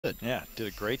Good. Yeah, did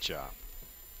a great job.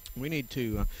 We need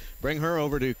to bring her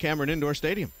over to Cameron Indoor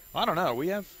Stadium. I don't know. We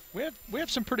have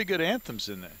some pretty good anthems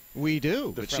in there. We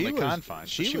do, The but friendly confines.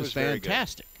 she was very good.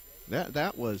 fantastic.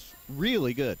 That was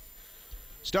really good.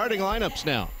 Starting lineups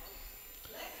now.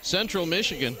 Central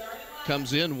Michigan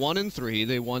comes in 1-3.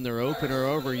 They won their opener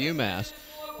over UMass,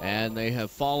 and they have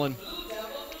fallen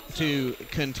to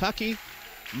Kentucky,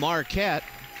 Marquette,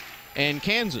 and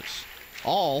Kansas.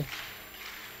 All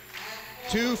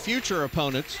two future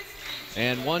opponents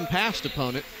and one past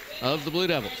opponent of the Blue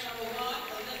Devils.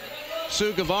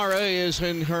 Sue Guevara is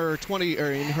in her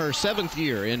 7th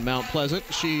year in Mount Pleasant.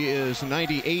 She is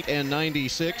 98 and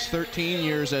 96, 13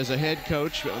 years as a head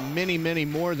coach, many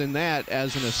more than that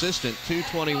as an assistant,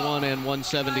 221 and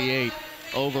 178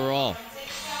 overall.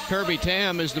 Kirby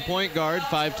Tam is the point guard,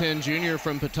 5'10 junior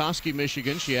from Petoskey,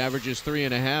 Michigan. She averages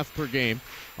 3.5 per game.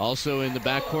 Also in the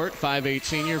backcourt, 5'8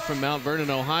 senior from Mount Vernon,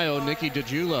 Ohio, Nikki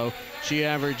DiGiulio. She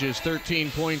averages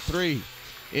 13.3.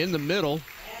 In the middle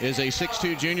is a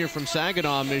 6'2 junior from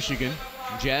Saginaw, Michigan,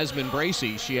 Jasmine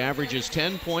Bracey. She averages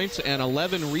 10 points and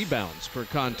 11 rebounds per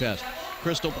contest.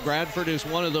 Crystal Bradford is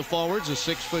one of the forwards, a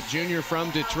 6-foot junior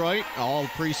from Detroit, all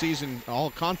preseason,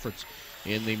 all conference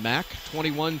in the MAC,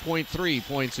 21.3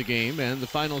 points a game. And the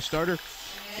final starter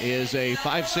is a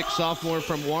 5'6 sophomore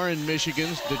from Warren,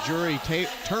 Michigan's DeJury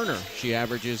Turner. She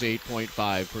averages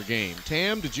 8.5 per game.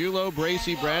 Tam, DiGiulio,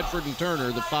 Bracey, Bradford, and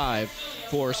Turner, the 5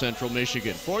 for Central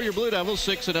Michigan. For your Blue Devils,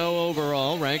 6-0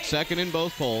 overall, ranked second in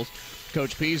both polls.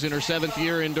 Coach P's in her 7th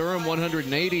year in Durham,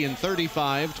 180 and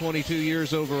 35, 22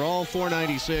 years overall,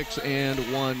 496 and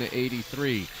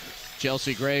 183.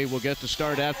 Chelsea Gray will get the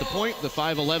start at the point. The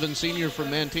 5'11 senior from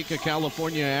Manteca,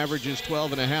 California, averages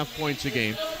 12.5 points a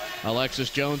game. Alexis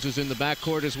Jones is in the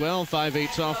backcourt as well, 5'8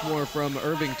 sophomore from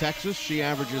Irving, Texas. She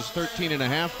averages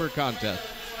 13.5 per contest.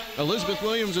 Elizabeth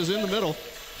Williams is in the middle,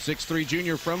 6'3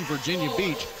 junior from Virginia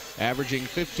Beach, averaging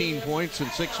 15 points and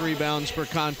 6 rebounds per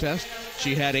contest.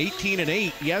 She had 18 and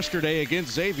 8 yesterday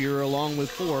against Xavier, along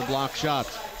with 4 block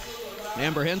shots.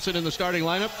 Amber Henson in the starting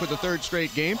lineup for the 3rd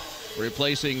straight game,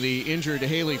 replacing the injured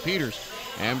Haley Peters.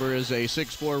 Amber is a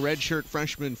 6'4 redshirt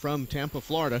freshman from Tampa,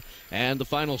 Florida. And the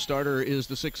final starter is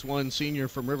the 6'1 senior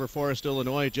from River Forest,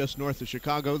 Illinois, just north of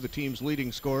Chicago, the team's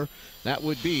leading scorer. That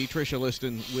would be Tricia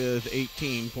Liston with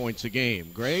 18 points a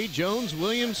game. Gray, Jones,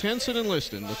 Williams, Henson, and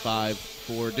Liston, the 5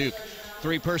 for Duke.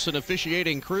 3-person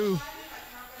officiating crew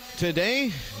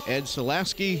today: Ed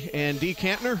Selaski and Dee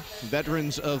Kantner,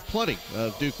 veterans of plenty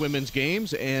of Duke women's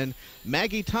games, and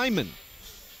Maggie Timon,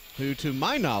 who, to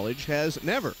my knowledge, has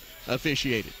never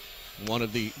officiated one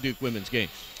of the Duke women's games.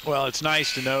 Well, it's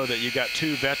nice to know that you got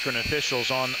 2 veteran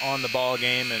officials on the ball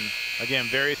game, and again,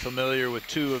 very familiar with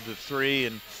 2 of the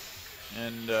 3,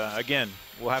 and again,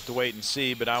 we'll have to wait and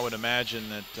see, but I would imagine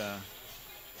that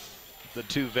the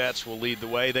 2 vets will lead the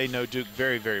way. They know Duke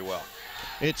very, very well.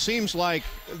 It seems like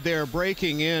they're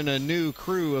breaking in a new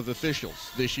crew of officials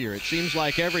this year. It seems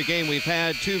like every game we've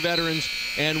had 2 veterans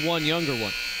and 1 younger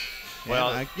one.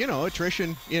 Well, and,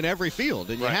 attrition in every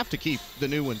field, and you have to keep the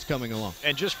new ones coming along.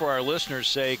 And just for our listeners'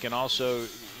 sake, and also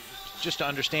just to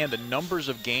understand the numbers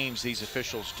of games these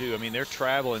officials do. I mean, they're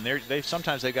traveling.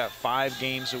 Sometimes they've got 5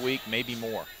 games a week, maybe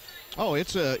more. Oh,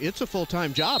 it's a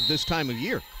full-time job this time of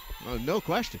year, no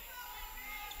question.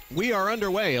 We are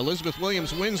underway. Elizabeth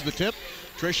Williams wins the tip.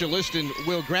 Tricia Liston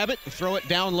will grab it, throw it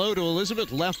down low to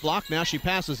Elizabeth. Left block. Now she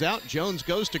passes out. Jones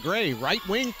goes to Gray. Right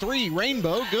wing 3.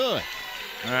 Rainbow. Good.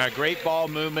 Great ball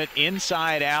movement,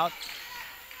 inside out.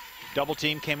 Double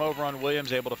team came over on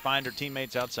Williams, able to find her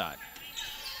teammates outside.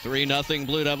 3-0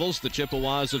 Blue Devils. The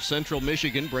Chippewas of Central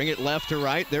Michigan bring it left to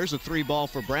right. There's a 3 ball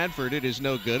for Bradford. It is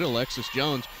no good. Alexis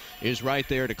Jones is right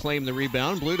there to claim the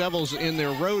rebound. Blue Devils in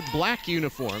their road black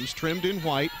uniforms, trimmed in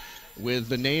white, with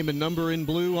the name and number in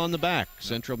blue on the back.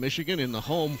 Central Michigan in the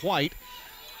home white,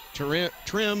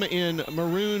 trim in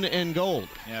maroon and gold.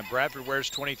 Yeah, Bradford wears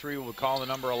 23. We'll call the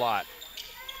number a lot.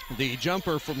 The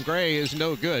jumper from Gray is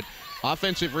no good.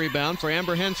 Offensive rebound for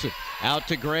Amber Henson. Out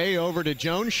to Gray, over to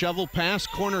Jones. Shovel pass,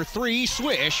 corner 3,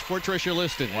 swish for Tricia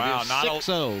Liston. Wow, not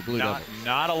 6-0 Blue Devils.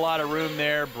 Not a lot of room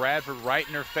there. Bradford right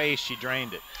in her face. She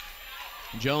drained it.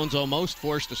 Jones almost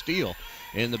forced a steal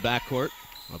in the backcourt,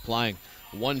 applying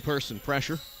 1-person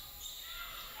pressure.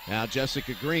 Now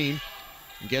Jessica Green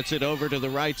gets it over to the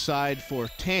right side for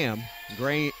Tam.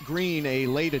 Green, a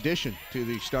late addition to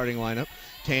the starting lineup.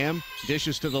 Tam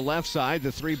dishes to the left side.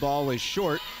 The 3 ball is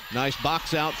short. Nice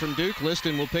box out from Duke.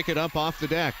 Liston will pick it up off the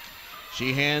deck.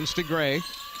 She hands to Gray.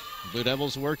 Blue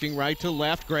Devils working right to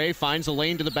left. Gray finds a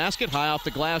lane to the basket. High off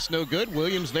the glass, no good.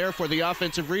 Williams there for the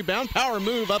offensive rebound. Power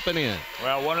move up and in.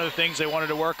 Well, one of the things they wanted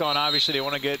to work on, obviously, they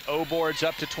want to get O boards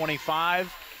up to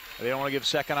 25. They don't want to give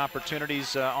second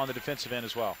opportunities on the defensive end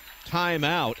as well.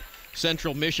 Timeout.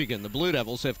 Central Michigan. The Blue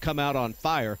Devils have come out on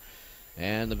fire,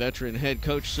 and the veteran head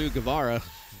coach Sue Guevara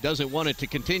doesn't want it to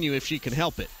continue if she can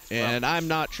help it, and I'm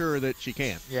not sure that she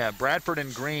can. Yeah, Bradford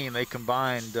and Green, they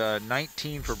combined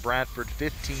 19 for Bradford,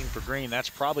 15 for Green. That's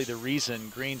probably the reason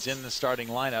Green's in the starting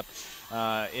lineup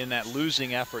in that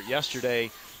losing effort yesterday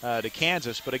to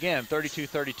Kansas. But again,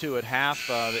 32-32 at half.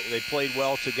 They played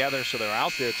well together, so they're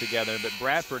out there together. But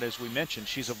Bradford, as we mentioned,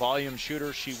 she's a volume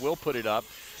shooter. She will put it up.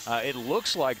 It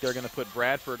looks like they're going to put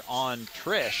Bradford on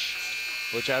Trish,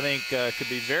 which I think could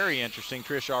be very interesting.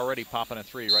 Trish already popping a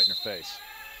three right in her face.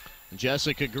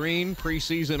 Jessica Green,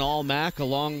 preseason All-MAC,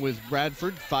 along with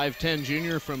Bradford, 5'10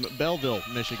 junior from Belleville,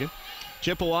 Michigan.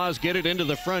 Chippewas get it into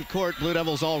the front court. Blue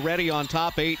Devils already on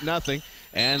top, 8-0,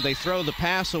 and they throw the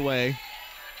pass away.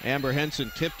 Amber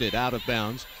Henson tipped it out of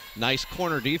bounds. Nice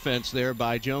corner defense there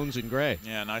by Jones and Gray.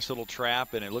 Yeah, nice little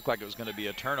trap, and it looked like it was going to be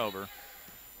a turnover.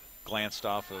 Glanced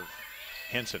off of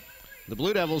Henson. The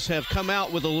Blue Devils have come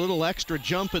out with a little extra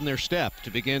jump in their step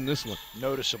to begin this one.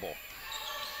 Noticeable.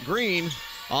 Green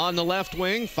on the left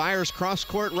wing, fires cross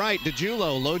court right.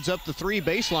 DeJulo loads up the three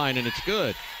baseline, and it's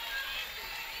good.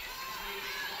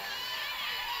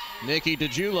 Nikki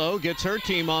DeJulo gets her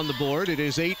team on the board. It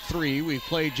is 8-3. We've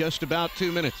played just about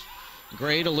 2 minutes.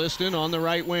 Gray to Liston on the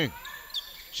right wing.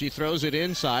 She throws it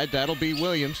inside. That'll be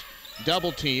Williams.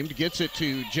 Double teamed, gets it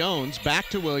to Jones. Back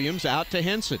to Williams, out to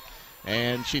Henson.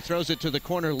 And she throws it to the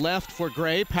corner left for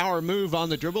Gray. Power move on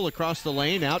the dribble across the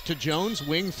lane. Out to Jones.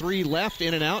 Wing three left,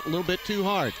 in and out. A little bit too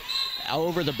hard.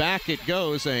 Over the back it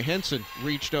goes. Henson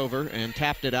reached over and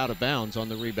tapped it out of bounds on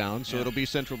the rebound. So it'll be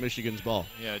Central Michigan's ball.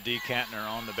 Yeah, Dee Kantner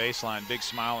on the baseline. Big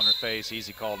smile on her face.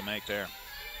 Easy call to make there.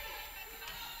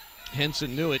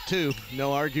 Henson knew it too.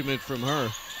 No argument from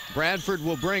her. Bradford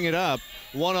will bring it up.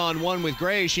 One-on-one with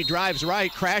Gray. She drives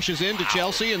right, crashes into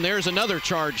Chelsea, and there's another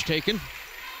charge taken.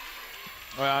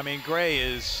 Well, I mean, Gray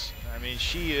is,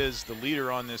 she is the leader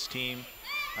on this team.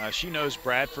 She knows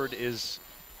Bradford is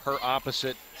her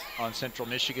opposite on Central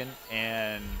Michigan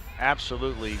and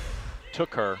absolutely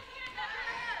took her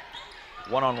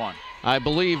one-on-one. I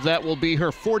believe that will be her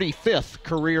 45th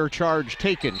career charge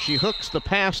taken. She hooks the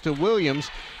pass to Williams,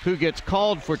 who gets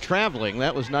called for traveling.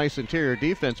 That was nice interior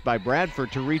defense by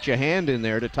Bradford to reach a hand in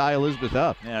there to tie Elizabeth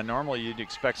up. Yeah, normally you'd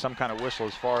expect some kind of whistle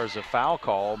as far as a foul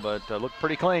call, but looked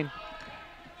pretty clean.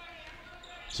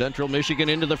 Central Michigan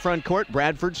into the front court.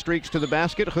 Bradford streaks to the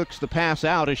basket, hooks the pass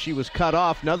out as she was cut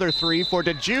off. Another three for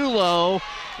DeJulo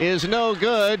is no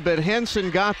good, but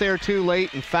Henson got there too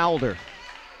late and fouled her.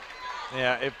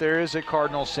 Yeah, if there is a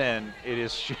cardinal sin,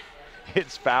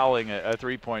 it's fouling a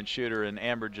three-point shooter, and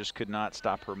Amber just could not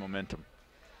stop her momentum.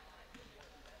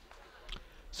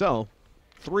 So,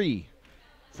 3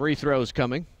 free throws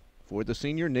coming for the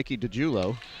senior, Nikki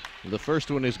DeJulo. The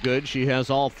first one is good. She has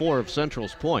all 4 of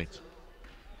Central's points.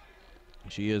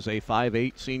 She is a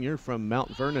 5'8 senior from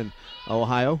Mount Vernon,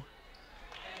 Ohio.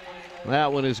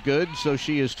 That one is good, so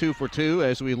she is 2 for 2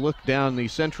 as we look down the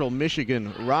Central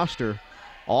Michigan roster.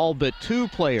 All but 2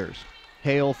 players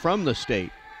hail from the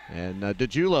state, and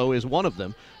DeJulo is one of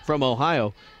them from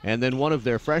Ohio, and then one of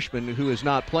their freshmen who is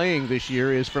not playing this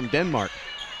year is from Denmark.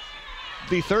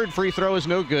 The third free throw is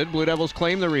no good. Blue Devils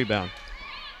claim the rebound.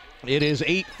 It is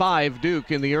 8-5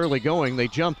 Duke in the early going. They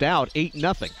jumped out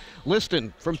 8-0.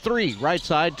 Liston from 3, right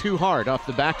side, too hard off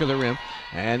the back of the rim.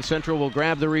 And Central will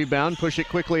grab the rebound, push it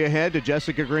quickly ahead to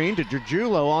Jessica Green, to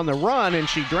DeJulo on the run, and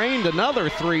she drained another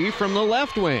 3 from the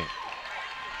left wing.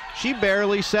 She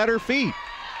barely set her feet.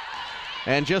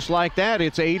 And just like that,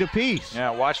 it's 8 apiece. Yeah,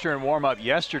 watched her in warm-up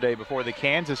yesterday before the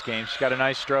Kansas game. She's got a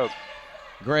nice stroke.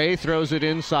 Gray throws it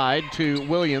inside to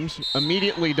Williams,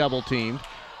 immediately double-teamed.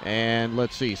 And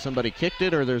let's see, somebody kicked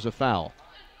it or there's a foul?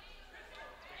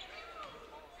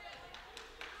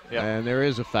 Yeah. And there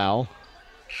is a foul.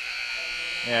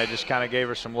 Yeah, just kind of gave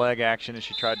her some leg action as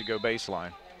she tried to go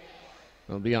baseline.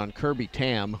 It'll be on Kirby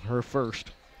Tam, her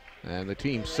first, and the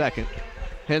team's second.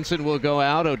 Henson will go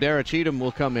out. O'Dara Cheatham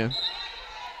will come in.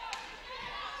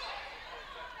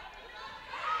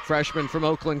 Freshman from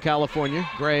Oakland, California.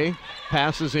 Gray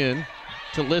passes in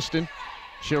to Liston.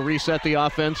 She'll reset the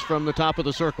offense from the top of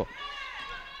the circle.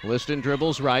 Liston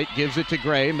dribbles right, gives it to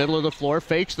Gray, middle of the floor,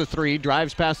 fakes the 3,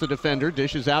 drives past the defender,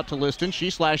 dishes out to Liston. She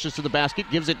slashes to the basket,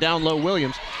 gives it down low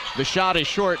Williams. The shot is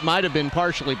short, might have been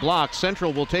partially blocked.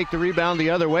 Central will take the rebound the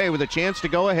other way with a chance to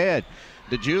go ahead.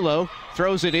 DeGiulio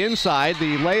throws it inside.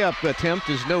 The layup attempt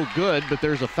is no good, but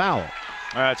there's a foul.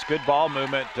 It's good ball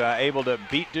movement, able to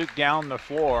beat Duke down the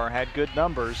floor, had good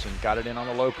numbers, and got it in on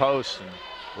the low post, and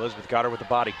Elizabeth got her with the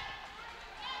body.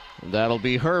 That'll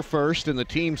be her first and the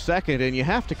team second, and you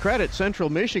have to credit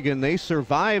Central Michigan. They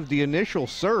survived the initial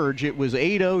surge. It was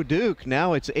 8-0 Duke.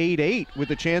 Now it's 8-8 with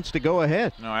a chance to go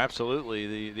ahead. No,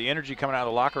 absolutely. The energy coming out of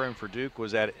the locker room for Duke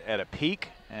was at a peak,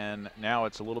 and now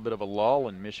it's a little bit of a lull,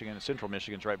 and Central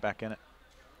Michigan's right back in it.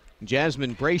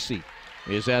 Jasmine Bracey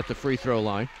is at the free throw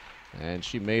line, and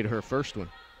she made her first one.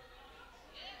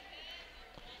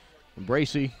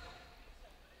 Bracey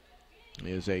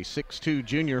is a 6'2"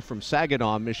 junior from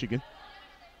Saginaw, Michigan,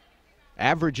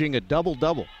 averaging a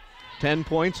double-double, 10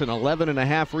 points and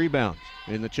 11.5 rebounds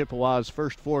in the Chippewas'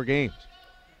 first 4 games.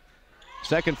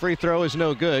 Second free throw is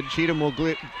no good. Cheatham will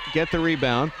get the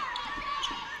rebound,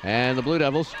 and the Blue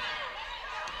Devils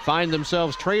find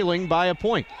themselves trailing by a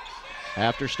point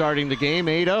after starting the game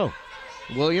 8-0.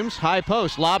 Williams, high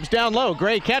post, lobs down low.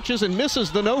 Gray catches and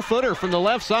misses the no-footer from the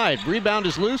left side. Rebound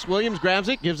is loose. Williams grabs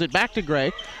it, gives it back to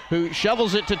Gray, who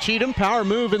shovels it to Cheatham. Power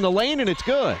move in the lane, and it's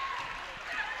good.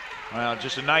 Well,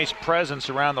 just a nice presence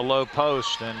around the low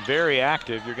post and very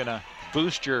active. You're going to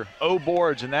boost your O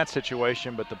boards in that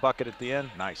situation, but the bucket at the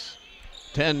end, nice.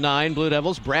 10-9 Blue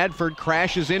Devils. Bradford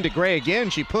crashes into Gray again.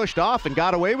 She pushed off and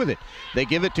got away with it. They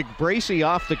give it to Bracey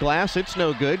off the glass. It's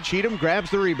no good. Cheatham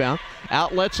grabs the rebound,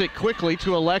 outlets it quickly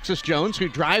to Alexis Jones, who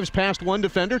drives past one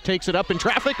defender, takes it up in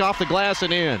traffic, off the glass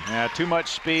and in. Yeah, too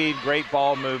much speed, great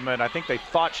ball movement. I think they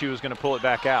thought she was going to pull it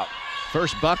back out.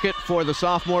 First bucket for the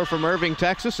sophomore from Irving,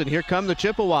 Texas, and here come the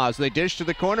Chippewas. They dish to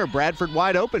the corner. Bradford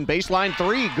wide open. Baseline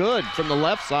three, good from the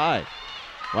left side.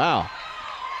 Wow.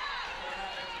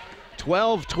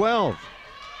 12-12.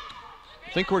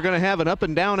 I think we're going to have an up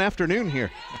and down afternoon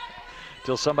here.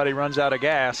 Till somebody runs out of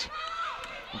gas.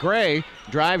 Gray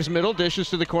drives middle, dishes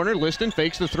to the corner. Liston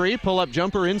fakes the three, pull-up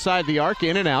jumper inside the arc,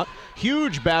 in and out.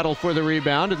 Huge battle for the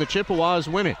rebound, and the Chippewas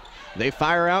win it. They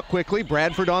fire out quickly.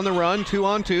 Bradford on the run,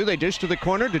 2-on-2. They dish to the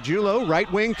corner. DeGiulio,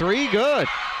 right wing three, good.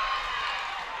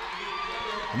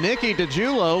 Nikki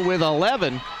DeGiulio with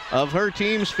 11 of her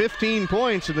team's 15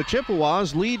 points, and the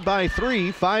Chippewas lead by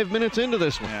 3 5 minutes into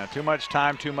this one. Yeah, too much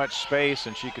time, too much space,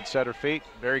 and she could set her feet.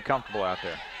 Very comfortable out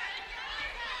there.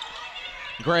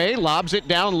 Gray lobs it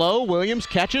down low. Williams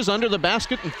catches under the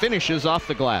basket and finishes off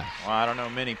the glass. Well, I don't know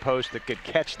many posts that could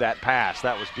catch that pass.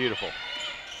 That was beautiful.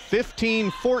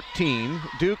 15-14,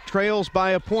 Duke trails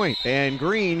by a point, and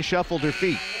Green shuffled her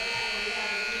feet.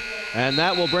 And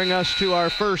that will bring us to our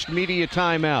first media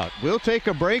timeout. We'll take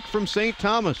a break from St.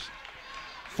 Thomas.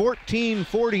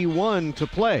 14:41 to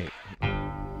play.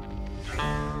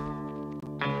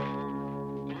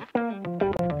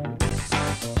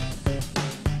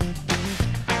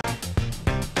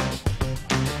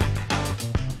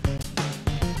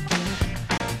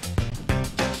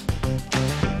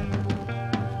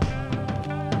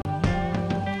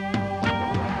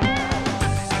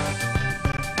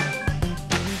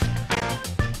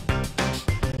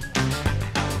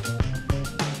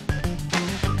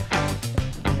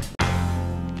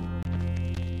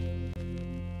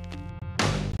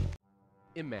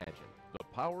 Imagine the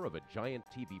power of a giant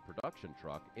TV production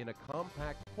truck in a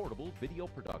compact, portable video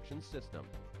production system.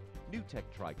 NewTek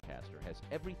TriCaster has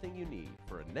everything you need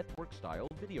for a network-style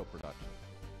video production.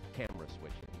 Camera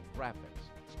switching, graphics,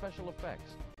 special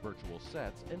effects, virtual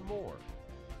sets, and more.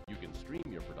 You can stream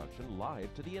your production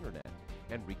live to the internet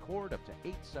and record up to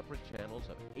 8 separate channels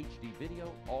of HD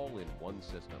video all in one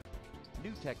system.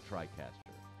 NewTek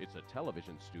TriCaster. It's a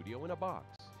television studio in a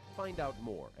box. Find out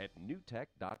more at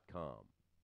newtek.com.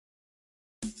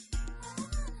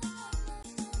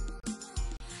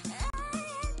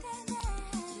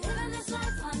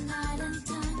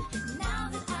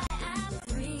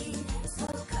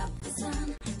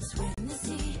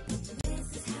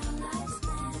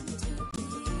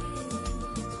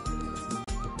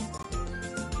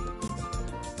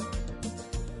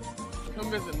 Come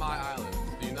visit my island,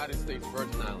 the United States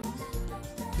Virgin Islands.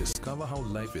 Discover how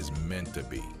life is meant to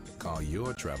be. Call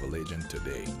your travel agent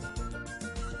today.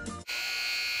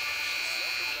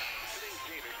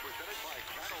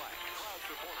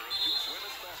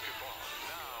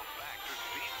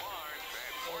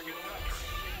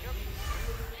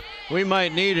 We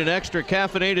might need an extra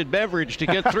caffeinated beverage to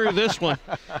get through this one.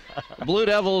 Blue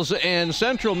Devils and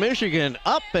Central Michigan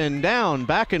up and down,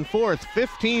 back and forth,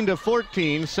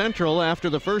 15-14 Central after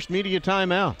the first media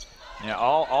timeout. Yeah,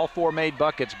 all 4 made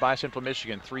buckets by Central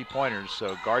Michigan, 3-pointers,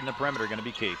 so guarding the perimeter going to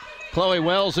be key. Chloe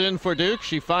Wells in for Duke.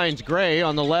 She finds Gray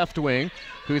on the left wing,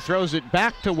 who throws it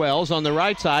back to Wells on the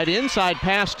right side. Inside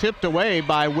pass tipped away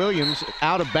by Williams,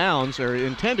 out of bounds, or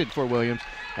intended for Williams,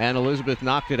 and Elizabeth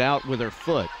knocked it out with her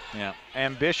foot. Yeah,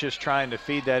 ambitious trying to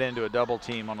feed that into a double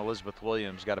team on Elizabeth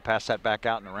Williams. Got to pass that back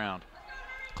out and around.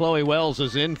 Chloe Wells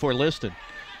is in for Liston.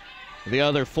 The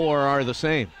other 4 are the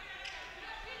same.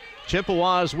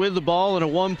 Chippewas with the ball in a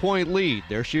 1-point lead.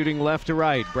 They're shooting left to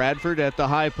right. Bradford at the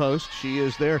high post. She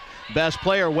is their best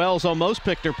player. Wells almost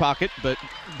picked her pocket, but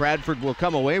Bradford will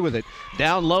come away with it.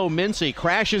 Down low, Mincy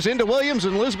crashes into Williams,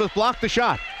 and Elizabeth blocked the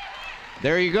shot.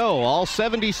 There you go. All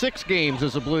 76 games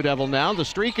as a Blue Devil now. The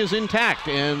streak is intact,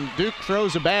 and Duke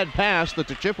throws a bad pass that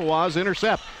the Chippewas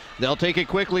intercept. They'll take it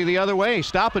quickly the other way.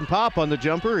 Stop and pop on the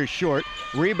jumper is short.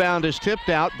 Rebound is tipped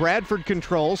out. Bradford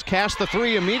controls, casts the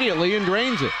 3 immediately and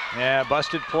drains it. Yeah,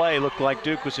 busted play. Looked like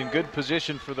Duke was in good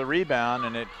position for the rebound,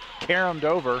 and it caromed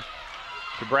over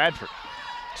to Bradford.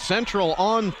 Central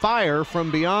on fire from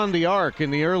beyond the arc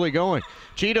in the early going.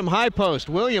 Cheatham high post.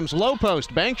 Williams low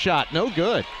post. Bank shot. No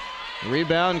good. The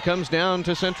rebound comes down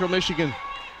to Central Michigan.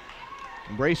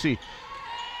 Bracy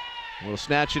will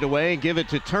snatch it away and give it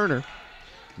to Turner.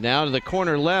 Now to the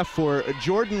corner left for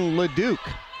Jordan Leduc,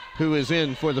 who is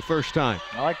in for the first time.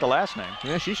 I like the last name.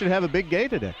 Yeah, she should have a big day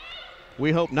today.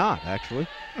 We hope not, actually.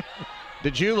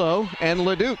 DeJulo and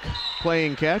Leduc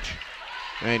playing catch.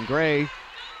 And Gray.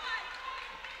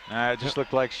 It just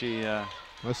looked like she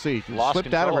let's see, lost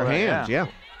slipped out of her hands. Yeah.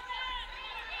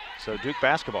 So Duke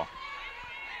basketball.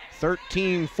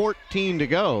 13-14 to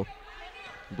go.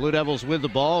 Blue Devils with the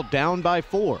ball, down by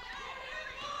 4.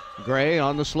 Gray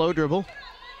on the slow dribble.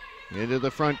 Into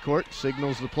the front court,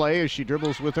 signals the play as she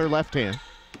dribbles with her left hand.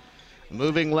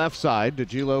 Moving left side,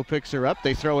 DeJulo picks her up.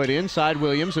 They throw it inside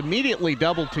Williams, immediately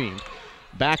double teamed.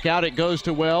 Back out it goes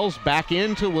to Wells, back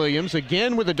into Williams,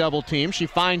 again with a double team. She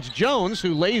finds Jones,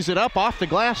 who lays it up off the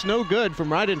glass, no good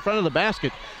from right in front of the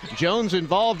basket. Jones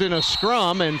involved in a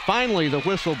scrum, and finally the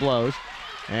whistle blows.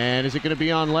 And is it going to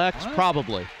be on Lex?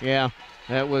 Probably. Yeah,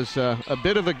 that was a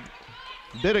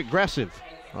bit aggressive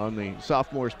on the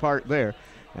sophomore's part there.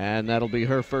 And that'll be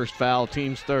her first foul,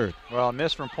 team's third. Well, a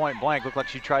miss from point blank. Looked like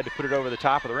she tried to put it over the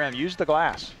top of the rim. Use the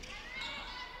glass.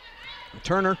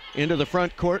 Turner into the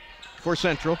front court for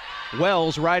Central.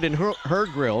 Wells right in her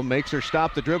grill, makes her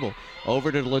stop the dribble.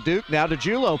 Over to Leduc. Now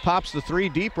DeJulo pops the 3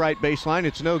 deep right baseline.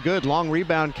 It's no good. Long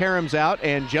rebound, Karam's out,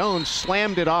 and Jones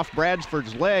slammed it off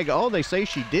Bradford's leg. Oh, they say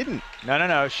she didn't.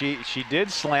 No. She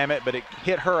did slam it, but it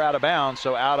hit her out of bounds,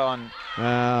 so out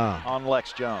on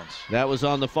Lex Jones. That was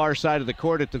on the far side of the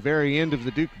court at the very end of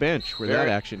the Duke bench where that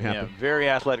action happened. Yeah, very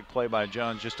athletic play by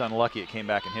Jones, just unlucky it came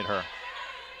back and hit her.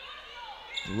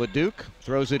 Leduc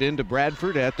throws it into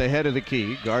Bradford at the head of the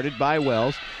key, guarded by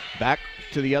Wells. Back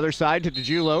to the other side to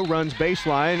DeJulo, runs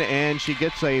baseline, and she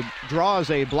draws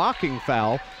a blocking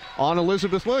foul on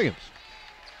Elizabeth Williams.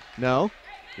 No?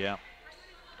 Yeah.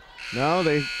 No,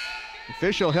 the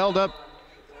official held up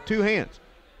 2 hands.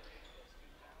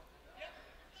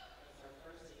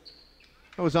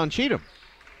 That was on Cheatham.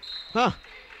 Huh.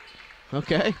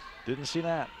 Okay. Didn't see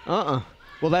that.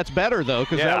 Well, that's better, though,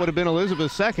 because that would have been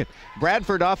Elizabeth's second.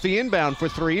 Bradford off the inbound for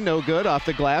 3, no good, off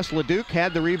the glass. Leduc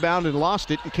had the rebound and lost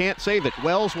it and can't save it.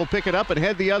 Wells will pick it up and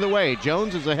head the other way.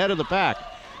 Jones is ahead of the pack.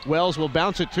 Wells will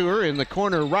bounce it to her in the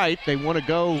corner right. They want to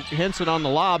go Henson on the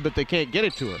lob, but they can't get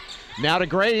it to her. Now to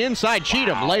Gray inside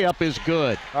Cheatham. Layup is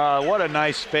good. What a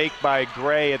nice fake by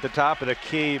Gray at the top of the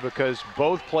key, because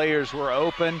both players were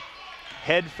open.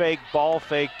 Head fake, ball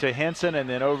fake to Henson, and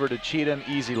then over to Cheatham.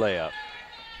 Easy layup.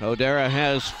 O'Dara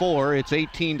has 4. It's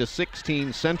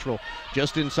 18-16 Central.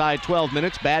 Just inside 12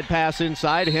 minutes. Bad pass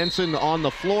inside. Henson on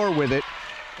the floor with it.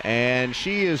 And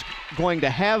she is going to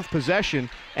have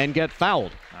possession and get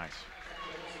fouled. Nice.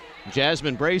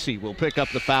 Jasmine Bracy will pick up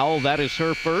the foul. That is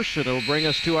her first, and it'll bring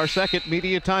us to our second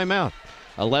media timeout.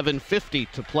 11:50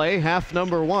 to play, half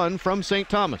number 1 from St.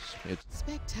 Thomas.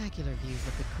 Spectacular views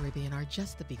of the Caribbean are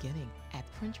just the beginning at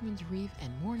Frenchman's Reef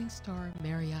and Morningstar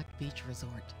Marriott Beach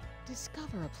Resort.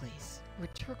 Discover a place where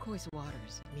turquoise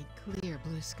waters meet clear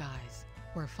blue skies,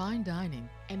 where fine dining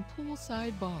and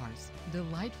poolside bars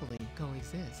delightfully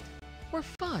coexist, where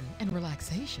fun and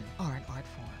relaxation are an art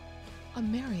form. A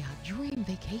Marriott dream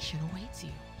vacation awaits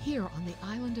you here on the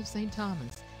island of St.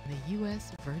 Thomas in the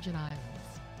U.S. Virgin Islands.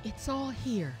 It's all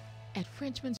here at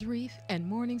Frenchman's Reef and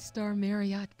Morningstar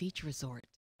Marriott Beach Resort.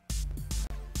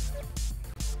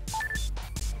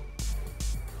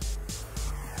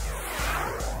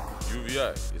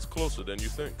 UVI is closer than you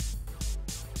think.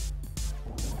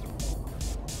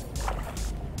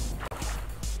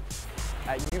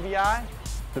 At UVI,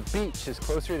 the beach is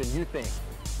closer than you think.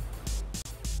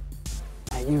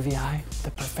 At UVI,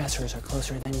 the professors are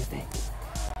closer than you think.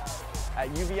 At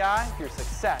UVI, your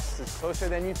success is closer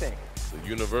than you think. The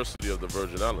University of the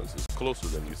Virgin Islands is closer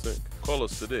than you think. Call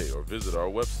us today or visit our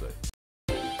website.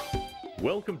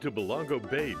 Welcome to Belongo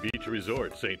Bay Beach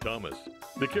Resort, St. Thomas,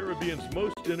 the Caribbean's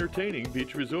most entertaining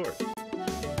beach resort.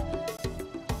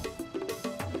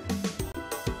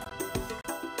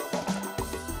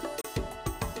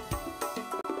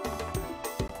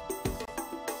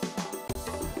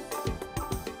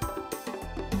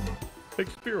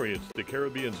 Experience the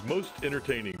Caribbean's most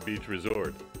entertaining beach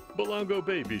resort, Belongo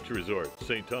Bay Beach Resort,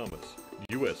 St. Thomas,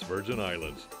 U.S. Virgin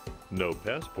Islands. No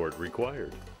passport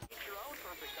required. Welcome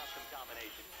back to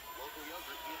today's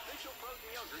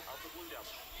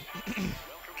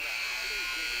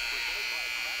game presented by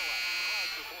Cadillac, proud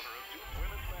supporter of Duke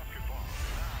women's basketball.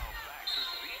 Now back to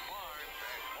Steve Barnes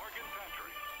and Morgan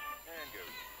Patrick. And goes.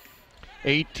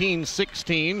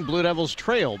 18-16, Blue Devils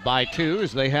trail by 2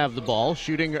 as they have the ball.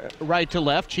 Shooting right to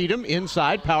left, Cheatham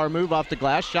inside, power move off the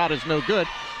glass, shot is no good.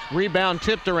 Rebound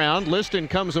tipped around, Liston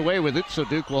comes away with it, so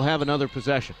Duke will have another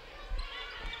possession.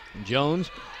 Jones,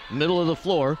 middle of the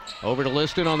floor, over to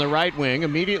Liston on the right wing,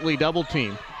 immediately double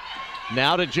teamed.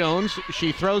 Now to Jones,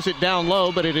 she throws it down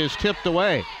low, but it is tipped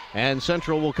away, and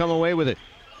Central will come away with it.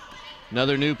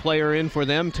 Another new player in for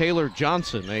them, Taylor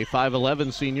Johnson, a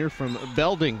 5'11 senior from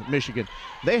Belding, Michigan.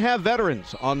 They have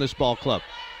veterans on this ball club,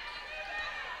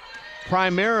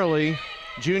 primarily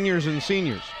juniors and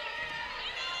seniors.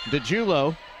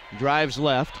 DeJulo drives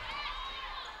left,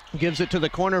 gives it to the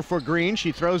corner for Green.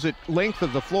 She throws it length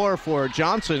of the floor for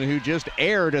Johnson, who just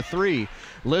aired a 3.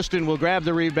 Liston will grab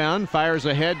the rebound, fires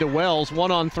ahead to Wells,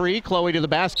 1-on-3. Chloe to the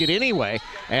basket anyway,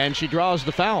 and she draws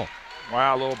the foul.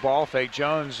 Wow, a little ball fake.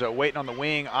 Jones waiting on the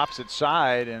wing, opposite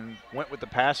side, and went with the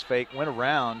pass fake, went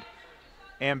around.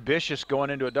 Ambitious going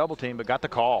into a double team, but got the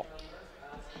call.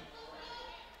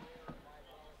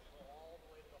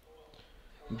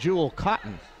 Jewel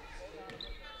Cotton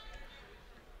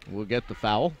will get the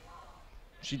foul.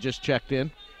 She just checked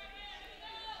in.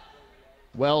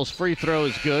 Wells' free throw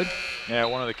is good. Yeah,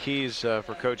 one of the keys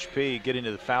for Coach P, getting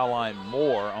to the foul line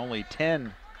more. Only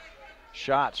 10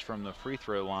 shots from the free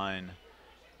throw line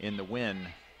in the win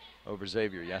over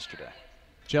Xavier yesterday.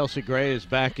 Chelsea Gray is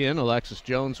back in. Alexis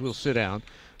Jones will sit down.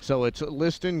 So it's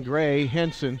Liston, Gray,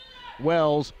 Henson,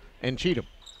 Wells, and Cheatham.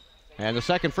 And the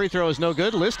second free throw is no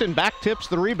good. Liston back tips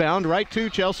the rebound right to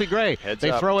Chelsea Gray.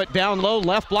 They throw it down low,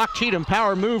 left block. Cheatham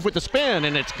power move with the spin,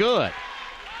 and it's good.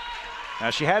 Now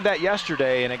she had that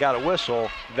yesterday, and it got a whistle.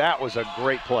 That was a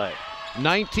great play.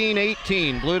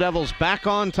 19-18, Blue Devils back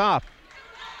on top.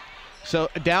 So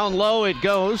down low it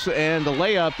goes, and the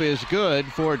layup is good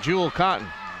for Jewel Cotton.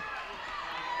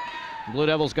 Blue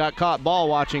Devils got caught ball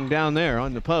watching down there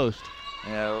on the post.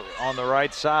 Yeah, on the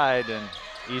right side, and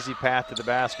easy path to the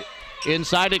basket.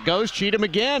 Inside it goes. Cheatham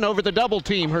again over the double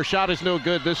team. Her shot is no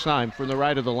good this time from the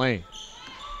right of the lane.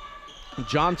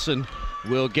 Johnson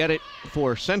will get it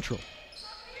for Central.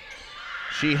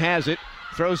 She has it,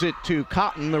 throws it to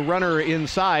Cotton. The runner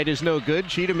inside is no good.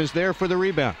 Cheatham is there for the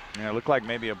rebound. Yeah, it looked like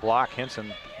maybe a block.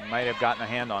 Henson might have gotten a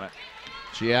hand on it.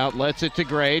 She outlets it to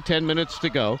Gray. 10 minutes to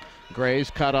go.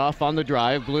 Gray's cut off on the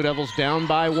drive. Blue Devils down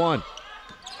by 1.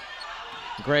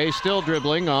 Gray still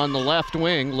dribbling on the left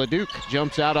wing. Leduc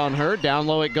jumps out on her. Down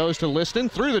low it goes to Liston.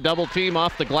 Through the double team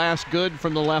off the glass. Good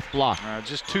from the left block.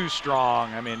 Just too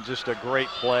strong. I mean, just a great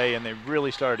play, and they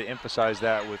really started to emphasize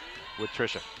that with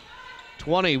Tricia.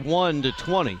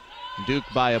 21-20. Duke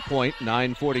by a point.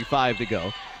 9:45 to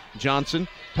go. Johnson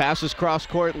passes cross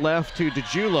court left to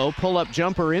DeJulo. Pull-up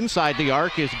jumper inside the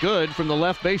arc is good from the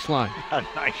left baseline. A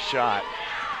nice shot.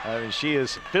 I mean, she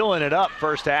is filling it up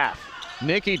first half.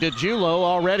 Nikki DeJulo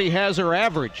already has her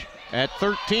average at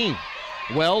 13.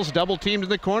 Wells double teamed in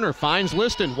the corner, finds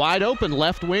Liston wide open,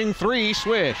 left wing 3,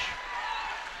 swish.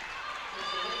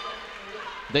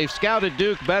 They've scouted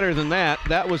Duke better than that.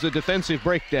 That was a defensive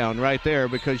breakdown right there,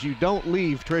 because you don't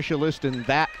leave Tricia Liston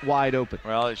that wide open.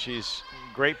 Well, she's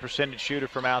a great percentage shooter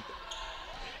from out there.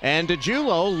 And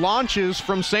DeJulo launches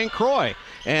from St. Croix,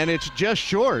 and it's just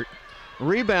short.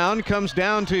 Rebound comes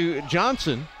down to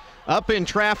Johnson. Up in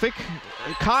traffic,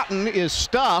 Cotton is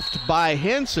stuffed by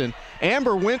Henson.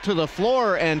 Amber went to the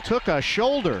floor and took a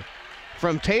shoulder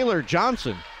from Taylor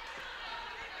Johnson.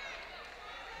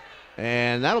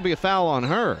 And that'll be a foul on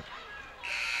her.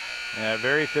 Yeah,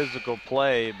 very physical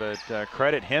play, but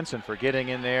credit Henson for getting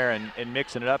in there and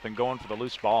mixing it up and going for the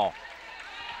loose ball.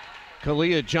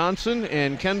 Kalia Johnson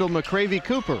and Kendall McCravey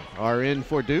Cooper are in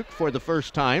for Duke for the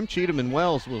first time. Cheatham and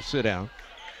Wells will sit down.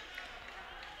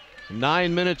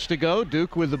 9 minutes to go.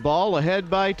 Duke with the ball, ahead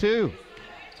by 2.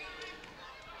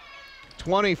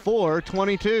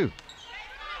 24-22.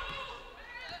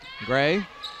 Gray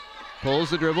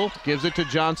pulls the dribble, gives it to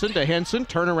Johnson, to Henson,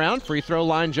 turnaround, free throw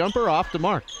line jumper, off the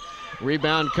mark.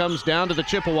 Rebound comes down to the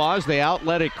Chippewas. They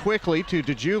outlet it quickly to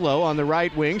DeJulo on the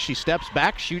right wing. She steps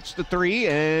back, shoots the 3,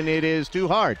 and it is too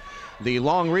hard. The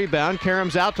long rebound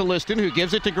caroms out to Liston, who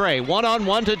gives it to Gray.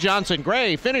 One-on-one to Johnson.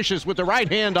 Gray finishes with the right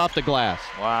hand off the glass.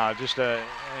 Wow, just a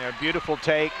beautiful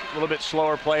take. A little bit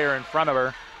slower player in front of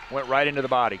her. Went right into the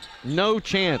body. No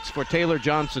chance for Taylor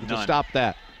Johnson to stop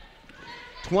that.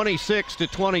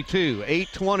 26-22,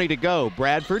 8:20 to go.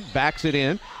 Bradford backs it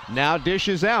in, now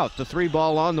dishes out. The 3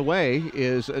 ball on the way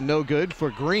is no good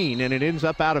for Green, and it ends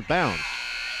up out of bounds.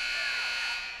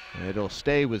 It'll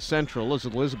stay with Central as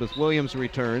Elizabeth Williams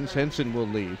returns. Henson will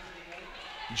leave.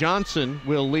 Johnson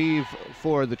will leave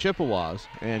for the Chippewas,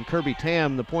 and Kirby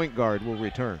Tam, the point guard, will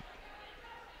return.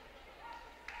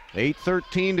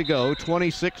 8:13 to go,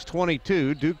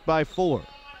 26-22, Duke by 4.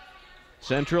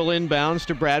 Central inbounds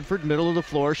to Bradford, middle of the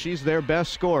floor. She's their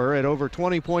best scorer at over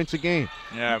 20 points a game.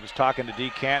 Yeah, I was talking to Dee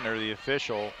Cantner, the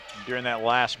official, during that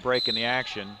last break in the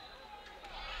action.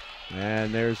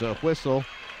 And there's a whistle.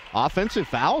 Offensive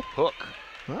foul? Hook.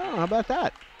 Oh, how about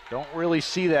that? Don't really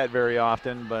see that very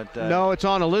often, but... no, it's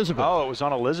on Elizabeth. Oh, it was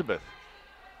on Elizabeth.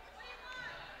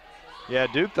 Yeah,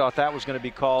 Duke thought that was going to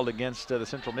be called against the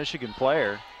Central Michigan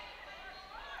player,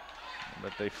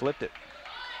 but they flipped it.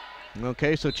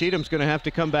 Okay, so Cheatham's going to have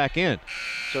to come back in.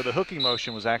 So the hooking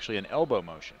motion was actually an elbow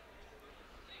motion.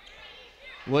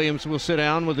 Williams will sit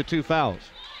down with the 2 fouls.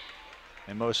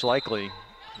 And most likely,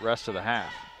 rest of the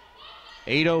half.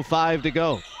 8:05 to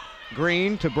go.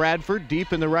 Green to Bradford,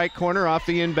 deep in the right corner, off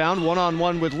the inbound,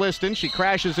 one-on-one with Liston. She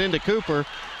crashes into Cooper,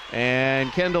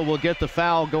 and Kendall will get the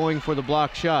foul going for the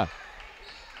block shot.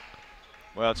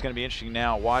 Well, it's going to be interesting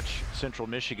now. Watch Central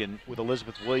Michigan with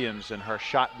Elizabeth Williams and her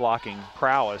shot blocking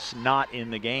prowess not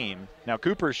in the game. Now,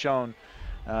 Cooper's shown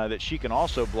that she can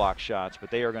also block shots,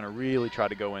 but they are going to really try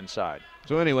to go inside.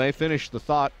 So anyway, finish the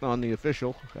thought on the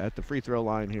official at the free throw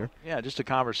line here. Yeah, just a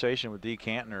conversation with Dee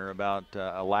Cantner about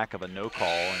a lack of a no call.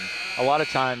 And a lot of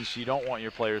times you don't want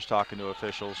your players talking to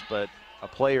officials, but a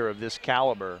player of this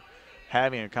caliber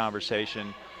having a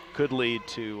conversation could lead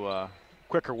to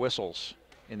quicker whistles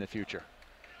in the future.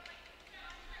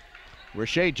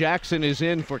 Rashae Jackson is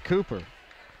in for Cooper.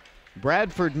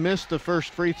 Bradford missed the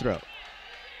first free throw.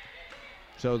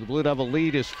 So the Blue Devil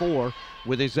lead is 4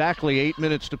 with exactly 8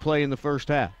 minutes to play in the first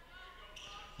half.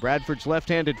 Bradford's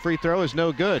left-handed free throw is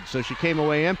no good, so she came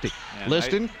away empty. And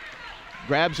Liston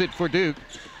grabs it for Duke.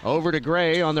 Over to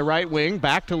Gray on the right wing,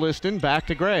 back to Liston, back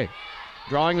to Gray.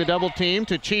 Drawing the double team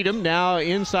to Cheatham. Now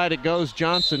inside it goes.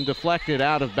 Johnson deflected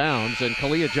out of bounds, and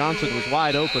Kalia Johnson was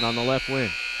wide open on the left wing.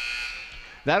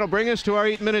 That'll bring us to our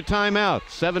 8-minute timeout.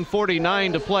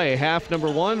 7:49 to play. Half number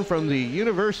 1 from the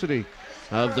University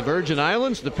of the Virgin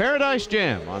Islands, the Paradise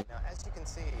Jam. Now, as you can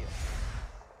see,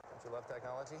 don't you love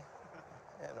technology?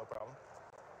 Yeah, no problem.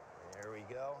 There we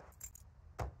go.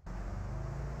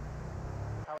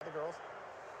 How are the girls?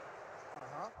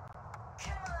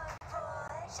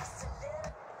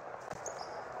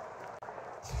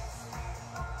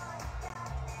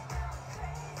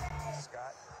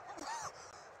 Scott.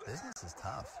 Business is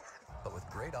tough, but with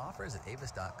great offers at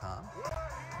Avis.com,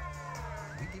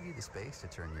 we give you the space to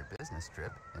turn your business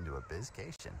trip into a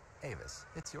bizcation. Avis,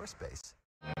 it's your space.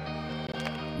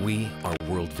 We are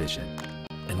World Vision,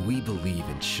 and we believe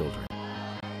in children.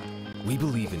 We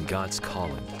believe in God's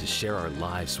calling to share our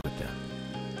lives with them,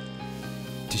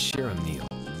 to share a meal,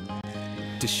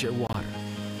 to share water,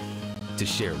 to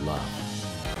share love,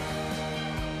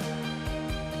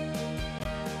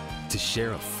 to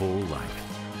share a full life.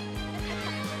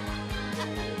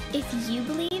 If you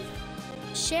believe,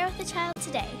 share with a child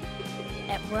today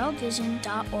at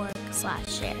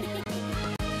worldvision.org/share. Academic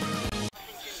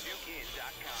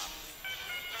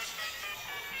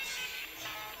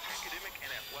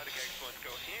and athletic excellence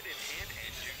go hand in hand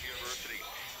at Duke University.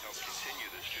 Help continue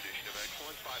this tradition of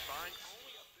excellence by buying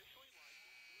only officially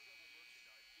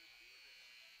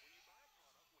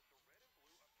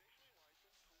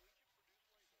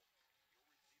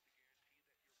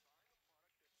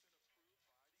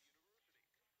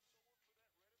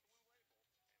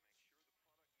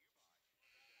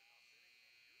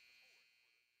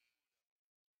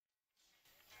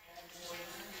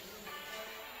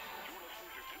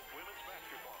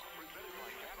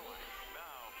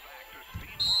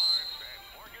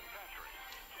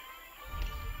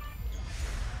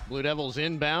Blue Devils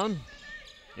inbound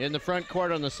in the front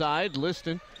court on the side.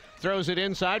 Liston throws it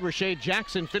inside. Rashae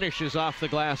Jackson finishes off the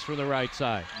glass from the right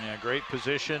side. Yeah, great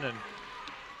position and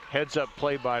heads up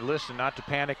play by Liston not to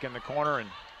panic in the corner and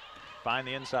find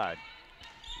the inside.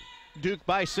 Duke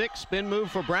by 6. Spin move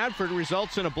for Bradford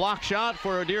results in a block shot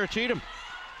for Odera Cheatham.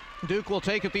 Duke will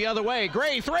take it the other way.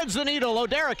 Gray threads the needle.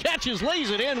 Odera catches,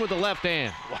 lays it in with the left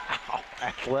hand. Wow,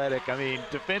 athletic. I mean,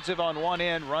 defensive on one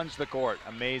end, runs the court.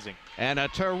 Amazing. And a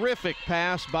terrific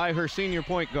pass by her senior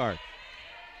point guard.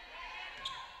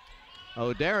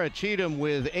 Odera Cheatham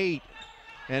with 8.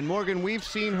 And Morgan, we've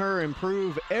seen her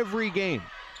improve every game.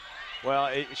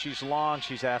 Well, she's long,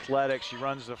 she's athletic, she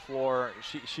runs the floor,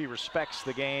 she respects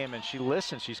the game, and she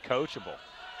listens, she's coachable.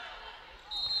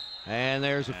 And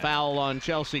there's a foul on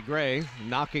Chelsea Gray,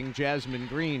 knocking Jasmine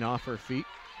Green off her feet.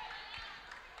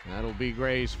 That'll be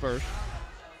Gray's first.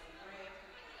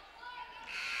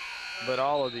 But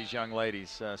all of these young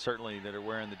ladies, certainly that are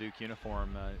wearing the Duke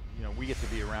uniform, you know, we get to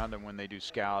be around them when they do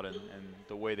scout, and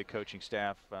the way the coaching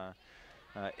staff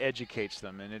educates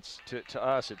them, and it's to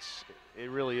us, it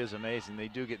really is amazing. They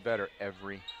do get better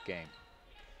every game.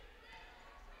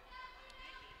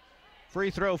 Free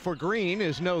throw for Green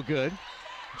is no good.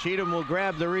 Cheatham will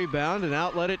grab the rebound and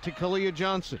outlet it to Kalia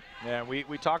Johnson. Yeah,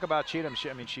 we talk about Cheatham.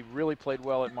 I mean, she really played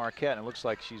well at Marquette, and it looks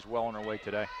like she's well on her way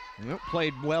today. Yep,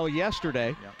 played well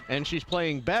yesterday, and she's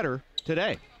playing better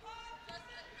today.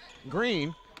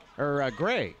 Gray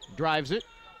drives it,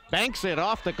 banks it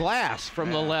off the glass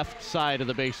from the left side of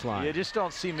the baseline. You just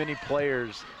don't see many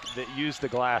players that use the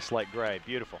glass like Gray.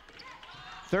 Beautiful.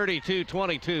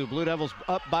 32-22, Blue Devils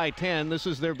up by 10. This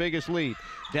is their biggest lead.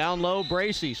 Down low,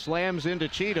 Bracey slams into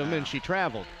Cheatham, and she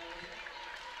traveled.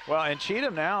 Well, and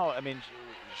Cheatham now, I mean,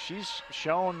 she's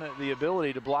shown the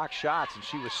ability to block shots, and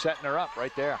she was setting her up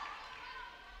right there.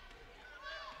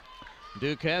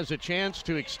 Duke has a chance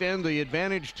to extend the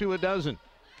advantage to a dozen.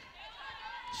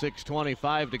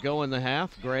 6:25 to go in the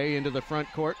half. Gray into the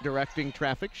front court, directing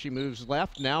traffic. She moves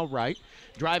left, now right.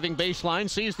 Driving baseline,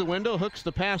 sees the window, hooks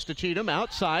the pass to Cheatham.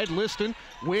 Outside, Liston,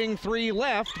 wing 3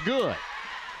 left, good.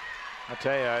 I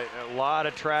tell you, a lot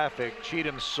of traffic.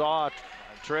 Cheatham saw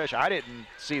Trish. I didn't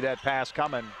see that pass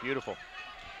coming. Beautiful.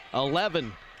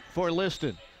 11 for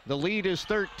Liston. The lead is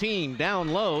 13. Down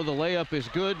low, the layup is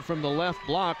good from the left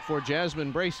block for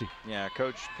Jasmine Bracey. Yeah,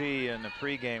 Coach P in the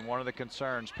pregame, one of the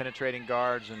concerns, penetrating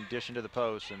guards and dishing to the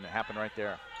post, and it happened right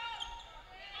there.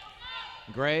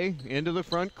 Gray into the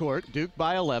front court. Duke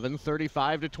by 11,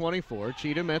 35-24.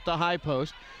 Cheatham at the high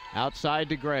post. Outside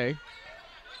to Gray.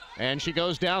 And she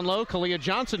goes down low. Kalia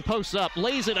Johnson posts up,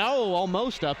 lays it,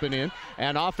 almost up and in.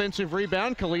 An offensive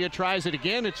rebound. Kalia tries it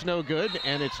again. It's no good,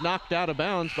 and it's knocked out of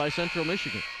bounds by Central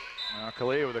Michigan.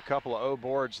 Kalia with a couple of O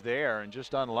boards there, and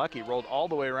just unlucky. Rolled all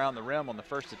the way around the rim on the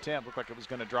first attempt. Looked like it was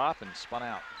going to drop and spun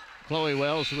out. Chloe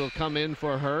Wells will come in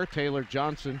for her. Taylor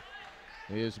Johnson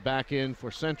is back in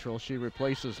for Central. She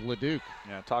replaces LeDuc.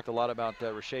 Yeah, talked a lot about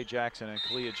Rashae Jackson and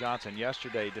Kalia Johnson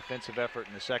yesterday. Defensive effort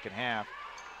in the second half.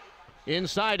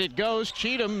 Inside it goes.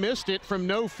 Cheatham missed it from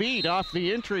no feet off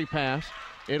the entry pass.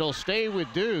 It'll stay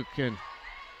with Duke, and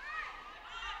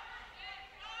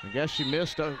I guess she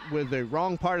missed with the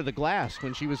wrong part of the glass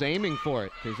when she was aiming for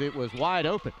it, because it was wide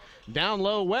open. Down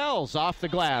low, Wells off the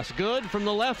glass. Good from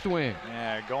the left wing.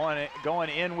 Yeah, going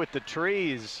in with the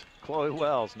trees. Chloe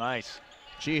Wells, nice.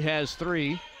 She has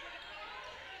 3.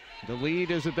 The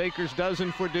lead is a baker's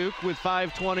dozen for Duke with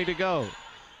 5:20 to go.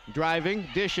 Driving,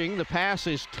 dishing, the pass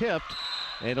is tipped.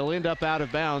 It'll end up out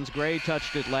of bounds. Gray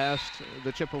touched it last.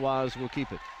 The Chippewas will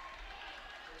keep it.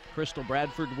 Crystal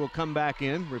Bradford will come back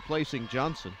in, replacing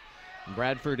Johnson.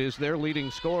 Bradford is their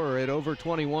leading scorer at over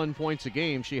 21 points a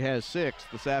game. She has 6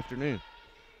 this afternoon.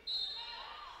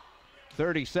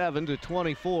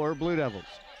 37-24, Blue Devils.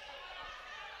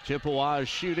 Chippewas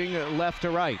shooting left to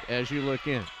right as you look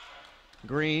in.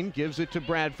 Green gives it to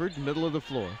Bradford, middle of the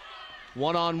floor.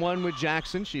 One-on-one with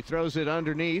Jackson. She throws it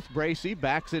underneath. Bracey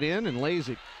backs it in and lays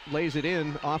it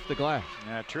in off the glass.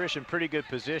 Yeah, Trish in pretty good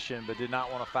position, but did not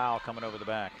want a foul coming over the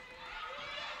back.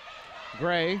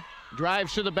 Gray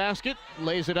drives to the basket,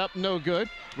 lays it up, no good.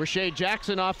 Rashae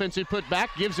Jackson, offensive putback,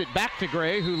 gives it back to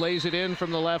Gray, who lays it in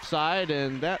from the left side,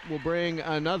 and that will bring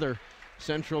another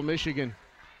Central Michigan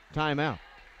timeout.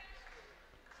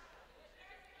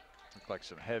 Looked like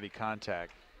some heavy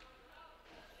contact.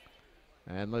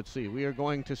 And let's see, we are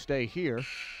going to stay here.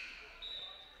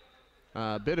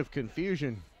 A bit of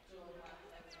confusion.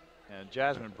 And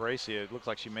Jasmine Bracey, it looks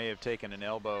like she may have taken an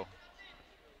elbow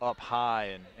up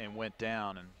high and went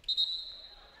down. And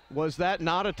was that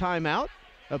not a timeout?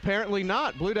 Apparently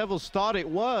not. Blue Devils thought it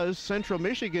was. Central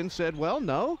Michigan said, well,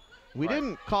 no, We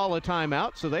didn't call a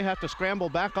timeout, so they have to scramble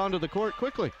back onto the court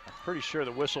quickly. I'm pretty sure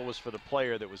the whistle was for the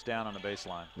player that was down on the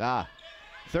baseline.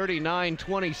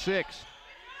 39-26.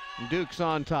 Duke's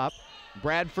on top.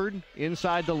 Bradford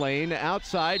inside the lane,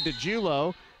 outside to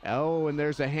Julo. Oh, and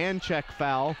there's a hand check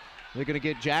foul. They're going to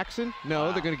get Jackson?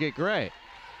 No, they're going to get Gray.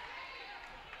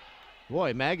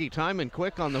 Boy, Maggie Timon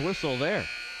quick on the whistle there.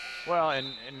 Well, and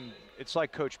it's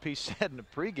like Coach P said in the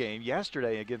pregame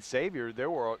yesterday against Xavier, there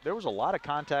was a lot of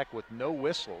contact with no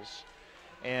whistles,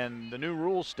 and the new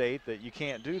rules state that you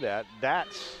can't do that.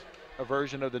 That's a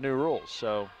version of the new rules,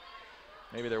 so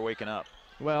maybe they're waking up.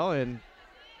 Well, and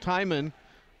Timon,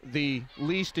 the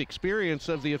least experience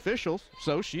of the officials,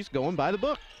 so she's going by the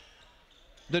book.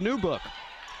 The new book.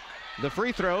 The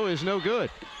free throw is no good.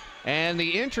 And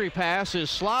the entry pass is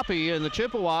sloppy, and the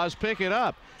Chippewas pick it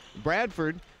up.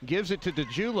 Bradford gives it to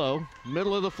DeJulo,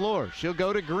 middle of the floor. She'll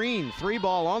go to Green.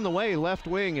 3-ball on the way. Left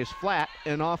wing is flat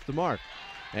and off the mark.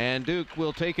 And Duke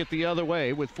will take it the other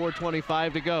way with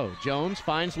 4:25 to go. Jones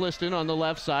finds Liston on the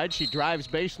left side. She drives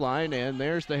baseline, and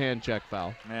there's the hand check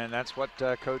foul. And that's what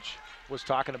Coach was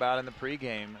talking about in the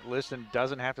pregame. Liston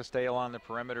doesn't have to stay along the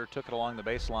perimeter, took it along the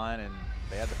baseline, and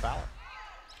they had to foul it.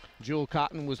 Jewel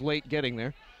Cotton was late getting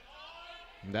there.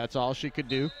 And that's all she could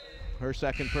do. Her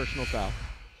second personal foul.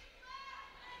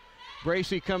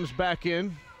 Bracy comes back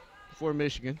in for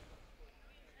Michigan.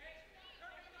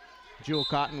 Jewel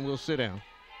Cotton will sit down.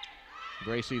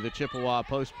 Bracy, the Chippewa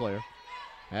post player,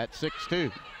 at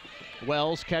 6'2".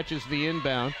 Wells catches the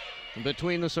inbound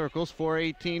between the circles,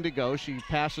 4:18 to go. She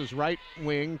passes right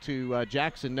wing to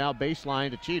Jackson, now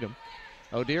baseline to Cheatham.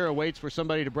 O'Deara waits for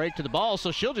somebody to break to the ball,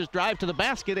 so she'll just drive to the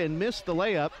basket and miss the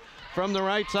layup from the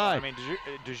right side. I mean,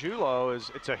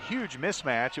 DeJulo it's a huge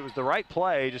mismatch. It was the right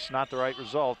play, just not the right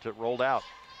result. It rolled out.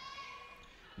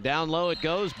 Down low it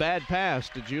goes, bad pass.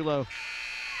 DeJulo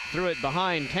threw it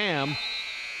behind Tam.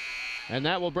 And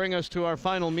that will bring us to our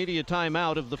final media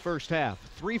timeout of the first half.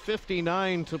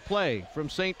 3:59 to play from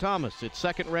St. Thomas. It's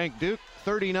second-ranked Duke,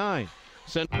 39.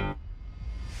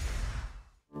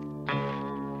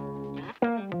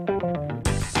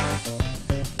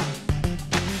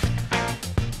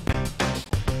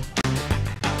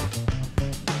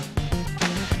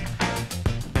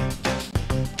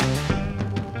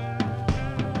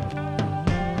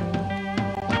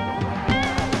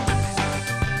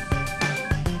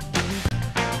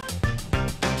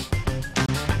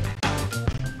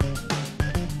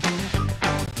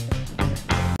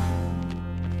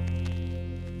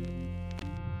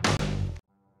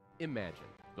 Imagine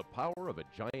the power of a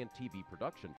giant TV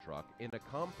production truck in a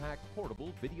compact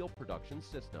portable video production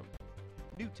system.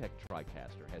 NewTek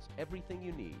TriCaster has everything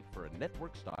you need for a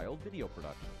network-style video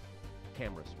production.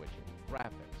 Camera switching,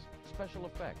 graphics, special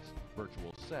effects,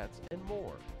 virtual sets, and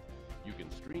more. You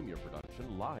can stream your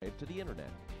production live to the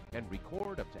internet and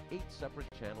record up to 8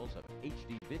 separate channels of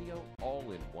HD video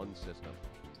all in one system.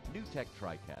 NewTek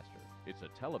TriCaster. It's a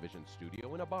television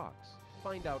studio in a box.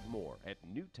 Find out more at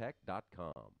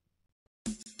newtek.com.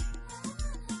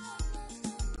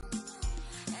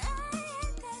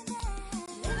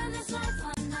 Living this life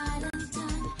one night at a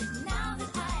time. Now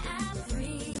that I am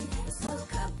free,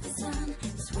 soak up the sun,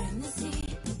 swim the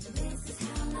sea. This is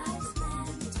how life's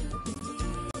meant to be.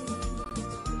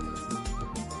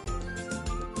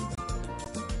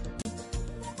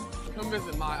 Come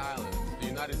visit my island, the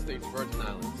United States Virgin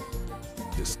Islands.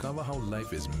 Discover how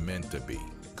life is meant to be.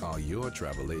 Call your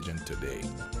travel agent today.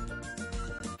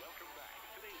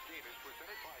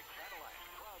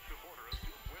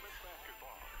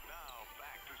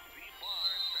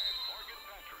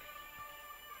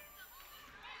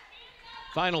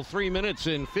 Final 3 minutes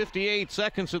and 58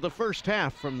 seconds of the first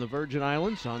half from the Virgin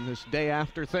Islands on this day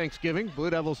after Thanksgiving. Blue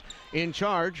Devils in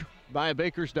charge by a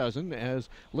baker's dozen as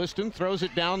Liston throws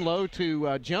it down low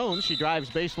to Jones. She drives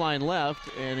baseline left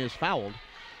and is fouled.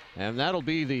 And that'll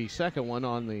be the second one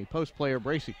on the post player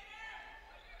Bracy.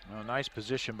 Well, nice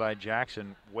position by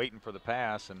Jackson, waiting for the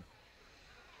pass, and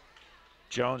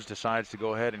Jones decides to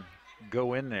go ahead and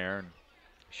go in there, and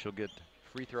she'll get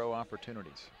free throw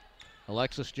opportunities.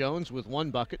 Alexis Jones with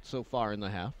 1 bucket so far in the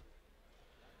half.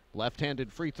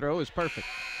 Left-handed free throw is perfect.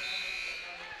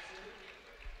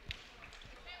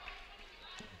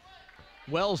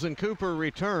 Wells and Cooper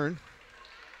return.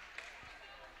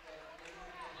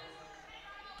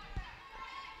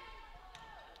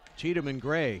 Cheatham and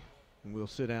Gray will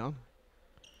sit down.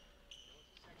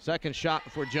 Second shot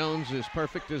for Jones is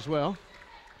perfect as well.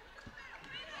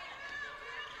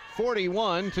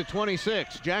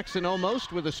 41-26. Jackson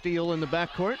almost with a steal in the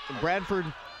backcourt. Bradford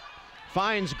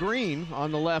Finds Green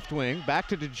on the left wing. Back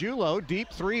to DeJulo. Deep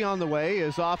three on the way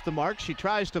is off the mark. She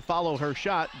tries to follow her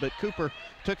shot, but Cooper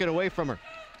took it away from her.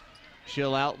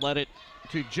 She'll outlet it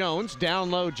to Jones.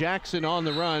 Down low, Jackson on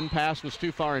the run. Pass was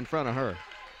too far in front of her.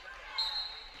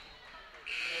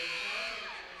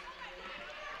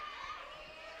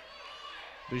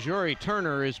 Bajori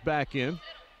Turner is back in.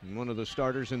 One of the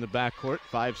starters in the backcourt.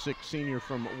 5'6" senior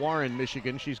from Warren,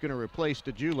 Michigan. She's going to replace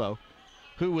DeJulo,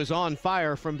 who was on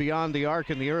fire from beyond the arc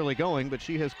in the early going, but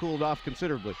she has cooled off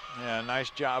considerably. Yeah, nice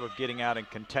job of getting out and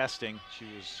contesting. She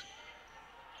was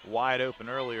wide open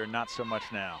earlier, not so much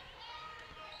now.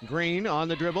 Green on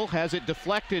the dribble, has it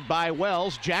deflected by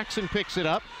Wells. Jackson picks it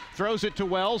up, throws it to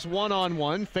Wells,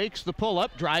 one-on-one, fakes the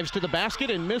pull-up, drives to the basket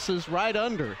and misses right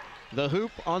under the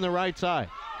hoop on the right side.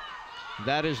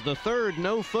 That is the third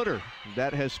no-footer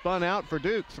that has spun out for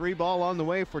Duke. 3 ball on the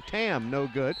way for Tam, no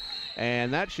good.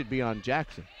 And that should be on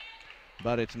Jackson,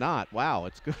 but it's not. Wow,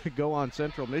 it's going to go on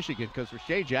Central Michigan because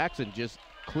Rashae Jackson just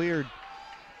cleared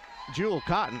Jewel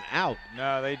Cotton out.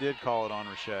 No, they did call it on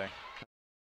Rashae.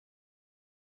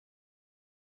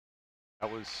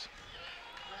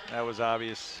 That was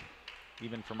obvious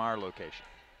even from our location.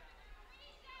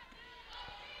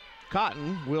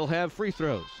 Cotton will have free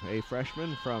throws, a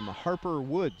freshman from Harper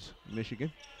Woods,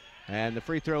 Michigan. And the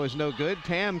free throw is no good.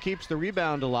 Tam keeps the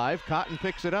rebound alive. Cotton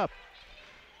picks it up.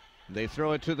 They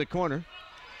throw it to the corner.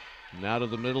 Now to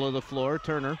the middle of the floor.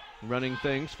 Turner running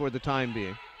things for the time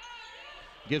being.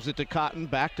 Gives it to Cotton,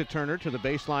 back to Turner, to the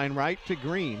baseline right to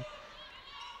Green.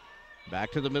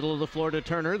 Back to the middle of the floor to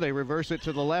Turner. They reverse it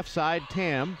to the left side.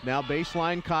 Tam, now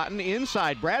baseline Cotton,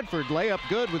 inside Bradford. Layup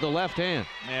good with the left hand.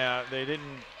 Yeah, they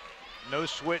didn't. No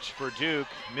switch for Duke.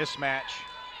 Mismatch.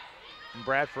 And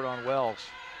Bradford on Wells.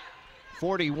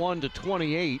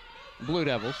 41-28, Blue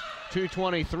Devils.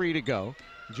 2:23 to go.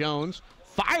 Jones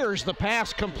fires the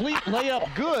pass, complete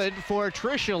layup good for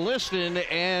Tricia Liston,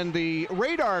 and the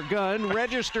radar gun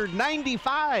registered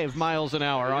 95 miles an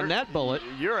hour on that bullet.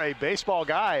 You're a baseball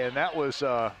guy, and that was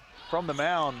from the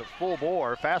mound, full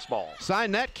bore fastball.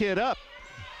 Sign that kid up.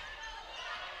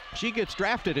 She gets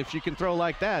drafted if she can throw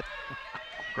like that.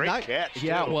 Great catch.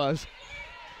 Yeah, too. It was.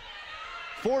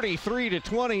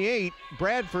 43-28.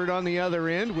 Bradford on the other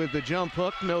end with the jump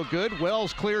hook, no good.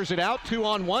 Wells clears it out,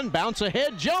 2-on-1, bounce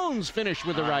ahead. Jones finished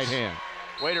with the right hand.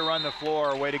 Way to run the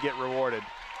floor, way to get rewarded.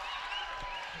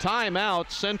 Timeout,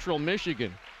 Central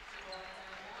Michigan.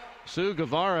 Sue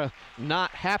Guevara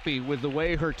not happy with the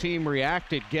way her team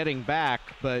reacted getting back,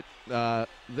 but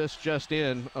this just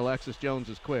in, Alexis Jones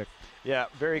is quick. Yeah,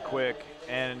 very quick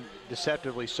and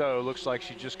deceptively so. Looks like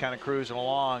she's just kind of cruising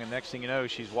along, and next thing you know,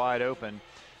 she's wide open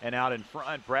and out in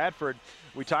front. Bradford,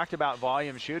 we talked about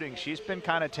volume shooting. She's been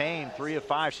kind of tame, 3 of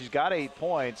 5. She's got 8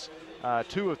 points,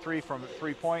 2 of 3 from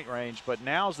three-point range, but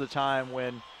now's the time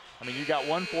when, I mean, you got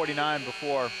 149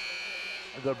 before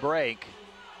the break.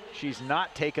 She's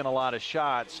not taking a lot of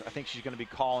shots. I think she's going to be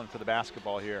calling for the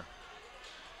basketball here.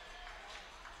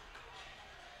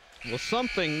 Well,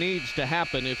 something needs to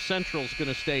happen if Central's going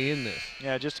to stay in this.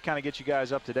 Yeah, just to kind of get you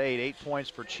guys up to date, 8 points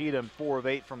for Cheatham, 4 of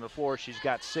 8 from the floor. She's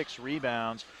got 6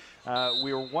 rebounds.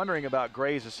 We were wondering about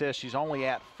Gray's assists. She's only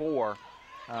at 4,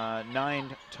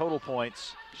 9 total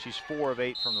points. She's 4 of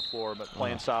 8 from the floor, but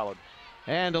playing solid.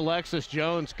 And Alexis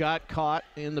Jones got caught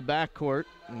in the backcourt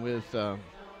with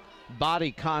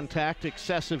body contact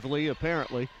excessively,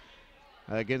 apparently,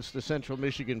 against the Central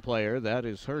Michigan player. That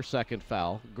is her second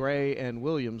foul. Gray and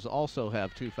Williams also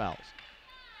have 2 fouls.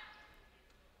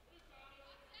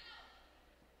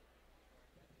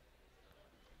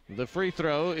 The free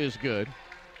throw is good.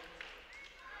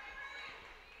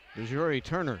 Bajori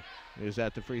Turner is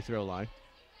at the free throw line.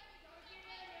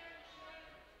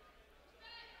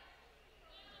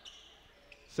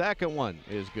 Second one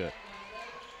is good.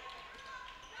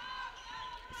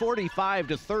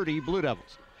 45-30 Blue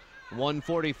Devils.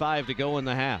 1:45 to go in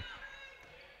the half.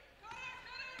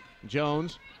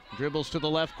 Jones dribbles to the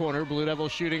left corner. Blue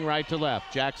Devils shooting right to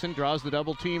left. Jackson draws the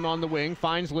double team on the wing,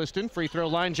 finds Liston. Free throw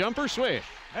line jumper, swish.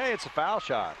 Hey, it's a foul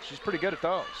shot. She's pretty good at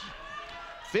those.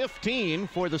 15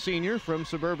 for the senior from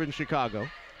suburban Chicago.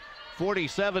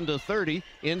 47-30.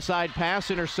 Inside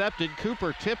pass intercepted.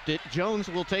 Cooper tipped it. Jones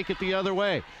will take it the other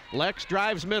way. Lex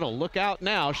drives middle. Look out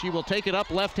now. She will take it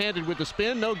up left-handed with the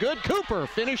spin. No good. Cooper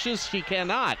finishes. She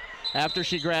cannot after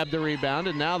she grabbed the rebound,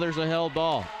 and now there's a held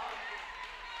ball.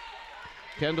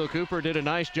 Kendall Cooper did a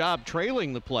nice job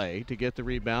trailing the play to get the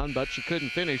rebound, but she couldn't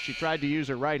finish. She tried to use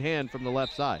her right hand from the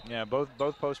left side. Yeah, both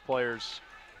post players,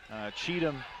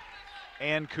 Cheatham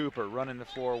and Cooper, running the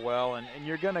floor well, and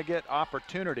you're going to get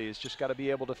opportunities, just got to be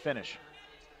able to finish.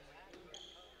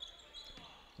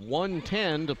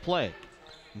 1:10 to play.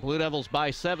 Blue Devils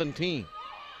by 17.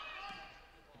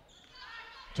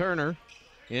 Turner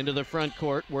into the front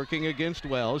court, working against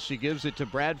Wells. She gives it to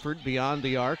Bradford beyond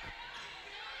the arc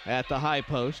at the high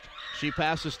post. She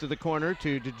passes to the corner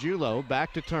to DeJulo,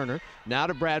 back to Turner. Now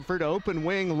to Bradford, open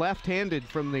wing, left-handed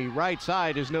from the right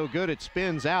side is no good. It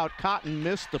spins out. Cotton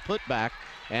missed the putback,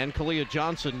 and Kalia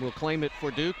Johnson will claim it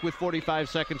for Duke with 45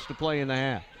 seconds to play in the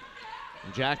half.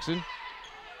 Jackson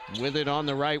with it on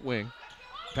the right wing.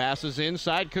 Passes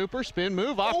inside. Cooper, spin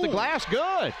move off the glass,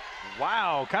 good.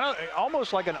 Wow, kind of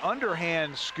almost like an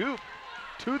underhand scoop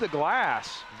to the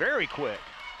glass. Very quick.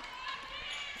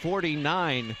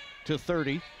 49 to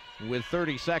 30 with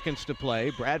 30 seconds to play.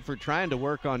 Bradford trying to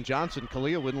work on Johnson.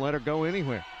 Kalia wouldn't let her go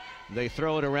anywhere. They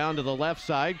throw it around to the left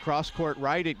side. Cross court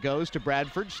right it goes to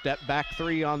Bradford. Step back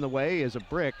three on the way is a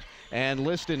brick, and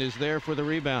Liston is there for the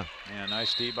rebound. Yeah,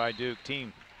 nice D by Duke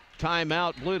team.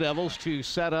 Timeout, Blue Devils to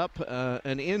set up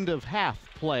an end of half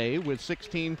play with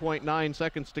 16.9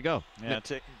 seconds to go. Yeah,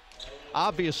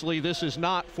 obviously this is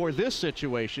not for this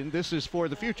situation. This is for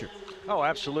the future. Oh,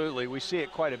 absolutely. We see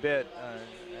it quite a bit.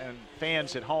 And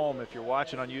fans at home, if you're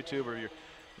watching on YouTube or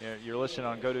you're listening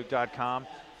on GoDuke.com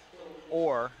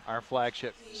or our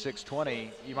flagship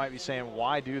 620, you might be saying,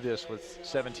 why do this with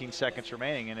 17 seconds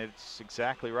remaining? And it's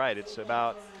exactly right. It's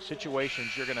about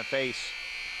situations you're going to face.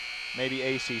 Maybe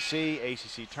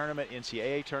ACC tournament,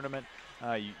 NCAA tournament.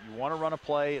 You want to run a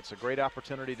play. It's a great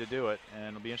opportunity to do it, and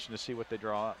it'll be interesting to see what they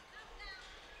draw up.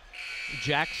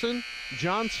 Jackson,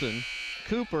 Johnson,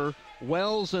 Cooper,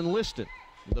 Wells, and Liston,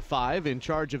 the five in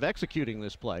charge of executing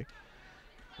this play.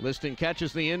 Liston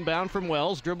catches the inbound from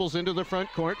Wells, dribbles into the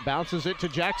front court, bounces it to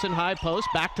Jackson high post,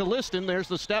 back to Liston. There's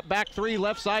the step back three,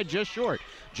 left side just short.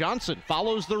 Johnson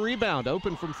follows the rebound,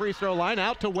 open from free throw line,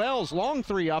 out to Wells. Long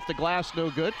three off the glass,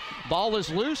 no good. Ball is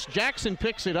loose. Jackson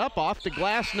picks it up off the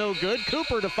glass, no good.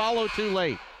 Cooper to follow too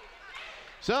late.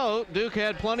 So Duke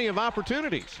had plenty of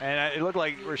opportunities. And it looked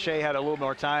like Rashay had a little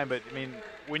more time, but I mean,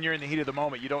 when you're in the heat of the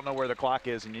moment, you don't know where the clock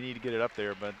is and you need to get it up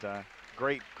there, but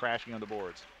great crashing on the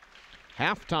boards.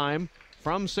 Halftime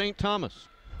from St. Thomas.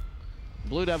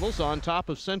 Blue Devils on top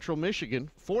of Central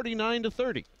Michigan, 49 to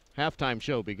 30. Halftime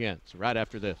show begins right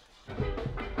after this.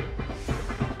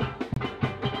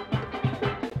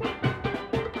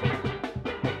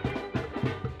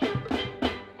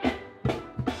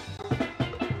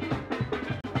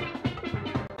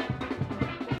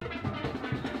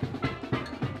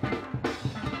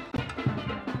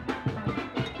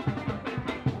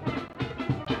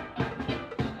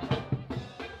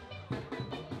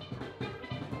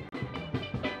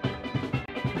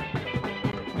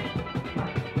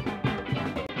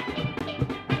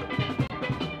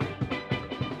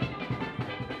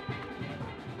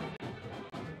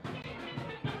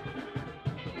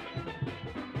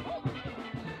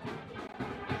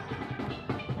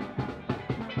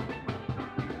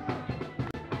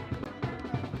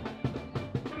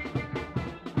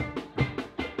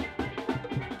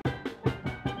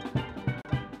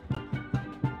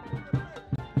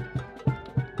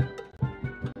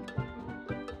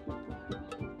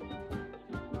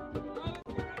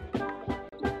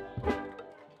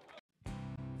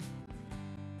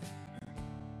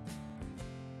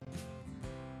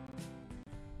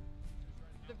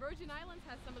 The Virgin Islands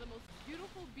has some of the most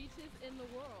beautiful beaches in the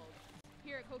world.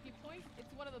 Here at Koki Point,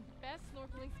 it's one of the best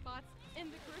snorkeling spots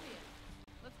in the Caribbean.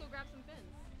 Let's go grab some fins.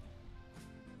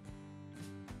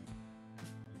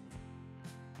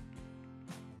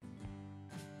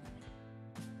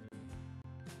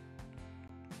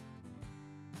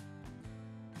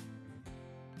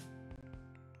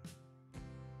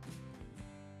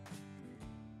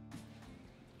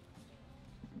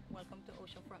 Welcome to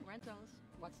Oceanfront Rentals.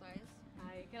 What size?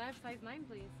 Hi, can I have size 9,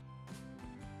 please?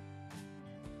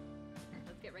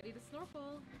 Let's get ready to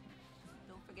snorkel.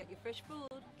 Don't forget your fish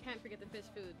food. Can't forget the fish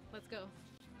food. Let's go.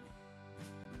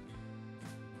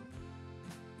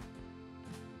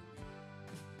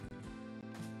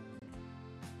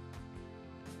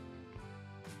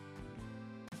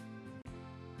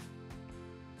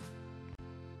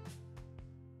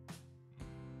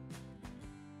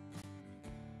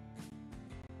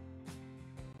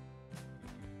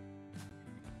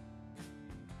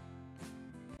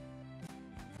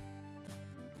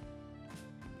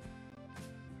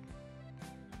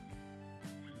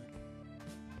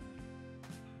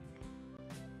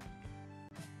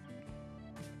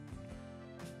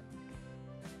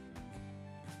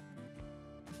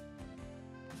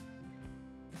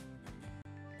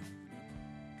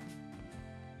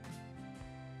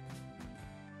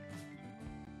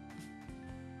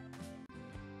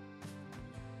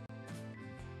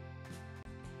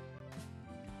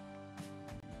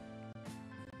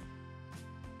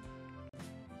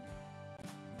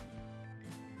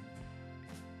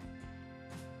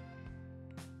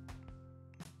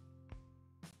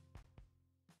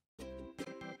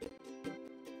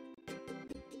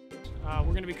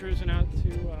 We're going to be cruising out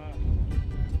to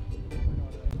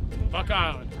Buck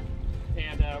Island.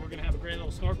 And we're going to have a great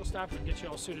little snorkel stop. We're going to get you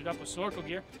all suited up with snorkel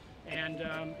gear. And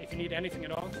if you need anything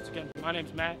at all, again, my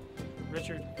name's Matt,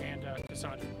 Richard, and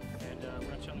Cassandra. And we're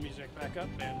going to turn the music back up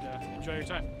and enjoy your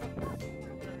time.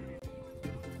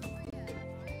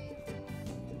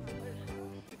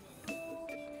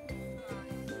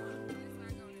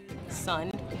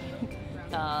 Sun,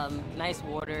 nice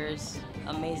waters,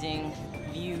 amazing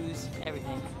views,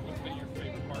 everything. What's been your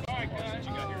favorite part since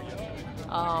you got here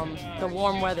yesterday? The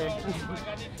warm weather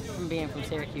from being from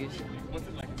Syracuse. What's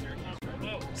it like in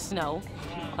Syracuse? Snow,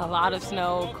 a lot of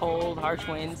snow, cold, harsh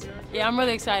winds. Yeah, I'm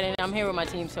really excited. I'm here with my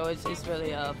team, so it's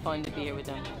really fun to be here with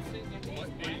them. What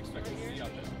do you expect to see out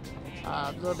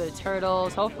there? A little bit of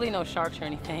turtles, hopefully no sharks or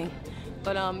anything,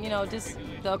 but you know, just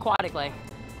the aquatic life.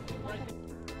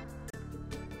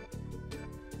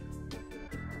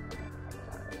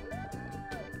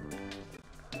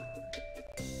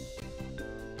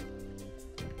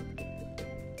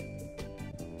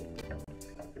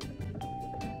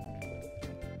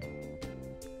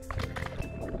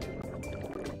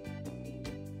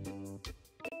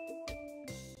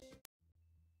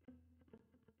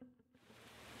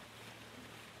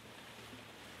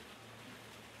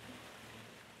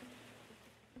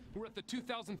 We're at the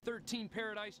 2013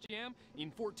 Paradise Jam. In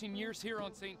 14 years here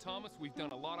on St. Thomas, we've done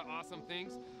a lot of awesome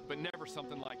things, but never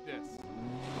something like this.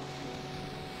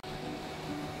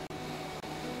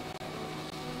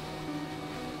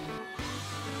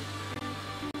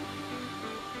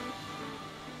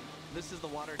 This is the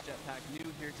water jetpack, new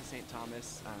here to St.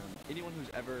 Thomas. Anyone who's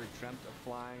ever dreamt of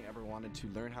flying, ever wanted to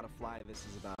learn how to fly, this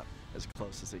is about as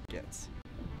close as it gets.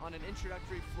 On an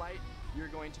introductory flight, you're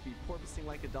going to be porpoising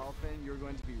like a dolphin, you're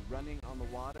going to be running on the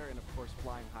water, and of course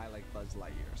flying high like Buzz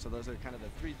Lightyear. So those are kind of the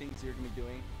three things you're going to be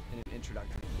doing in an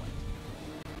introductory flight.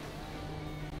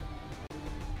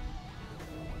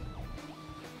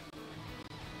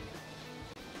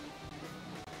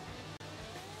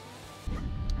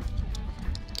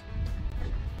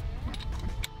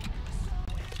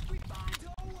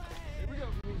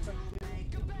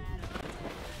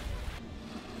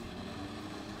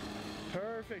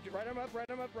 Perfect. Right arm up, right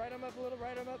arm up, right arm up a little,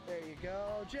 right arm up. There you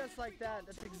go. Just like that.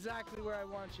 That's exactly where I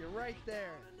want you. Right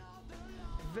there.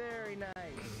 Very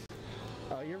nice.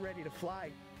 Oh, you're ready to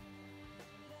fly.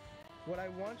 What I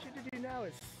want you to do now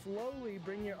is slowly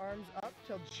bring your arms up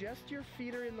till just your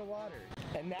feet are in the water.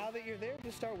 And now that you're there,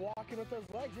 just start walking with those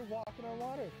legs. You're walking on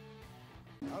water.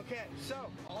 Okay, so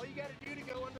all you got to do to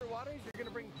go underwater is you're going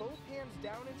to bring both hands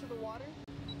down into the water.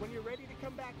 When you're ready to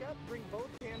come back up, bring both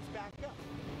hands back up.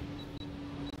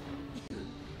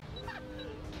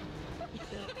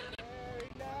 Very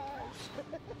nice.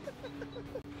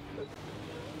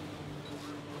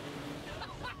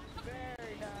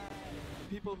 Very nice.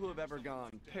 People who have ever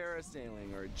gone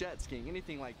parasailing or jet skiing,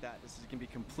 anything like that, this is going to be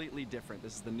completely different.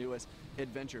 This is the newest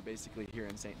adventure basically here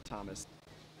in St. Thomas.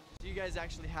 So you guys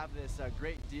actually have this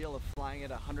great deal of flying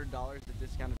at $100, the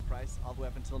discounted price, all the way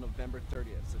up until November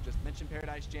 30th. So just mention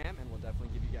Paradise Jam and we'll definitely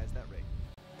give you guys that rate.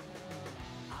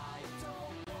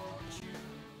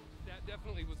 That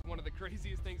definitely was one of the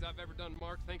craziest things I've ever done,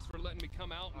 Mark. Thanks for letting me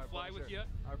come out and fly with you.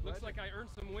 Looks like I earned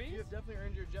some wings. You have definitely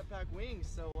earned your jetpack wings,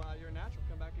 so you're a natural.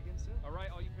 Come back again soon. All right,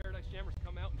 all you Paradise Jammers,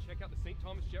 come out and check out the St.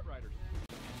 Thomas Jet Riders.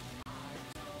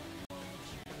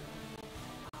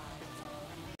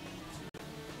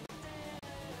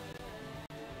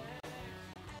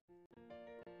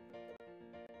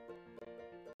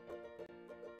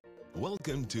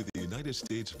 Welcome to the United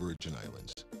States Virgin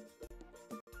Islands.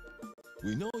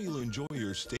 We know you'll enjoy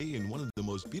your stay in one of the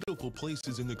most beautiful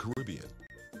places in the Caribbean.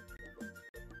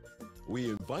 We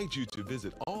invite you to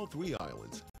visit all three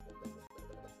islands: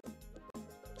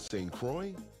 St.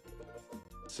 Croix,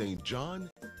 St.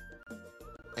 John,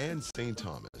 and St.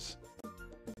 Thomas.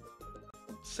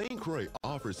 St. Croix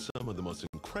offers some of the most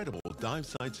incredible dive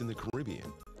sites in the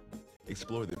Caribbean.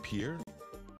 Explore the pier,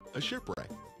 a shipwreck,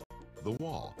 the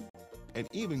wall, and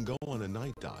even go on a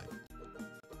night dive.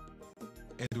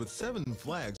 And with 7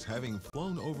 flags having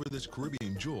flown over this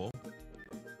Caribbean jewel,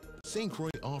 St. Croix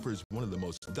offers one of the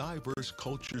most diverse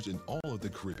cultures in all of the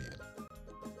Caribbean.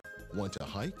 Want to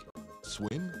hike,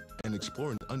 swim, and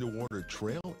explore an underwater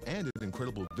trail and an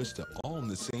incredible vista all in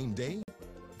the same day?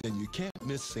 Then you can't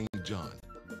miss St. John.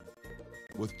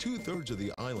 With 2/3 of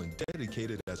the island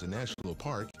dedicated as a national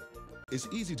park, it's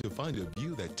easy to find a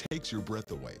view that takes your breath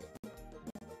away.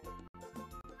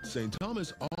 St.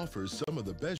 Thomas offers some of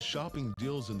the best shopping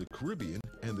deals in the Caribbean,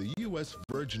 and the U.S.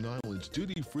 Virgin Islands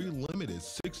duty-free limit is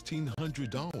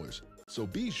 $1,600, so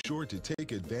be sure to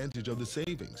take advantage of the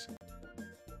savings.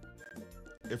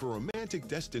 If a romantic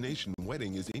destination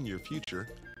wedding is in your future,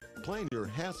 plan your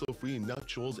hassle-free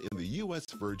nuptials in the U.S.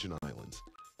 Virgin Islands.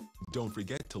 Don't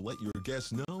forget to let your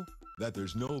guests know that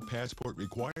there's no passport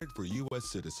required for U.S.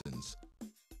 citizens.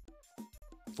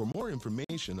 For more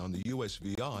information on the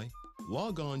USVI,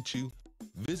 log on to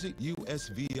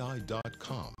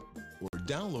visitusvi.com or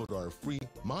download our free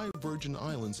My Virgin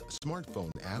Islands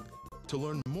smartphone app to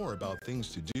learn more about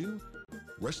things to do,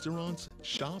 restaurants,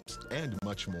 shops, and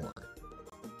much more.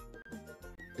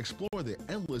 Explore the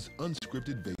endless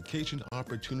unscripted vacation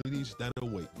opportunities that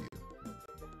await you.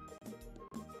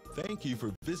 Thank you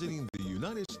for visiting the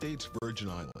United States Virgin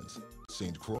Islands,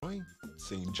 St. Croix,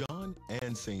 St. John,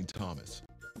 and St. Thomas.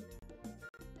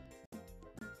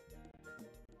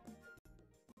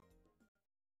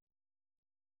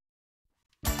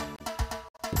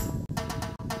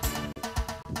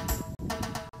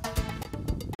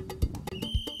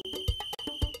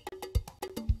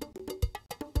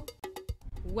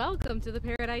 Welcome to the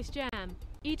Paradise Jam.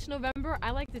 Each November, I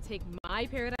like to take my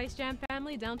Paradise Jam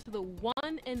family down to the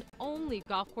one and only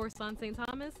golf course on St.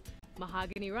 Thomas,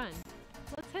 Mahogany Run.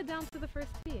 Let's head down to the first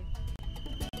tee.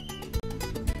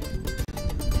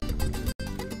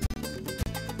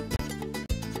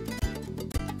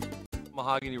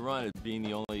 Mahogany Run is being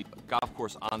the only golf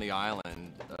course on the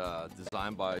island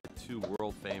designed by two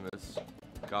world-famous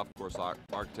golf course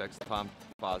architects, Tom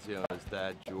Fazio and his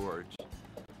dad, George.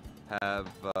 Have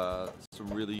some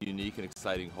really unique and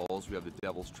exciting holes. We have the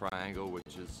Devil's Triangle,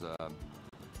 which is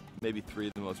maybe 3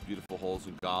 of the most beautiful holes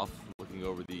in golf, looking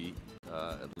over the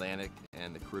Atlantic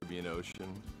and the Caribbean Ocean.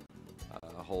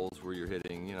 Holes where you're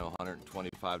hitting,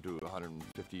 125 to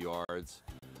 150 yards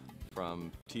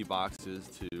from tee boxes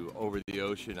to over the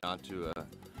ocean onto a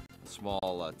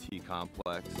small tee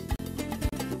complex.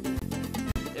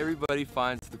 Everybody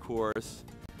finds the course.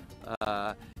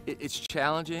 It's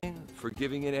challenging,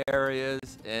 forgiving in areas,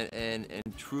 and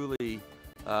truly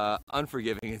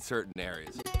unforgiving in certain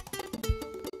areas.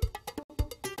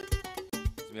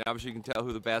 I mean, obviously you can tell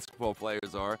who the basketball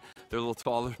players are. They're a little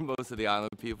taller than most of the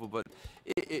island people, but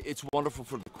it's wonderful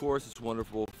for the course. It's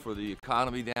wonderful for the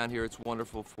economy down here. It's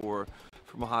wonderful for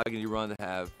Mahogany Run to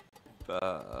have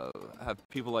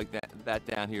people like that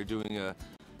down here doing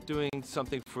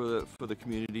something for the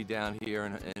community down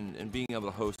here, and being able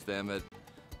to host them at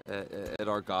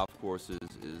our golf courses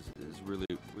is really,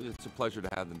 it's a pleasure to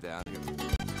have them down here.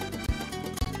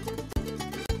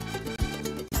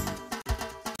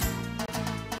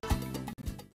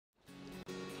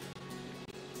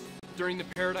 During the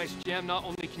Paradise Jam, not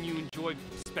only can you enjoy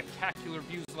spectacular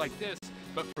views like this,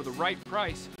 but for the right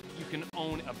price, you can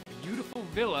own a beautiful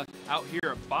villa out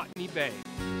here at Botany Bay.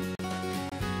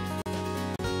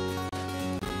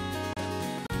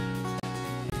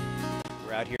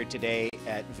 We're out here today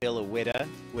at Villa Witta,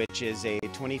 which is a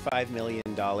 $25 million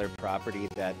property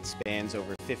that spans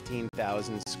over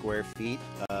 15,000 square feet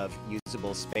of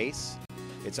usable space.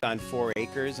 It's on 4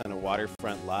 acres on a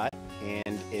waterfront lot,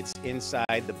 and it's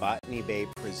inside the Botany Bay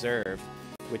Preserve,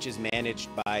 which is managed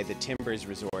by the Timbers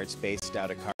Resorts based out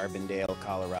of Carbondale,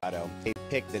 Colorado. They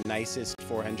picked the nicest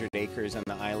 400 acres on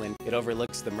the island. It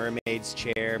overlooks the Mermaid's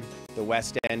Chair, the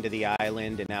west end of the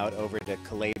island, and out over to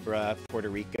Culebra, Puerto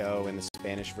Rico, and the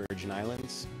Spanish Virgin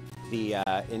Islands. The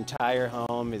entire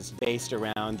home is based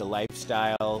around the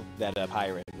lifestyle that a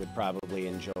pirate would probably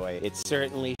enjoy. It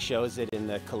certainly shows it in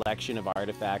the collection of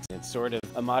artifacts. It's sort of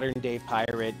a modern-day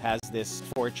pirate has this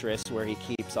fortress where he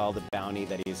keeps all the bounty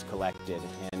that he's collected,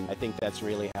 and I think that's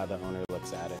really how the owner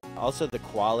looks at it. Also, the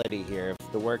quality here,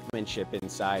 the workmanship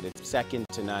inside, it's second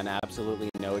to none, absolutely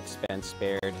no expense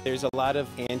spared. There's a lot of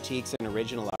antiques and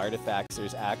original artifacts.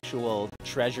 There's actual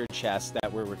treasure chests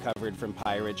that were recovered from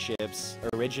pirate ships,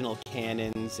 original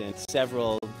cannons, and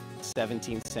several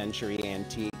 17th century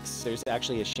antiques. There's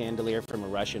actually a chandelier from a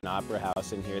Russian opera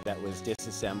house in here that was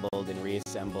disassembled and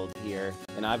reassembled here.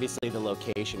 And obviously the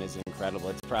location is incredible.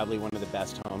 It's probably one of the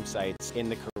best home sites in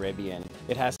the Caribbean.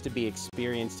 It has to be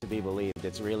experienced to be believed.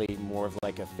 It's really more of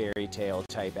like a fairy tale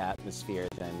type atmosphere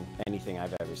than anything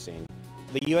I've ever seen.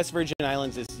 The U.S. Virgin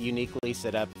Islands is uniquely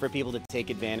set up for people to take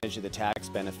advantage of the tax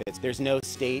benefits. There's no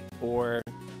state or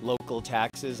local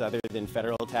taxes other than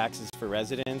federal taxes for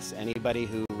residents. Anybody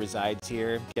who resides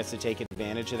here gets to take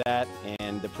advantage of that,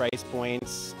 and the price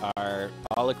points are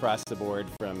all across the board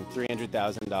from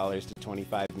 $300,000 to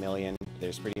 $25 million.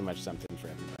 There's pretty much something for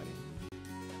everybody.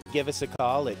 Give us a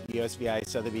call at USVI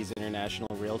Sotheby's International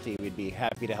Realty. We'd be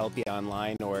happy to help you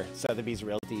online, or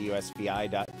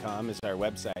Sotheby'sRealtyUSVI.com is our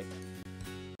website.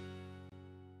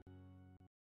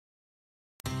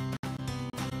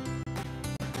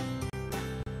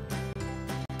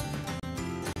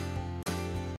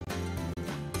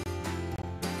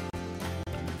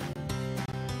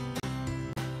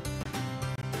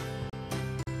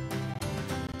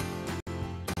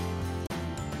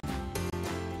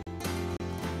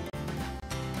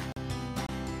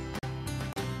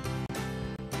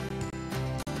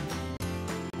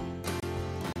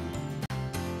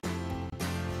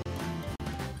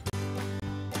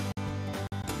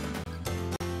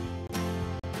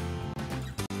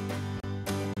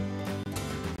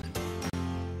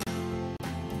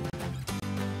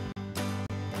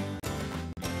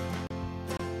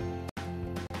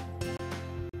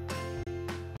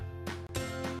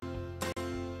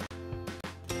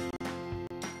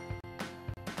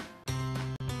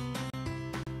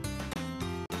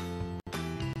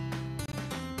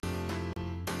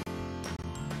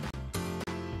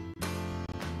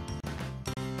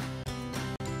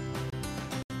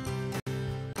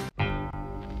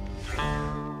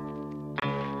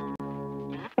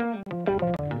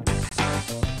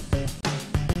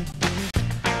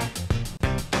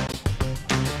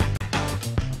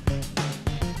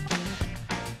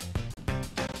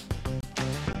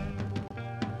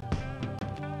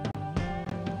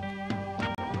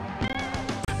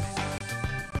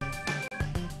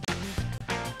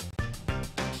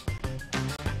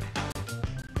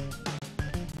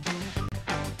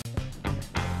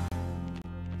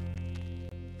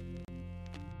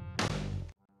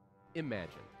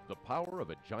 Imagine the power of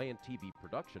a giant TV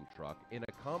production truck in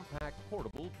a compact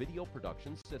portable video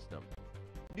production system.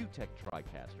 NewTek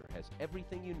TriCaster has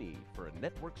everything you need for a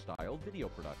network-style video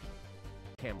production.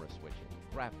 Camera switching,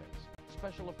 graphics,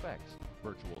 special effects,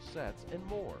 virtual sets, and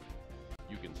more.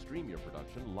 You can stream your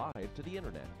production live to the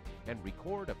internet and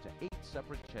record up to 8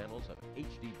 separate channels of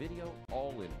HD video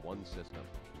all in one system.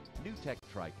 NewTek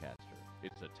TriCaster.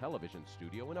 It's a television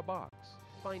studio in a box.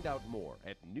 Find out more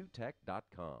at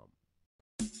newtek.com.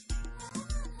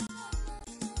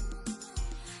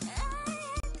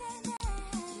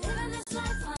 Living this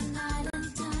life one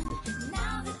island time.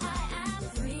 Now that I am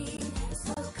free,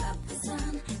 soak up the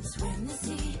sun, swim the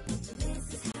sea.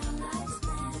 This is how life's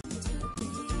meant to be.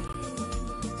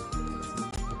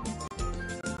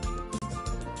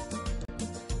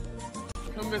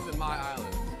 Come visit my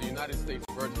island, the United States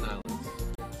Virgin Islands.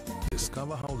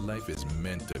 Discover how life is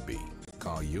meant to be.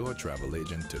 Call your travel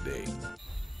agent today.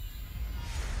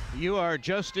 You are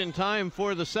just in time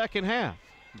for the second half.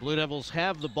 Blue Devils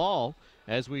have the ball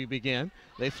as we begin.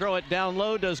 They throw it down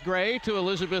low, does Gray, to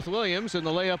Elizabeth Williams, and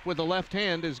the layup with the left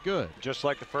hand is good. Just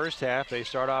like the first half, they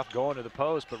start off going to the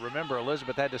post, but remember,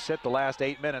 Elizabeth had to sit the last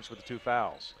 8 minutes with the 2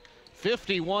 fouls.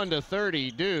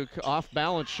 51-30 Duke.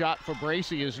 Off-balance shot for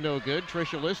Bracy is no good.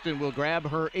 Tricia Liston will grab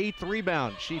her 8th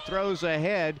rebound. She throws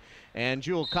ahead, and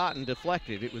Jewel Cotton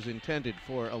deflected. It was intended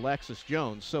for Alexis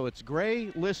Jones. So it's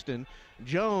Gray, Liston,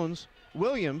 Jones,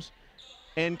 Williams,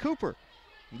 and Cooper,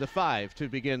 the 5 to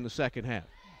begin the second half.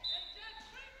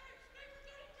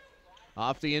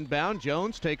 Off the inbound,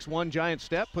 Jones takes one giant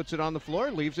step, puts it on the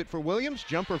floor, leaves it for Williams.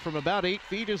 Jumper from about 8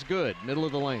 feet is good, middle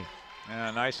of the lane.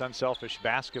 And a nice unselfish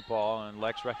basketball, and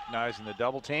Lex recognizing the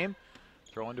double team.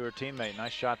 Throwing to her teammate.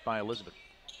 Nice shot by Elizabeth.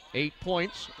 8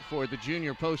 points for the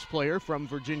junior post player from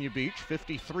Virginia Beach,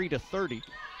 53-30.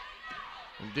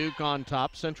 And Duke on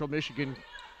top. Central Michigan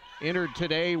entered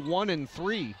today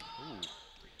 1-3.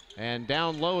 And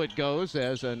down low it goes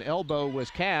as an elbow was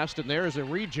cast, and there's a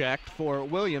reject for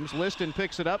Williams. Liston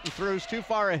picks it up and throws too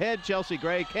far ahead. Chelsea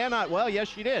Gray cannot, well, yes,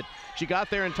 she did. She got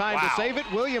there in time to save it.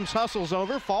 Williams hustles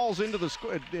over, falls into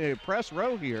the press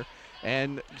row here,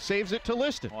 and saves it to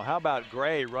Liston. Well, how about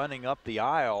Gray running up the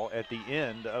aisle at the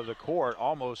end of the court,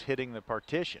 almost hitting the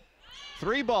partition?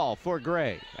 3 ball for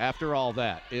Gray after all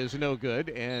that is no good,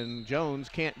 and Jones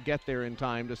can't get there in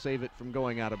time to save it from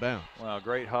going out of bounds. Well,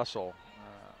 great hustle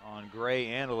on Gray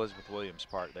and Elizabeth Williams'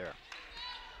 part there.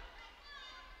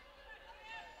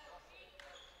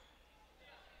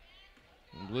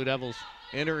 And Blue Devils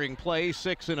entering play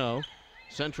 6-0.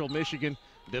 Central Michigan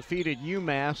defeated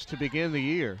UMass to begin the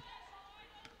year.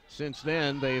 Since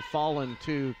then, they've fallen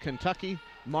to Kentucky,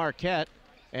 Marquette,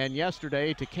 and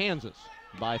yesterday to Kansas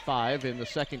by 5 in the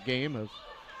second game of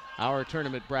our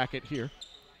tournament bracket here.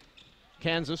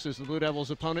 Kansas is the Blue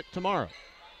Devils' opponent tomorrow.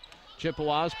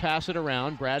 Chippewas pass it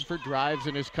around. Bradford drives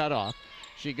and is cut off.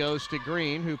 She goes to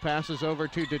Green, who passes over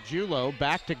to DeJulo.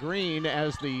 Back to Green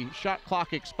as the shot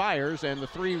clock expires and the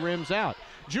 3 rims out.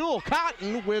 Jewel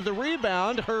Cotton with the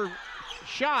rebound. Her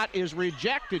shot is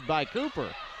rejected by Cooper.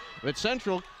 But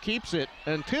Central keeps it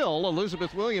until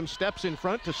Elizabeth Williams steps in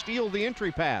front to steal the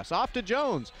entry pass. Off to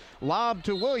Jones. Lob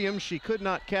to Williams. She could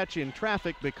not catch in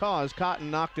traffic because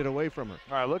Cotton knocked it away from her.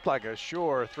 All right, looked like a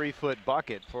sure 3-foot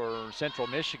bucket for Central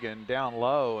Michigan down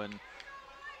low, and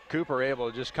Cooper able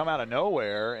to just come out of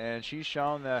nowhere, and she's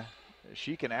shown that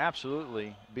she can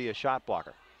absolutely be a shot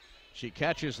blocker. She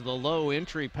catches the low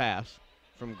entry pass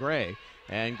from Gray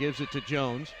and gives it to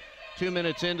Jones. 2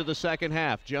 minutes into the second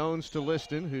half. Jones to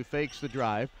Liston, who fakes the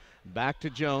drive. Back to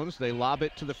Jones. They lob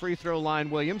it to the free throw line.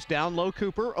 Williams down low.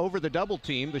 Cooper over the double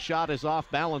team. The shot is off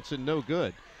balance and no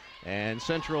good. And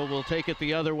Central will take it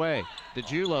the other way.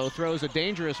 DeJulo throws a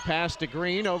dangerous pass to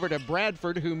Green over to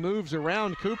Bradford, who moves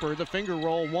around Cooper. The finger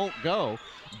roll won't go.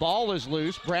 Ball is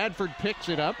loose. Bradford picks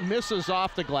it up, misses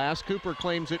off the glass. Cooper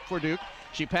claims it for Duke.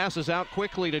 She passes out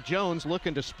quickly to Jones,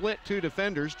 looking to split 2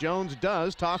 defenders. Jones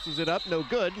does, tosses it up, no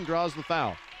good, and draws the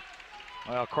foul.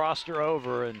 Well, crossed her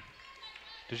over, and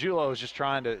DeJulo was just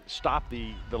trying to stop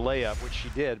the layup, which she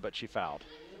did, but she fouled.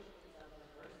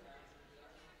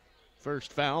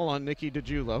 First foul on Nikki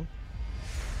DeJulo.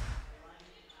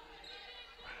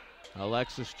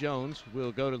 Alexis Jones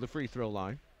will go to the free throw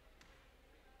line.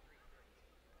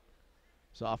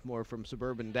 Sophomore from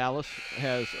suburban Dallas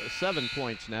has 7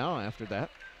 points now after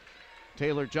that.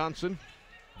 Taylor Johnson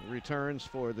returns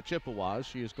for the Chippewas.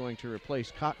 She is going to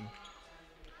replace Cotton.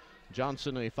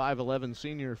 Johnson, a 5'11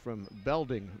 senior from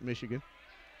Belding, Michigan.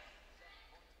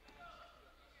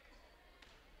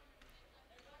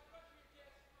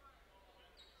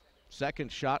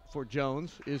 Second shot for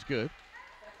Jones is good.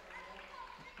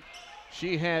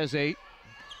 She has 8.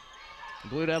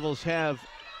 Blue Devils have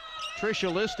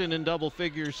Trisha Liston in double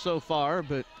figures so far,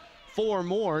 but 4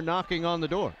 more knocking on the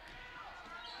door.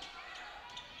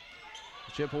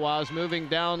 Chippewas moving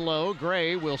down low.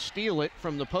 Gray will steal it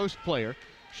from the post player.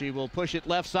 She will push it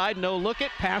left side. No look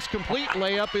it. Pass complete.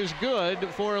 Layup is good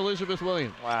for Elizabeth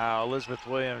Williams. Wow, Elizabeth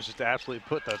Williams just absolutely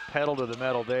put the pedal to the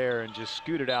metal there and just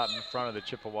scooted out in front of the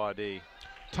Chippewa D.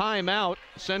 Timeout,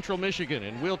 Central Michigan,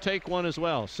 and we'll take one as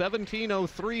well.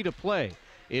 17:03 to play.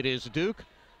 It is Duke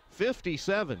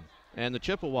 57 and the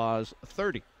Chippewas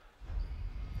 30.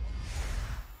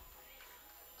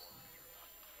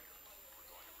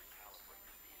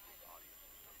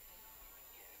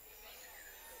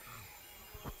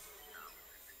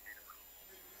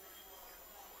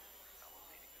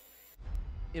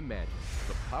 Imagine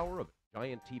the power of a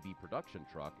giant TV production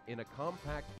truck in a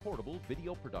compact, portable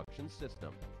video production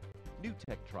system.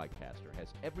 NewTek TriCaster has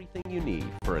everything you need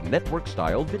for a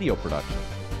network-style video production.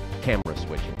 Camera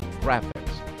switching,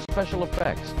 graphics, special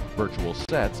effects, virtual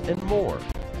sets, and more.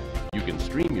 You can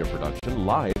stream your production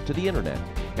live to the internet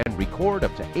and record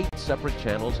up to 8 separate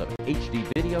channels of HD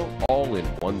video all in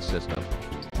one system.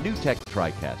 NewTek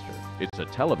TriCaster. It's a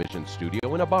television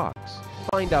studio in a box.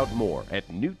 Find out more at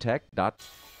newtek.com.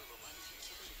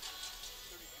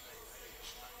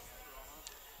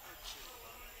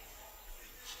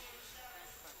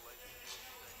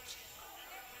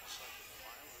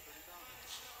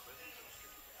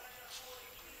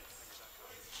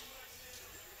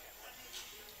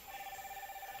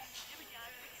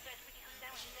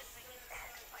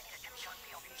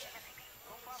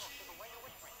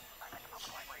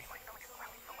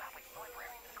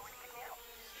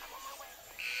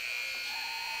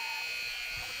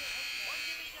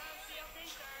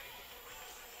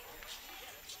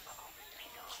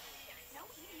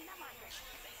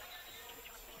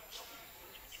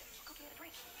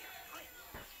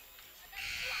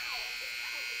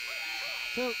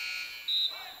 So,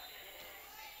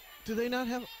 do they not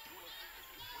have...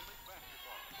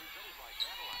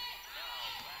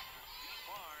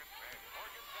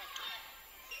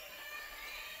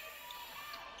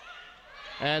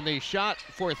 And the shot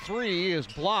for 3 is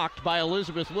blocked by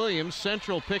Elizabeth Williams.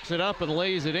 Central picks it up and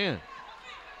lays it in.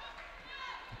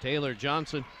 Taylor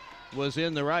Johnson was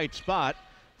in the right spot.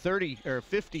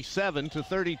 57 to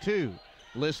 32.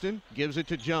 Liston gives it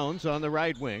to Jones on the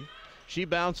right wing. She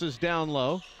bounces down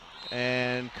low,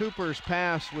 and Cooper's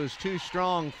pass was too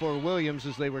strong for Williams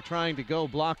as they were trying to go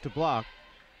block to block,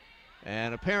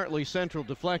 and apparently Central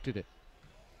deflected it.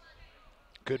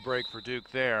 Good break for Duke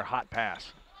there. Hot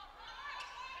pass.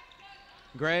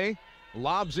 Gray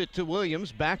lobs it to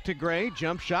Williams. Back to Gray.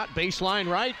 Jump shot.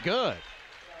 Baseline right. Good.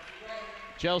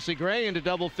 Chelsea Gray into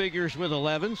double figures with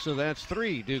 11, so that's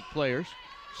 3 Duke players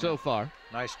so far.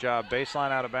 Nice job.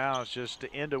 Baseline out of bounds. Just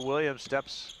into Williams.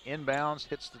 Steps inbounds.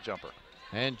 Hits the jumper.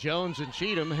 And Jones and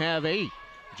Cheatham have 8.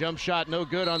 Jump shot no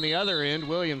good on the other end.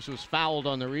 Williams was fouled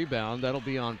on the rebound. That'll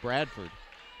be on Bradford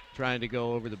trying to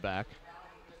go over the back.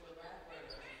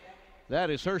 That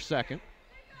is her second.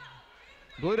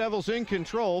 Blue Devils in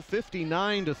control,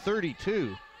 59 to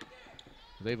 32.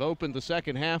 They've opened the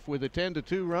second half with a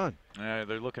 10-2 run.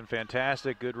 They're looking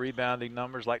fantastic. Good rebounding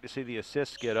numbers. Like to see the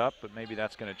assists get up, but maybe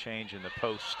that's going to change in the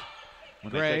post.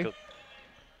 When Gray they take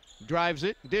drives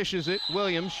it, dishes it.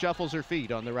 Williams shuffles her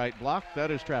feet on the right block.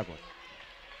 That is traveling.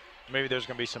 Maybe there's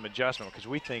going to be some adjustment because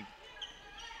we think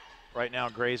right now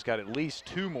Gray's got at least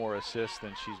 2 more assists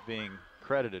than she's being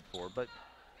credited for, but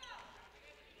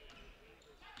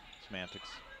semantics.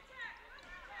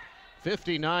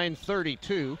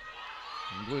 59-32.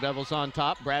 Blue Devils on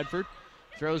top. Bradford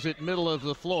throws it middle of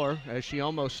the floor as she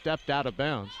almost stepped out of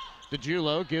bounds.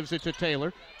 DeJulo gives it to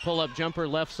Taylor. Pull-up jumper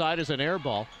left side is an air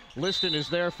ball. Liston is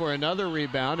there for another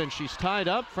rebound, and she's tied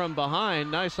up from behind.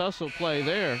 Nice hustle play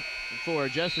there for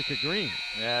Jessica Green.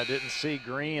 Yeah, didn't see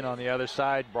Green on the other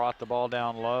side. Brought the ball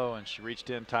down low, and she reached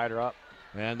in, tied her up.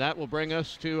 And that will bring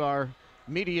us to our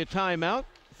media timeout,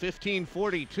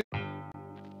 15:42.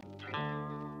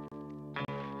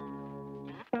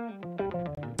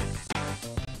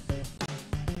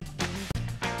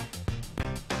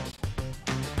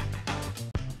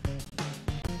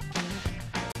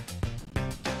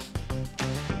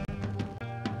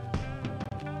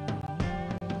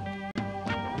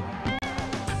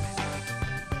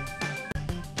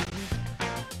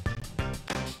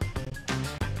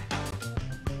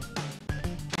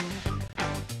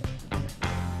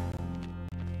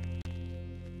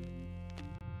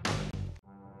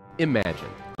 Imagine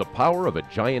the power of a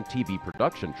giant TV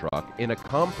production truck in a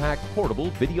compact, portable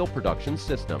video production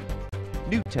system.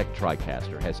 NewTek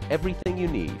TriCaster has everything you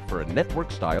need for a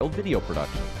network-style video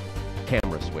production.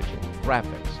 Camera switching,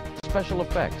 graphics, special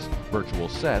effects, virtual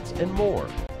sets, and more.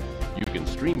 You can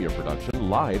stream your production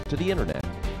live to the internet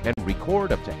and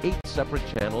record up to 8 separate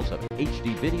channels of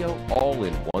HD video all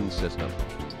in one system.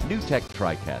 NewTek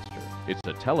TriCaster. It's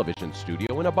a television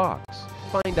studio in a box.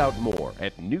 Find out more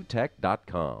at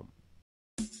newtek.com.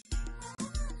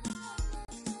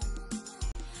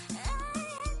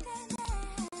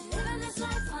 Living this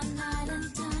life one night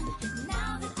and done.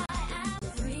 Now that I am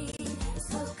free,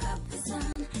 soak up the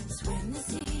sun, swim the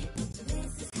sea.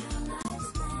 This is how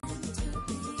life's meant to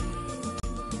be.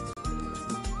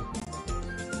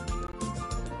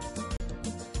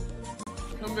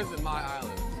 Come visit my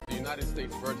island, the United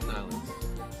States Virgin Islands.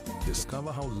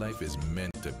 Discover how life is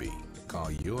meant to be.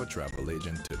 Call your travel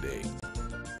agent today.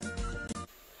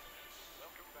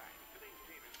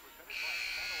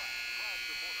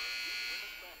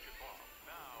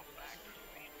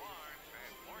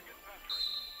 Morgan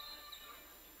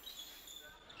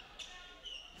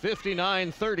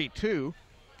 59-32.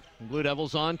 Blue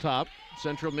Devils on top.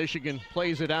 Central Michigan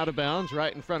plays it out of bounds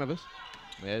right in front of us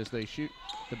as they shoot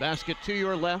the basket to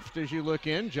your left as you look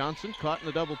in. Johnson caught in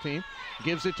the double team.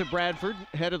 Gives it to Bradford,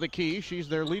 head of the key. She's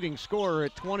their leading scorer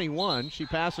at 21. She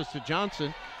passes to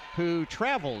Johnson, who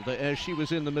traveled as she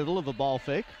was in the middle of a ball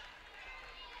fake.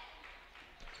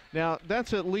 Now,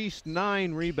 that's at least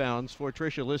 9 rebounds for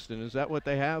Tricia Liston. Is that what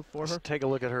they have for her? Let's take a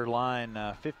look at her line.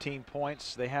 15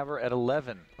 points. They have her at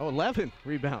 11. Oh, 11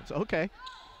 rebounds. Okay.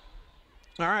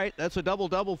 All right, that's a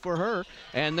double-double for her.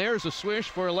 And there's a swish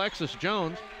for Alexis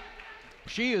Jones.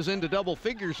 She is into double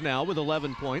figures now with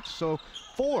 11 points. So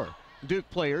 4 Duke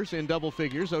players in double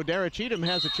figures. O'Dara Cheatham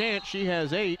has a chance. She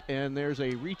has 8, and there's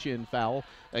a reach-in foul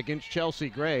against Chelsea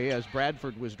Gray as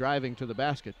Bradford was driving to the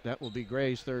basket. That will be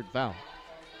Gray's 3rd foul.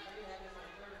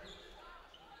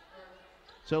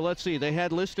 So let's see. They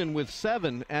had Liston with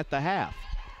 7 at the half.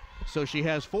 So she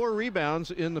has 4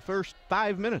 rebounds in the first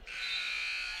 5 minutes.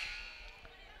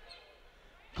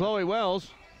 Chloe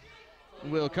Wells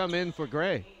will come in for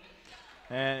Gray.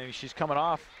 And she's coming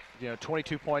off,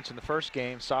 22 points in the first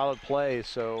game, solid play.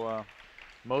 So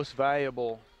most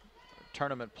valuable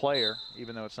tournament player,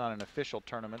 even though it's not an official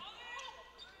tournament,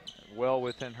 well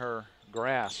within her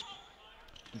grasp.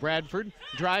 Bradford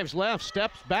drives left,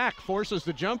 steps back, forces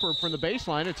the jumper from the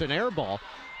baseline. It's an air ball,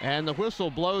 and the whistle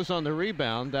blows on the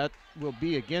rebound. That will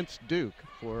be against Duke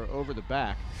for over the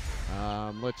back.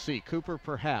 Let's see, Cooper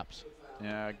perhaps.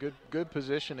 Yeah, good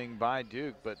positioning by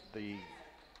Duke, but the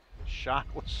shot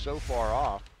was so far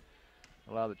off,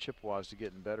 allow the Chippewas to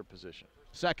get in better position.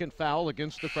 Second foul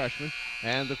against the freshman,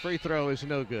 and the free throw is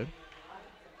no good.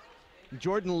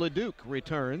 Jordan LeDuc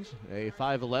returns, a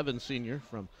 5'11 senior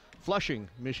from Flushing,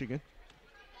 Michigan.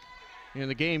 In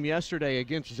the game yesterday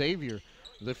against Xavier,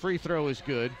 the free throw is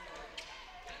good.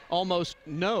 Almost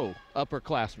no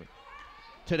upperclassmen.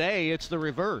 Today, it's the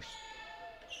reverse.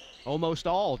 Almost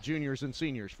all juniors and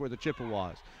seniors for the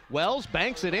Chippewas. Wells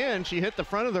banks it in. She hit the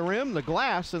front of the rim, the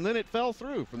glass, and then it fell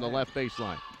through from the left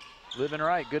baseline. Living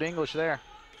right. Good English there.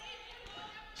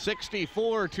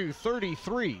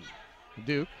 64-33.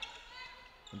 Duke.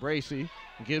 Bracy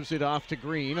gives it off to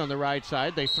Green on the right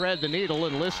side. They thread the needle,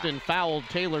 and Liston fouled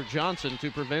Taylor Johnson to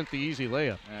prevent the easy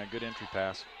layup. Yeah, good entry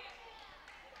pass.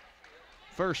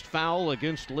 First foul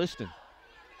against Liston.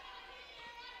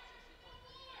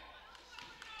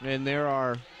 And there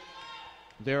are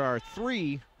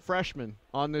 3 freshmen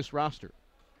on this roster.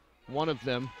 One of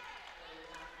them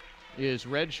is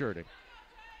redshirting.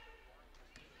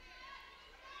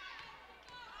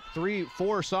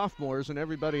 4 sophomores and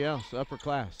everybody else upper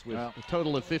class with a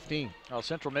total of 15. Well,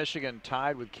 Central Michigan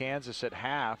tied with Kansas at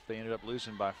half. They ended up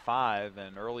losing by 5,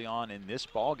 and early on in this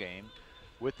ball game,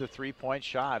 with the 3-point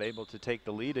shot, able to take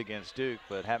the lead against Duke,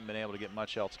 but haven't been able to get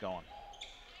much else going.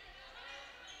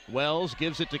 Wells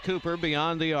gives it to Cooper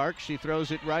beyond the arc. She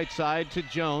throws it right side to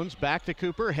Jones. Back to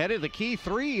Cooper. Head of the key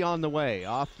 3 on the way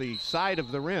off the side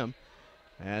of the rim.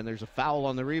 And there's a foul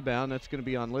on the rebound. That's going to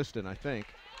be on Liston, I think.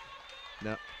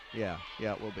 No. Yeah,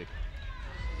 it will be.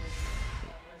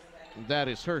 That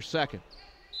is her second.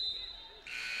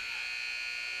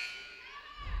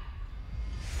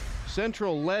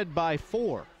 Central led by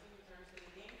 4.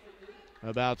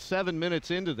 About 7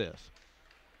 minutes into this.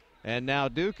 And now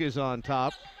Duke is on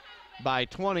top by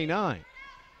 29.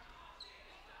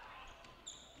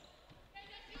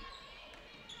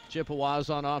 Chippewas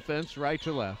on offense, right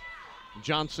to left.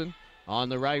 Johnson on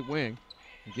the right wing.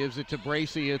 Gives it to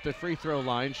Bracy at the free throw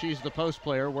line. She's the post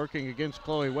player working against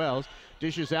Chloe Wells.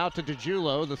 Dishes out to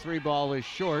DeJulo. The 3 ball is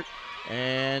short.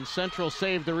 And Central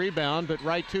saved the rebound, but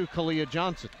right to Kalia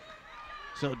Johnson.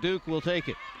 So Duke will take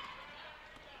it.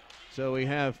 So we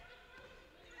have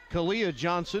Kalia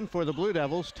Johnson for the Blue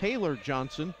Devils, Taylor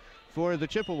Johnson for the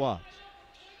Chippewas.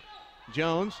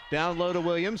 Jones down low to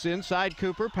Williams, inside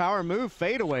Cooper, power move,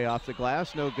 fadeaway off the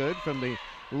glass, no good from the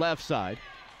left side.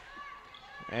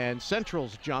 And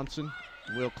Central's Johnson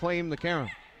will claim the carom.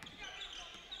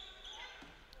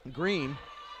 Green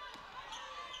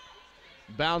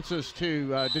bounces to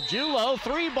DeJulo,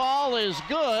 3-ball is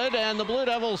good, and the Blue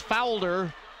Devils fouled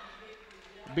her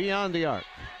beyond the arc.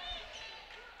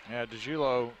 Yeah,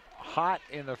 DeJulo hot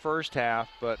in the first half,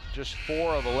 but just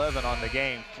 4 of 11 on the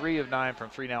game, 3 of 9 from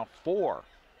 3, now 4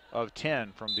 of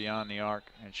 10 from beyond the arc,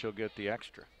 and she'll get the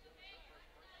extra.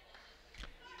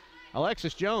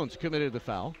 Alexis Jones committed the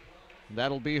foul.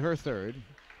 That'll be her third.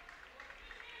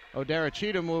 O'Dara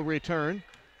Cheatham will return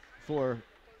for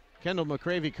Kendall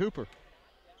McCravey Cooper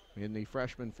in the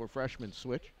freshman for freshman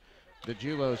switch.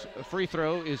 DeJulo's free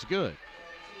throw is good.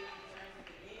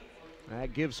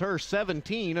 That gives her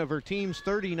 17 of her team's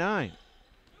 39.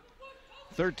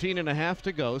 13 and a half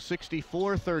to go,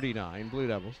 64-39 Blue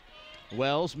Devils.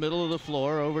 Wells, middle of the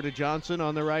floor, over to Johnson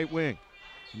on the right wing.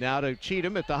 Now to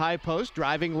Cheatham at the high post,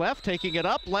 driving left, taking it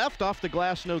up, left, off the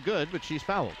glass, no good, but she's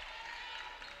fouled.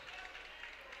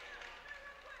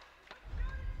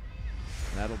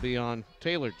 That'll be on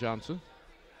Taylor Johnson.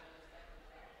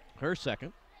 Her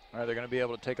second. All right, they're going to be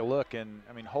able to take a look, and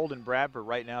I mean, Holden Bradford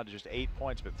right now to just 8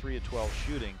 points, but 3 of 12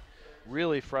 shooting,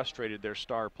 really frustrated their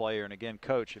star player. And again,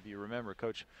 Coach, if you remember,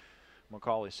 Coach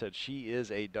McCauley said she is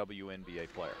a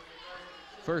WNBA player.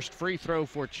 First free throw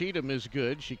for Cheatham is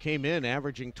good. She came in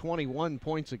averaging 21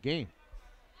 points a game.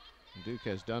 Duke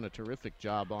has done a terrific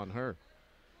job on her.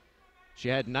 She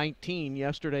had 19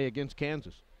 yesterday against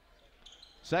Kansas.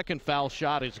 Second foul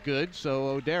shot is good, so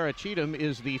O'Dara Cheatham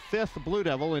is the 5th Blue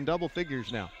Devil in double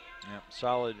figures now. Yep,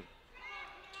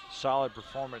 solid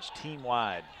performance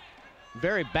team-wide.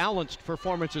 Very balanced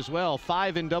performance as well.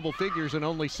 5 in double figures and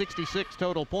only 66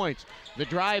 total points. The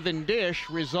drive and dish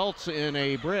results in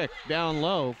a brick down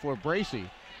low for Bracy.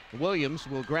 Williams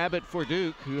will grab it for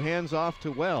Duke, who hands off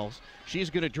to Wells. She's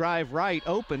going to drive right,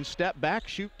 open, step back,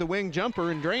 shoot the wing jumper,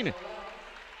 and drain it.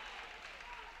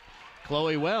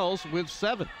 Chloe Wells with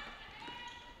 7.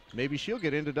 Maybe she'll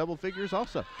get into double figures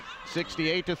also.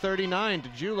 68-39.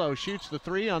 DeJulo shoots the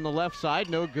 3 on the left side,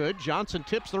 no good. Johnson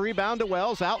tips the rebound to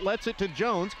Wells, outlets it to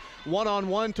Jones.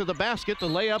 1-on-1 to the basket. The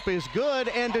layup is good,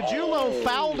 and DeJulo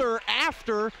fouled her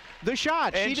after the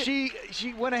shot. And she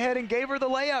went ahead and gave her the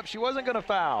layup. She wasn't going to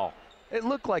foul. It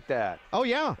looked like that. Oh,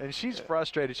 yeah. And she's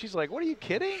frustrated. She's like, what, are you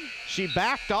kidding? She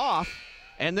backed off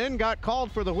and then got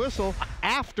called for the whistle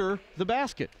after the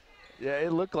basket. Yeah,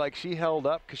 it looked like she held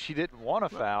up because she didn't want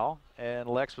to foul, and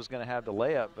Lex was going to have the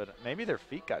layup, but maybe their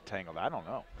feet got tangled. I don't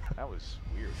know. That was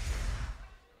weird.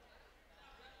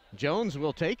 Jones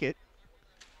will take it.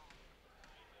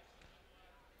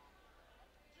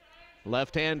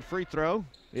 Left-hand free throw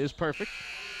is perfect.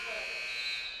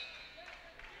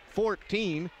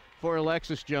 14 for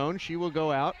Alexis Jones. She will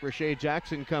go out. Rashae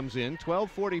Jackson comes in.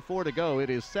 12:44 to go. It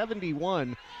is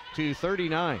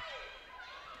 71-39.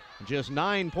 Just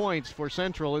 9 points for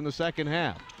Central in the second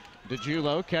half.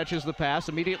 DeJulo catches the pass,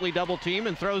 immediately double team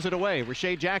and throws it away.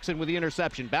 Rashae Jackson with the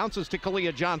interception. Bounces to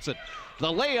Kalia Johnson. The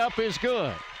layup is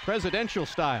good. Presidential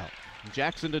style.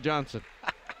 Jackson to Johnson.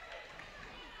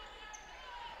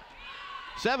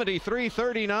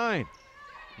 73-39.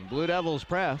 Blue Devils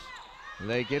press.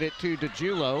 They get it to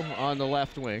DeJulo on the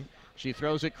left wing. She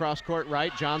throws it cross court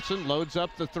right. Johnson loads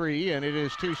up the 3, and it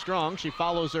is too strong. She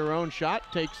follows her own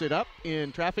shot, takes it up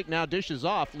in traffic, now dishes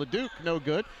off. LeDuc, no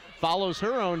good. Follows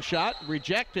her own shot,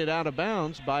 rejected out of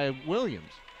bounds by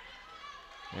Williams.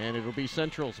 And it'll be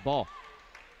Central's ball.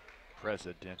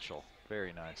 Presidential.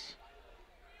 Very nice.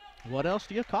 What else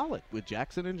do you call it with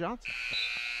Jackson and Johnson?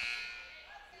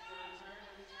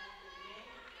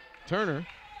 Turner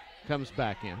comes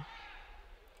back in.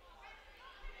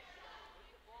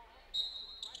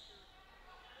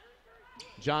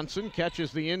 Johnson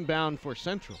catches the inbound for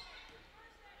Central.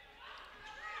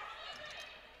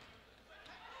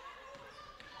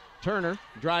 Turner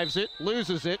drives it,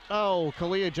 loses it. Oh,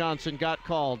 Kalia Johnson got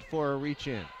called for a reach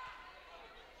in.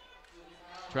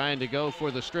 Trying to go for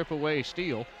the strip away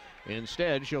steal.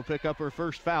 Instead, she'll pick up her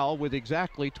first foul with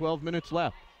exactly 12 minutes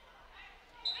left.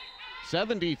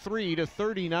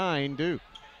 73-39 Duke.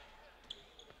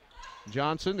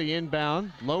 Johnson, the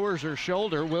inbound, lowers her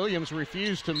shoulder. Williams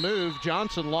refused to move.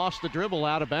 Johnson lost the dribble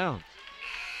out of bounds.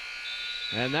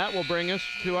 And that will bring us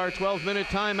to our 12-minute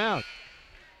timeout.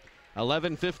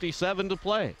 11:57 to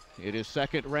play. It is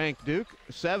second-ranked Duke,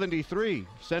 73.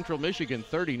 Central Michigan,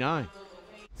 39.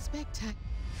 Spectacular.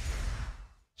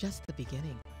 just the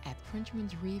beginning at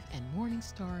Frenchman's Reef and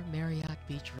Morningstar Marriott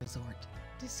Beach Resort.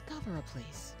 Discover a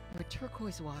place where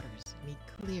turquoise waters meet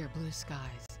clear blue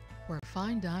skies, where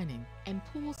fine dining and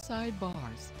poolside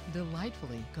bars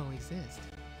delightfully coexist,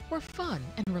 where fun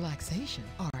and relaxation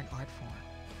are an art form.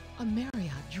 A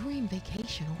Marriott Dream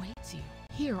Vacation awaits you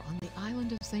here on the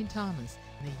island of St. Thomas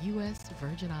in the U.S.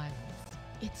 Virgin Islands.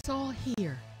 It's all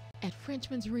here at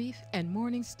Frenchman's Reef and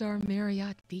Morningstar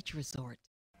Marriott Beach Resort.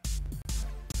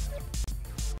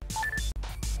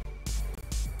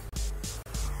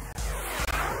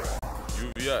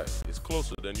 UVI is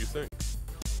closer than you think.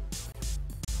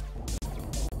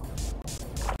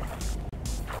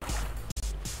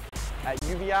 At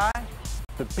UVI,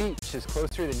 the beach is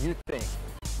closer than you think.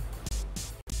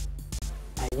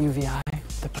 At UVI,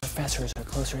 the professors are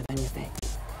closer than you think.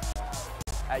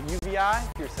 At UVI,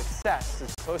 your success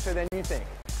is closer than you think.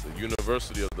 The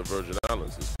University of the Virgin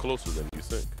Islands is closer than you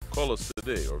think. Call us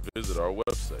today or visit our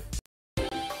website.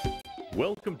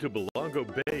 Welcome to Belongo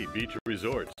Bay Beach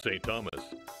Resort, St. Thomas,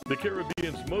 the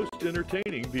Caribbean's most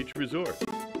entertaining beach resort.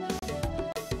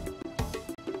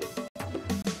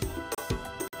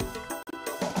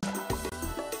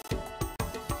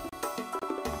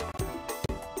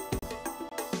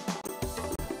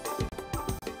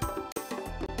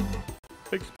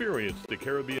 Experience the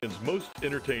Caribbean's most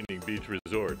entertaining beach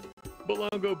resort,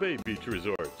 Belongo Bay Beach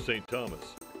Resort, St.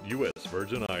 Thomas, U.S.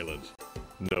 Virgin Islands.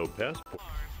 No passport.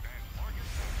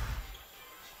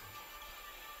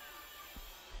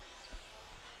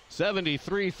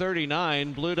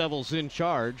 (73-39), Blue Devils in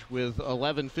charge with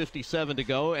 11:57 to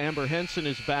go. Amber Henson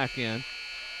is back in.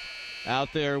 Out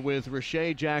there with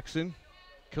Rashae Jackson,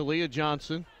 Kalia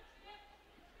Johnson,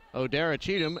 Odara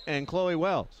Cheatham, and Chloe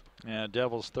Wells. Yeah,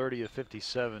 Devils 30 of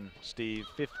 57, Steve,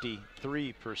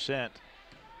 53%.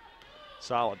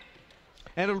 Solid.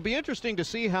 And it'll be interesting to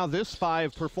see how this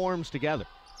five performs together.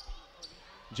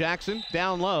 Jackson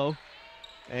down low.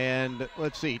 And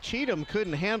let's see, Cheatham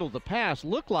couldn't handle the pass.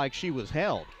 Looked like she was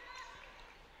held,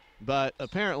 but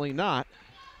apparently not.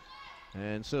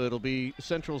 And so it'll be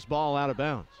Central's ball out of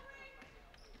bounds.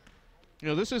 You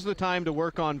know, this is the time to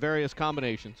work on various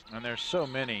combinations. And there's so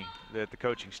many that the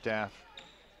coaching staff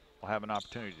will have an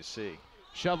opportunity to see.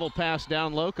 Shovel pass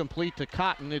down low, complete to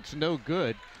Cotton. It's no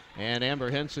good. And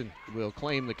Amber Henson will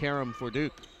claim the carom for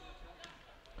Duke.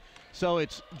 So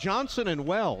it's Johnson and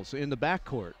Wells in the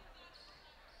backcourt,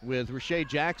 with Rashae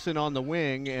Jackson on the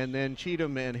wing, and then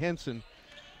Cheatham and Henson,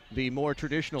 the more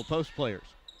traditional post players.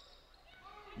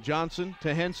 Johnson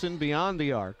to Henson beyond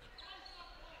the arc.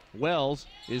 Wells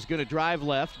is going to drive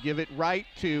left, give it right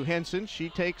to Henson. She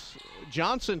takes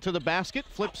Johnson to the basket,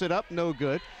 flips it up, no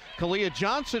good. Kalia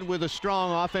Johnson with a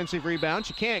strong offensive rebound.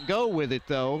 She can't go with it,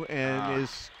 though, and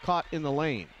is caught in the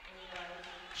lane.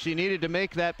 She needed to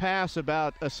make that pass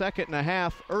about a second and a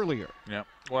half earlier. Yeah.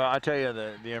 Well, I tell you,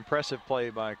 the impressive play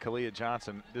by Kalia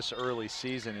Johnson this early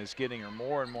season is getting her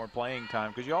more and more playing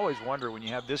time, because you always wonder when you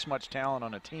have this much talent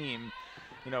on a team,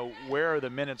 you know, where are the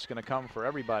minutes going to come for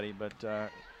everybody? But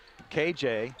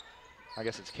KJ, I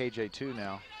guess it's KJ2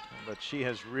 now, but she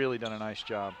has really done a nice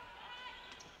job.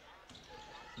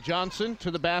 Johnson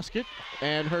to the basket,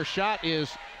 and her shot is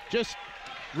just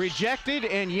rejected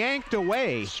and yanked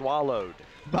away. Swallowed.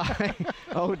 By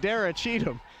Odara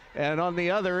Cheatham. And on the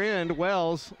other end,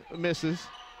 Wells misses.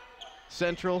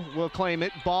 Central will claim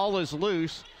it. Ball is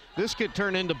loose. This could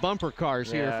turn into bumper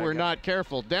cars here if we're not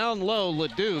careful. Down low,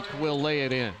 LeDuc will lay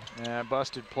it in. Yeah,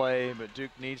 busted play, but Duke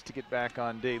needs to get back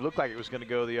on D. Looked like it was going to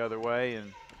go the other way,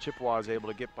 and Chippewa is able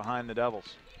to get behind the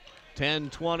Devils.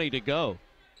 10:20 to go.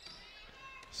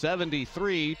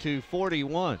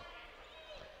 73-41.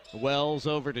 Wells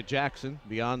over to Jackson,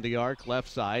 beyond the arc, left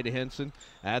side. Henson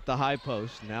at the high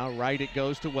post. Now right it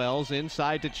goes to Wells,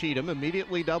 inside to Cheatham,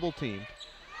 immediately double teamed.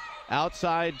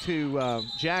 Outside to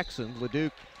Jackson.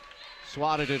 LeDuc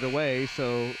swatted it away,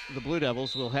 so the Blue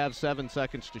Devils will have 7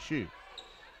 seconds to shoot.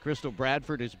 Crystal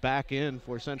Bradford is back in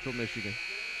for Central Michigan.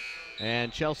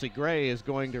 And Chelsea Gray is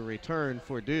going to return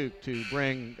for Duke to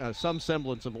bring some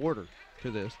semblance of order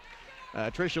to this.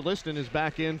 Tricia Liston is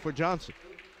back in for Johnson.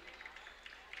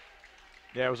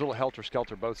 Yeah, it was a little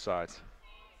helter-skelter both sides.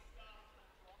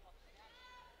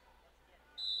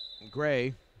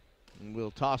 Gray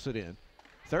will toss it in.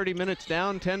 30 minutes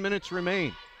down, 10 minutes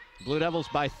remain. Blue Devils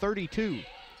by 32.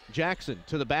 Jackson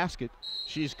to the basket.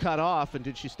 She's cut off, and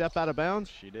did she step out of bounds?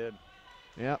 She did.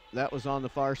 Yep, that was on the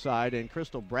far side, and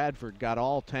Crystal Bradford got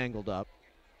all tangled up.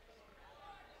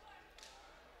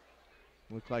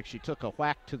 Looked like she took a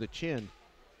whack to the chin.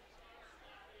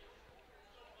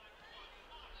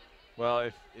 Well,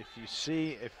 if you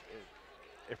see,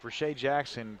 if Rashay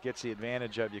Jackson gets the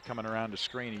advantage of you coming around to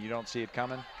screen and you don't see it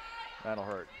coming, that'll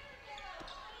hurt.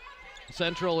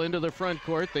 Central into the front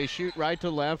court. They shoot right to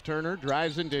left. Turner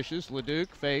drives and dishes. LeDuc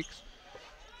fakes.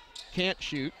 Can't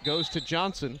shoot. Goes to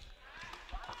Johnson.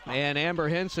 And Amber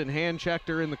Henson hand-checked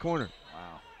her in the corner.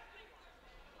 Wow.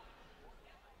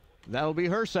 That'll be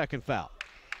her second foul.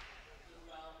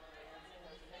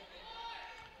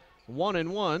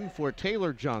 1-1 for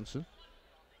Taylor Johnson,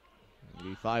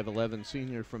 the 5'11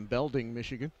 senior from Belding,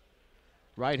 Michigan.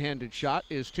 Right-handed shot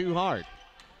is too hard.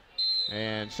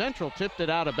 And Central tipped it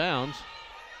out of bounds.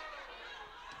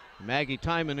 Maggie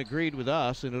Timon agreed with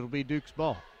us, and it'll be Duke's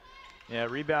ball. Yeah,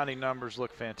 rebounding numbers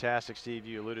look fantastic, Steve.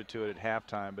 You alluded to it at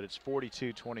halftime, but it's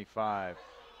 42-25.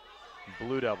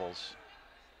 Blue Devils.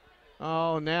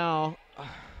 Oh, now,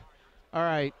 all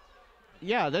right.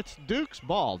 Yeah, that's Duke's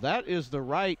ball. That is the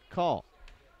right call.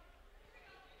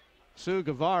 Sue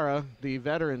Guevara, the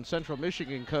veteran Central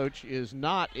Michigan coach, is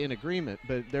not in agreement,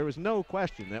 but there was no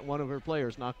question that one of her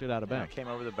players knocked it out of bounds. Came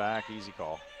over the back, easy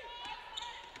call.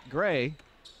 Gray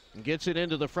gets it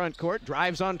into the front court,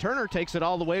 drives on Turner, takes it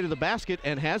all the way to the basket,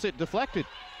 and has it deflected.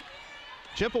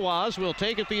 Chippewas will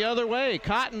take it the other way.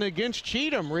 Cotton against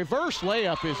Cheatham. Reverse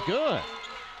layup is good.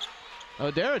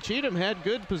 Odera Cheatham had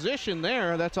good position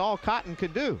there. That's all Cotton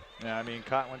could do. Yeah, I mean,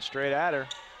 Cotton went straight at her.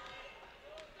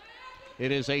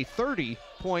 It is a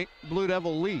 30-point Blue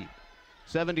Devil lead,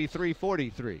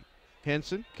 73-43.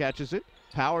 Henson catches it,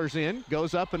 powers in,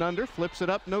 goes up and under, flips it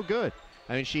up, no good.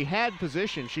 I mean, she had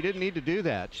position. She didn't need to do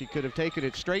that. She could have taken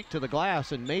it straight to the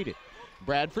glass and made it.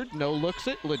 Bradford, no looks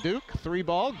it. LeDuc, three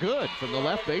ball, good from the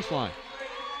left baseline.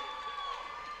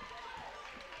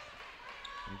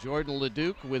 And Jordan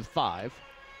LeDuc with 5.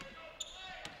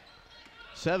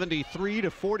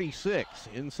 73-46,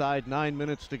 inside 9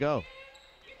 minutes to go.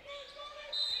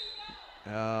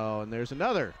 Oh, and there's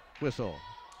another whistle.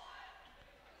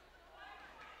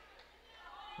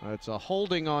 It's a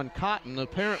holding on Cotton,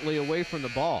 apparently away from the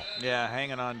ball. Yeah,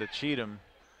 hanging on to Cheatham.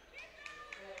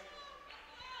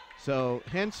 So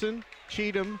Henson,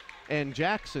 Cheatham, and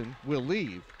Jackson will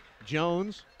leave.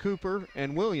 Jones, Cooper,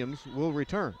 and Williams will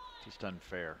return. Just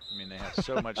unfair. I mean, they have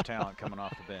so much talent coming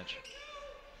off the bench.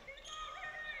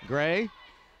 Gray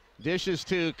dishes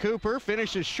to Cooper,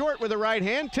 finishes short with the right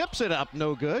hand, tips it up,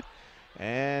 no good.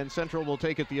 And Central will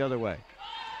take it the other way.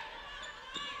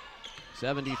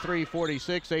 73-46,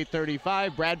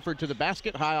 8:35. Bradford to the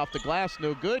basket, high off the glass,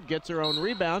 no good. Gets her own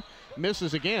rebound,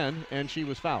 misses again, and she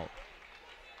was fouled.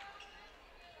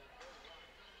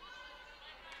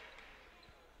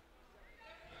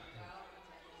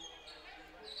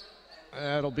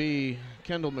 That'll be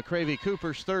Kendall McCravey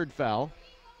Cooper's third foul.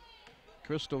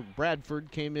 Crystal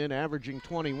Bradford came in averaging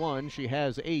 21. She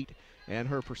has 8, and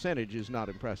her percentage is not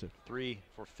impressive. 3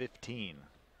 for 15.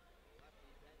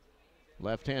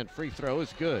 Left-hand free throw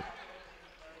is good.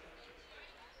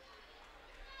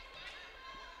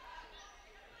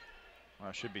 Well,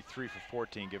 it should be 3 for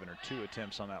 14, giving her 2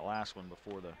 attempts on that last one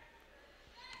before the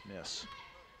miss.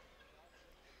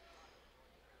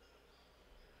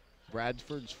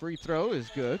 Bradford's free throw is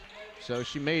good, so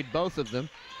she made both of them,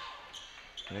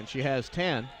 and she has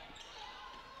 10.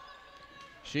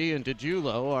 She and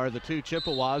DeJulo are the two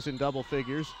Chippewas in double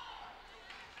figures,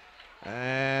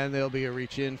 and there'll be a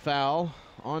reach-in foul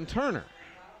on Turner.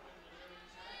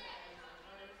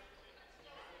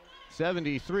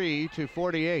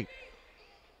 73-48.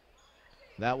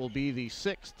 That will be the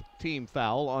 6th team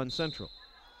foul on Central.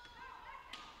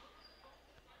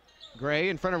 Gray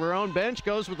in front of her own bench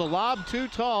goes with the lob, too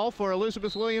tall for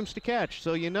Elizabeth Williams to catch,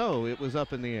 so you know it was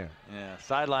up in the air. Yeah,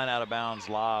 sideline out of bounds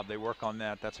lob. They work on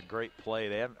that. That's a great play.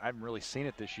 I haven't really seen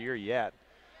it this year yet.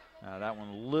 That one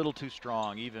a little too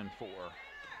strong even for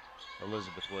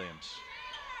Elizabeth Williams.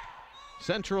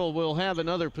 Central will have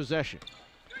another possession.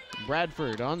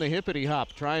 Bradford on the hippity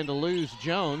hop trying to lose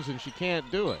Jones, and she can't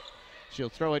do it. She'll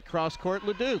throw it cross court.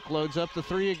 LeDuc loads up the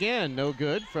 3 again. No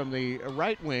good from the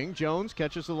right wing. Jones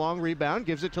catches the long rebound,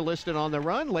 gives it to Liston on the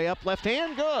run. Layup left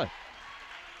hand, good.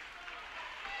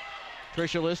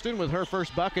 Tricia Liston with her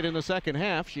first bucket in the second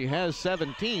half. She has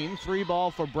 17. 3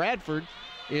 ball for Bradford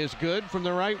is good from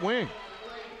the right wing.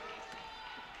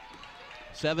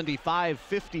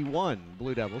 75-51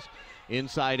 Blue Devils.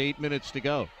 Inside 8 minutes to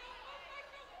go.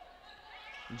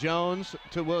 Jones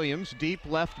to Williams, deep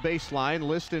left baseline.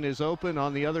 Liston is open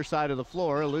on the other side of the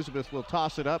floor. Elizabeth will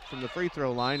toss it up from the free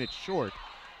throw line. It's short.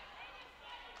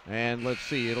 And let's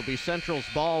see, it'll be Central's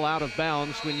ball out of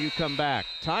bounds when you come back.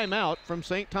 Timeout from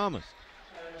St. Thomas.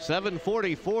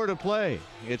 7:44 to play.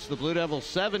 It's the Blue Devils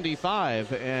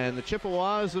 75 and the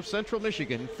Chippewas of Central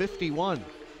Michigan 51.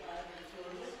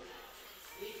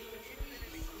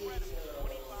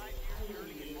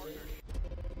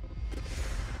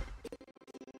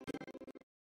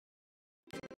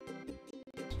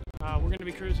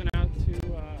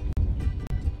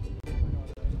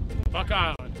 Buck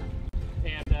Island.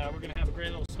 And we're going to have a great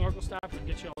little snorkel stop and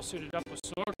get you all suited up with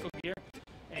snorkel gear.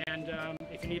 And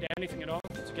if you need anything at all,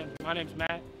 again, my name's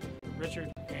Matt, Richard,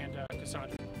 and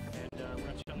Cassandra. And we're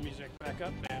going to turn the music back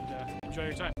up and enjoy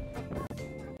your time.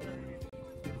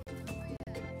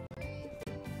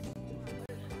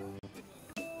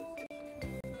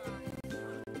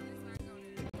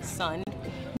 Sun,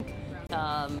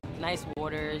 nice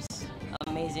waters,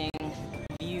 amazing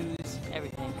views,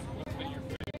 everything.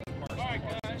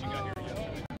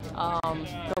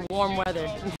 The warm weather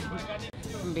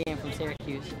from being from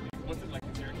Syracuse.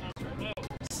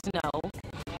 Snow,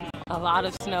 a lot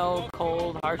of snow,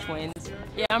 cold, harsh winds.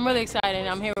 Yeah, I'm really excited.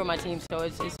 I'm here with my team, so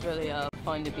it's really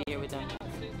fun to be here with them.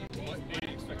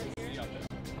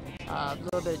 A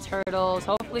little bit of turtles,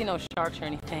 hopefully no sharks or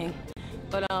anything.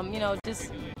 But, you know,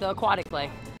 just the aquatic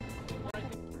life.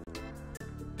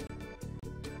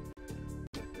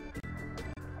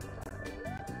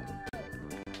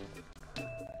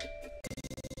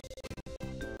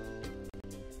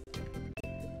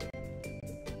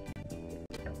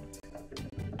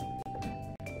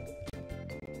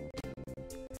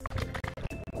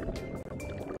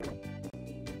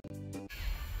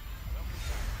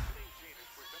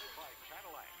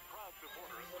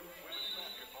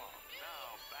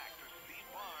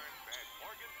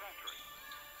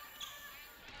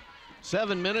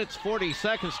 Seven minutes, 40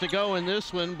 seconds to go in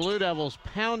this one. Blue Devils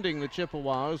pounding the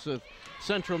Chippewas of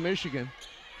Central Michigan.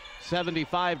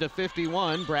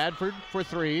 75-51. Bradford for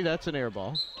three. That's an air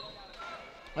ball.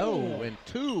 Oh, and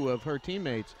two of her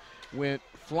teammates went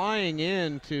flying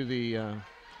into the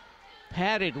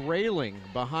padded railing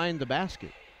behind the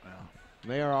basket. Well,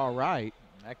 they are all right.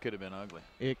 That could have been ugly.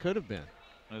 It could have been.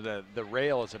 The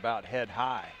rail is about head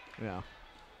high. Yeah.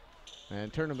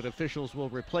 And tournament officials will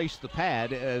replace the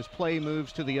pad as play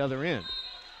moves to the other end.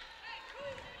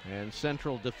 And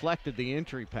Central deflected the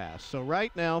entry pass. So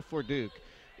right now for Duke,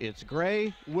 it's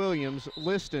Gray, Williams,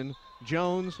 Liston,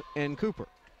 Jones, and Cooper.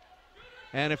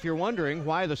 And if you're wondering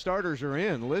why the starters are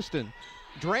in, Liston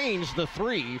drains the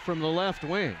three from the left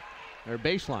wing, or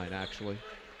baseline actually.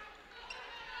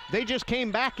 They just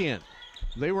came back in.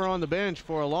 They were on the bench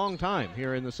for a long time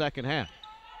here in the second half.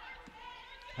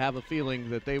 Have a feeling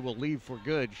that they will leave for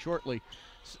good shortly.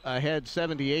 Ahead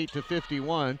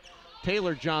 78-51.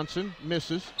 Taylor Johnson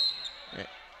misses.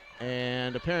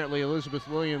 And apparently Elizabeth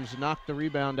Williams knocked the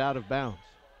rebound out of bounds.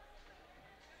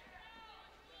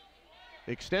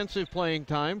 Extensive playing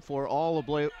time for all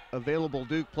available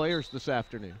Duke players this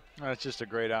afternoon. That's just a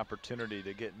great opportunity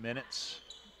to get minutes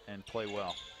and play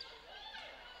well.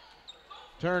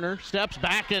 Turner steps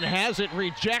back and has it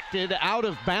rejected out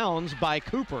of bounds by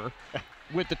Cooper.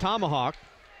 With the tomahawk.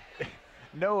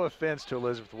 No offense to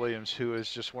Elizabeth Williams, who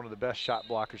is just one of the best shot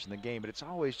blockers in the game, but it's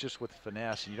always just with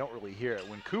finesse, and you don't really hear it.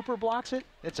 When Cooper blocks it,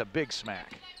 it's a big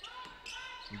smack.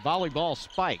 Volleyball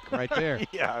spike right there.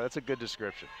 Yeah, that's a good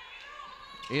description.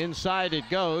 Inside it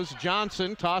goes.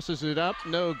 Johnson tosses it up,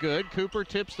 no good. Cooper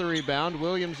tips the rebound.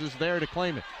 Williams is there to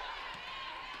claim it.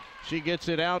 She gets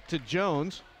it out to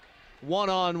Jones.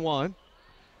 One-on-one.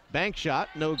 Bank shot,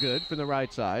 no good from the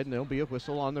right side, and there'll be a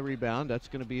whistle on the rebound. That's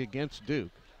going to be against Duke.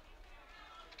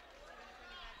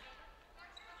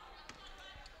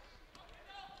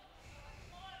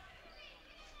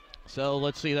 So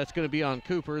let's see, that's going to be on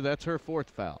Cooper. That's her fourth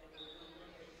foul.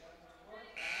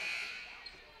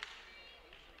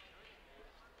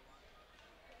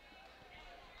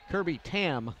 Kirby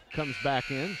Tam comes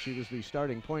back in. She was the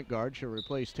starting point guard. She'll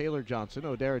replace Taylor Johnson.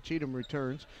 O'Dara Cheatham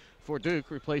returns for Duke,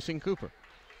 replacing Cooper.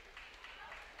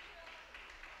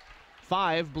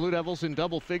 5 Blue Devils in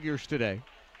double figures today.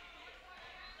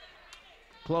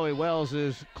 Chloe Wells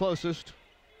is closest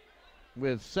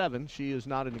with 7. She is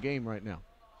not in the game right now.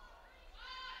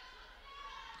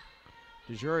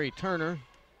 DeJury Turner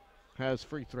has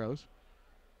free throws.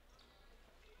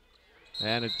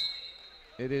 And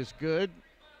it is good.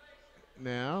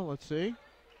 Now, let's see.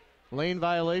 Lane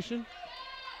violation.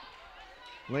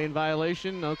 Lane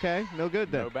violation, okay. No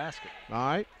good then. No basket. All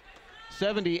right.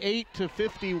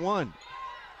 78-51.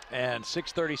 And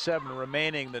 6:37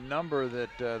 remaining. The number that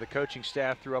the coaching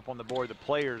staff threw up on the board, the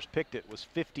players picked it, was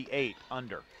 58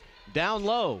 under. Down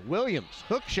low, Williams,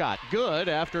 hook shot, good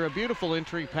after a beautiful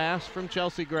entry pass from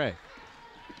Chelsea Gray.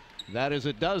 That is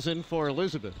a dozen for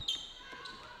Elizabeth.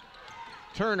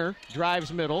 Turner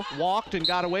drives middle, walked and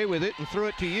got away with it and threw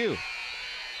it to you.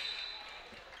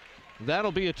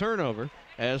 That'll be a turnover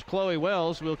as Chloe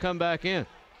Wells will come back in.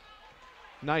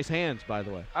 Nice hands, by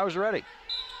the way. I was ready.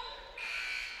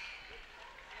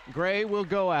 Gray will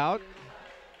go out.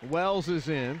 Wells is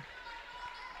in.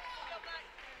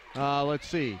 Let's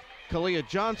see. Kalia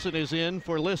Johnson is in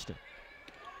for Liston.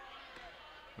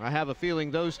 I have a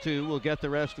feeling those two will get the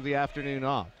rest of the afternoon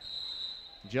off.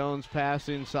 Jones' pass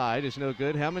inside is no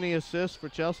good. How many assists for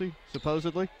Chelsea,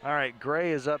 supposedly? All right,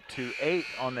 Gray is up to 8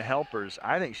 on the helpers.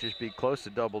 I think she should be close to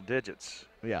double digits.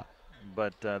 Yeah.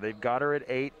 But they've got her at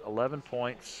 8, 11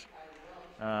 points.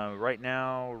 Right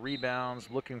now,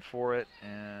 rebounds, looking for it,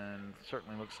 and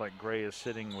certainly looks like Gray is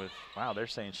sitting with, wow, they're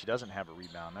saying she doesn't have a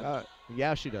rebound.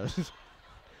 Yeah, she does.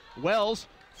 Wells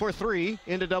for 3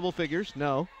 into double figures.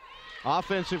 No.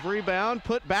 Offensive rebound,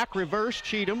 put back, reverse.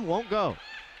 Cheatham won't go.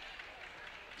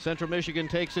 Central Michigan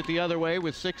takes it the other way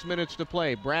with 6 minutes to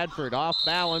play. Bradford off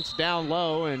balance, down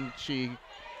low, and she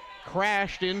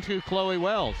crashed into Chloe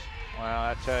Wells. Well,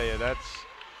 I tell you,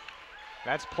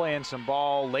 that's playing some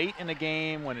ball late in the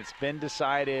game when it's been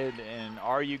decided, and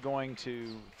are you going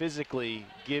to physically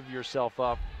give yourself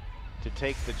up to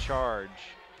take the charge?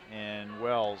 And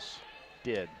Wells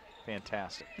did.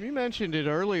 Fantastic. You mentioned it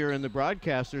earlier in the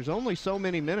broadcast. There's only so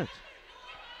many minutes,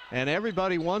 and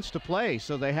everybody wants to play,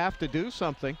 so they have to do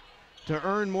something to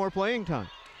earn more playing time,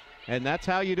 and that's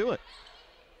how you do it.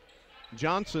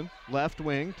 Johnson, left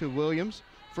wing to Williams,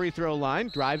 free throw line,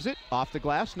 drives it off the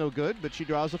glass, no good, but she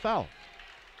draws a foul.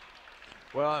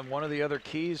 Well, and one of the other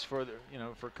keys for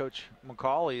for Coach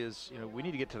McCauley is we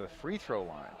need to get to the free throw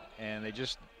line, and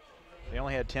they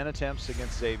only had 10 attempts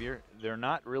against Xavier. They're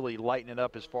not really lighting it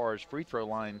up as far as free throw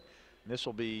line. This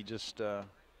will be just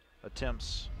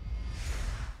attempts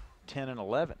 10 and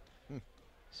 11.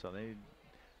 So they've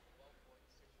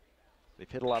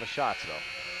hit a lot of shots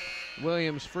though.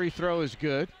 Williams' free throw is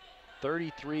good.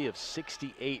 33 of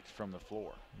 68 from the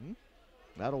floor.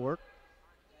 That'll work.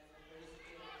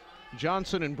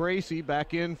 Johnson and Bracey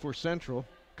back in for Central.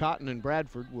 Cotton and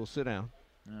Bradford will sit down.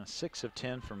 6 of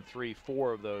 10 from 3,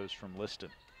 4 of those from Liston.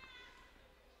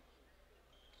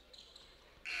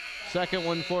 Second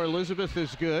one for Elizabeth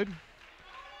is good.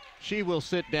 She will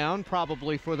sit down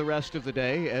probably for the rest of the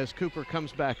day as Cooper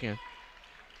comes back in.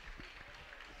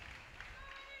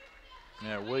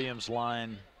 Yeah, Williams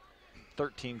line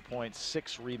 13 points,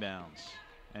 6 rebounds,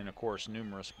 and of course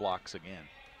numerous blocks again.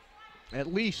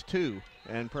 At least 2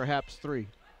 and perhaps 3.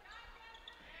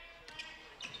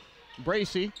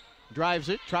 Bracey drives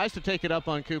it, tries to take it up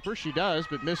on Cooper. She does,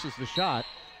 but misses the shot,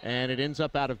 and it ends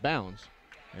up out of bounds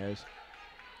as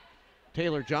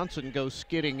Taylor Johnson goes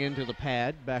skidding into the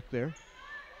pad back there.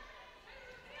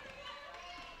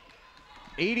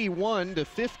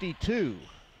 81-52,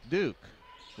 Duke.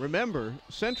 Remember,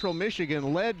 Central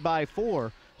Michigan led by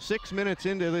 4 6 minutes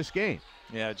into this game.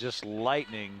 Yeah, just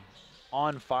lightning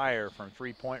on fire from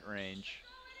three-point range.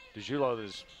 DeJulo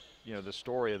is, the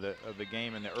story of the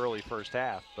game in the early first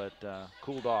half, but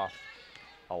cooled off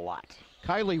a lot.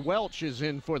 Kylie Welch is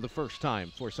in for the first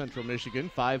time for Central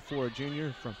Michigan, 5'4"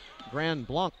 junior from Grand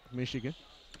Blanc, Michigan.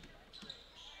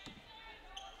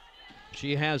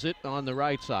 She has it on the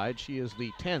right side. She is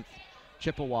the 10th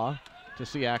Chippewa to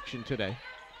see action today.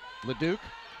 LeDuc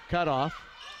cut off.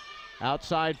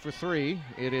 Outside for 3.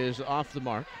 It is off the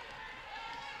mark.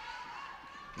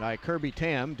 By Kirby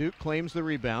Tam. Duke claims the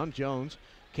rebound. Jones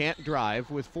can't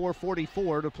drive with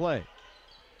 4:44 to play.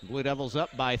 Blue Devils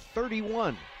up by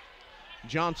 31.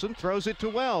 Johnson throws it to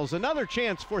Wells. Another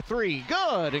chance for 3.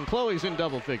 Good, and Chloe's in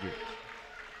double figures.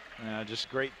 Just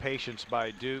great patience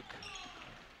by Duke.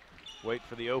 Wait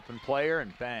for the open player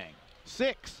and bang.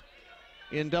 6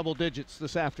 in double digits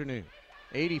this afternoon.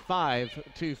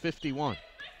 85-51.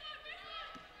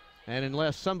 And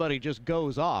unless somebody just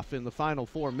goes off in the final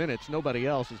 4 minutes, nobody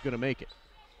else is going to make it.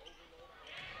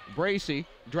 Bracey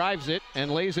drives it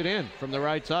and lays it in from the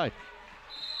right side.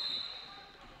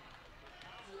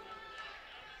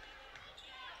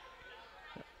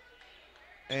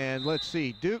 And let's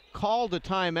see, Duke called a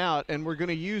timeout, and we're going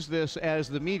to use this as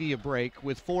the media break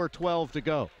with 4:12 to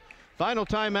go. Final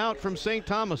timeout from St.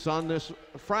 Thomas on this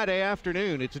Friday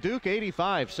afternoon. It's Duke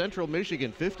 85, Central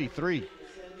Michigan 53.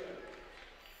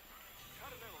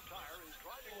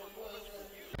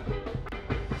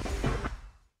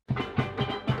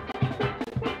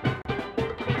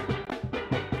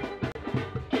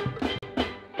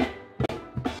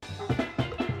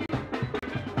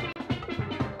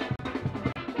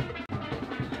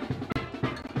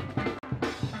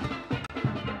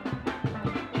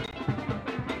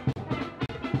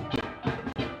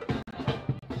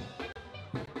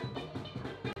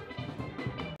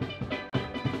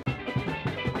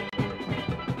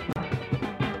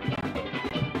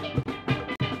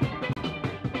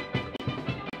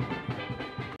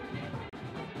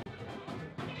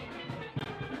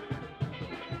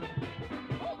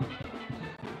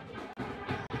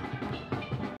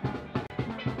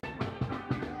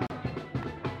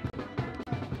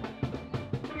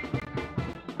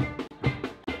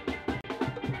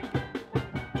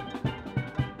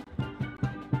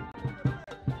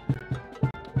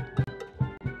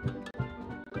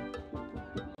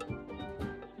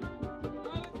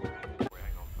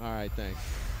 All right, thanks.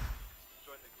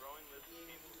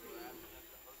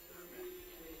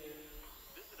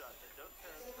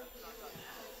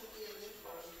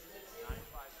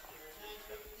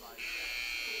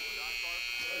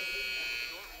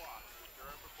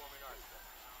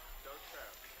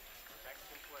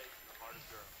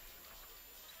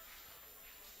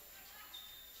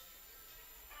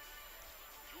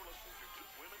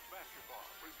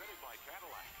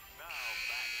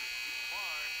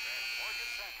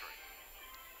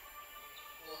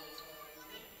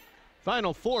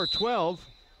 Final 4-12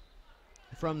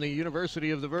 from the University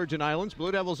of the Virgin Islands.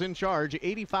 Blue Devils in charge,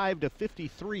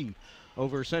 85-53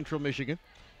 over Central Michigan.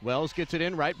 Wells gets it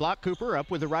in, right block. Cooper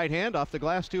up with the right hand, off the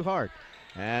glass too hard.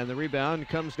 And the rebound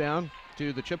comes down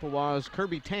to the Chippewas'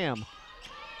 Kirby Tam.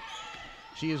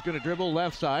 She is going to dribble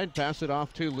left side, pass it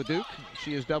off to Leduc.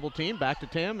 She is double teamed, back to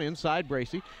Tam, inside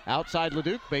Bracy. Outside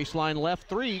Leduc, baseline left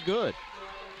three, good.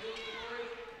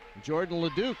 Jordan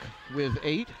Leduc with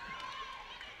 8.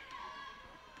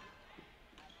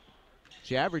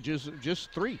 She averages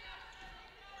just 3.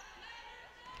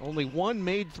 Only one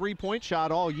made three-point shot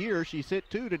all year. She's hit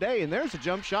 2 today, and there's a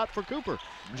jump shot for Cooper,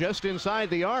 just inside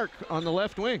the arc on the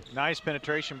left wing. Nice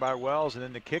penetration by Wells, and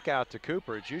then the kick out to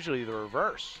Cooper. It's usually the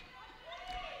reverse.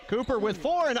 Cooper with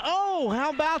 4, and oh,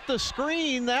 how about the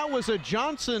screen? That was a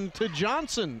Johnson to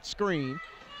Johnson screen,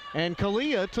 and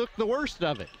Kalia took the worst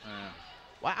of it.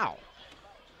 Wow.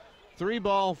 3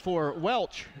 ball for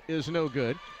Welch is no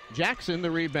good. Jackson the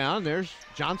rebound. There's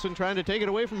Johnson trying to take it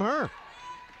away from her.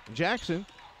 Jackson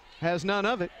has none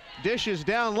of it. Dishes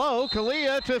down low.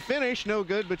 Kalia to finish. No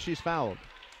good, but she's fouled.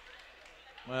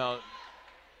 Well,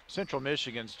 Central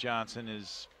Michigan's Johnson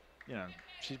is,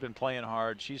 she's been playing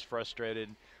hard. She's frustrated.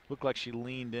 Looked like she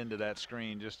leaned into that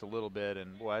screen just a little bit.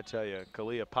 And, boy, I tell you,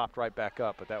 Kalia popped right back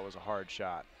up, but that was a hard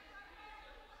shot.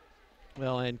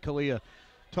 Well, and Kalia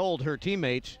told her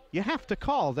teammates, you have to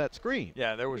call that screen.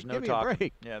 Yeah, there was no Give me a talking.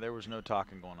 break. Yeah, there was no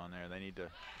talking going on there. They need to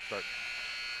start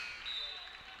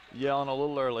yelling a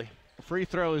little early. Free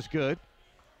throw is good.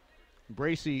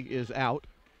 Bracy is out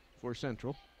for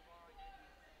Central.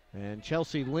 And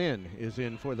Chelsea Lynn is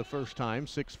in for the first time,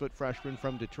 6-foot freshman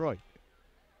from Detroit.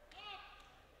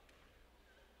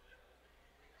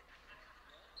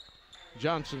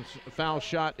 Johnson's foul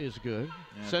shot is good.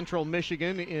 Yeah. Central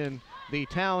Michigan in the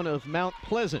town of Mount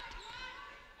Pleasant.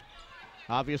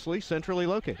 Obviously centrally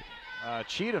located.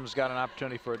 Cheatham's got an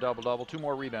opportunity for a double-double. 2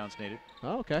 more rebounds needed.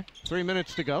 Oh, okay. 3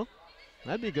 minutes to go.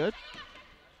 That'd be good.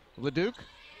 Leduc,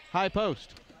 high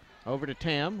post. Over to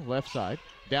Tam, left side.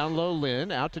 Down low, Lynn.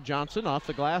 Out to Johnson, off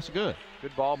the glass, good.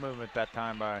 Good ball movement that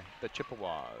time by the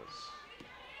Chippewas.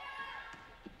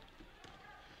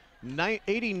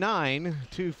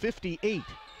 89-58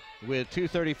 with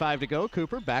 2:35 to go.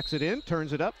 Cooper backs it in,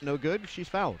 turns it up, no good. She's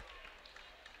fouled.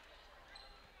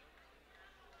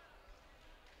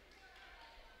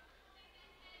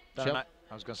 I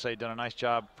was going to say, done a nice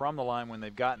job from the line when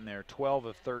they've gotten there. 12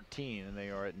 of 13, and they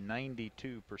are at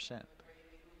 92%.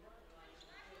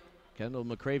 Kendall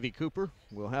McCravey Cooper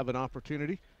will have an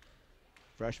opportunity.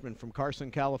 Freshman from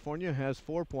Carson, California, has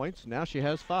 4 points. Now she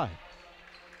has 5.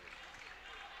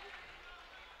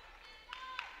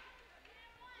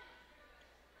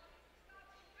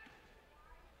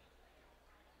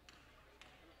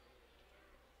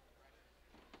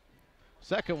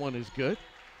 Second one is good.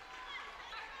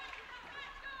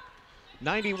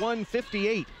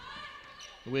 91-58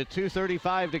 with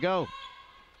 2:35 to go.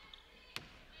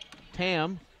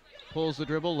 Tam pulls the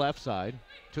dribble left side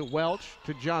to Welch,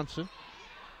 to Johnson.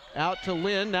 Out to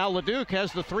Lynn. Now Leduc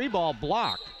has the 3-ball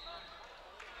blocked.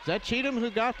 Is that Cheatham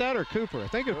who got that, or Cooper? I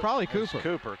think it's probably Cooper.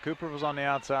 Cooper. Cooper was on the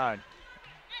outside.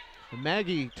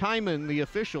 Maggie Timon, the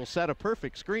official, set a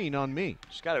perfect screen on me.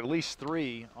 She's got at least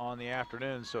 3 on the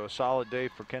afternoon, so a solid day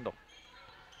for Kendall.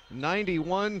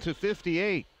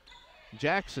 91-58.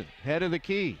 Jackson, head of the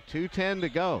key, 2:10 to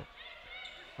go.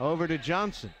 Over to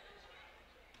Johnson.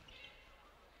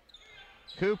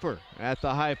 Cooper at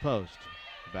the high post.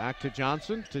 Back to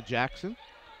Johnson, to Jackson.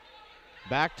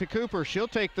 Back to Cooper. She'll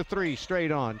take the 3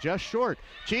 straight on, just short.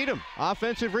 Cheatham,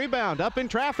 offensive rebound, up in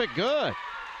traffic, good.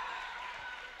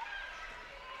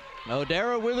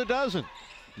 O'Dara with a dozen.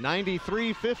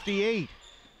 93-58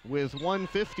 with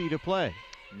 1:50 to play.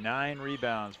 9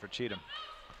 rebounds for Cheatham.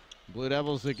 Blue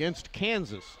Devils against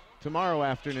Kansas tomorrow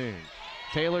afternoon.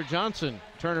 Taylor Johnson,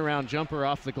 turnaround jumper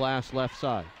off the glass left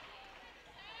side.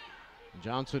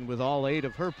 Johnson with all 8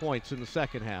 of her points in the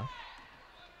second half.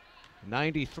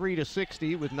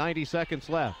 93-60 with 90 seconds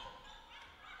left.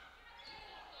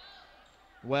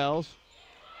 Wells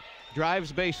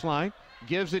drives baseline,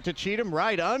 gives it to Cheatham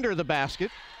right under the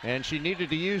basket, and she needed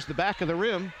to use the back of the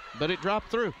rim, but it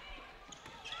dropped through.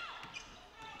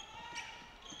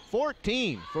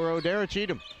 14 for Odera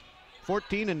Cheatham.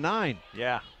 14 and 9.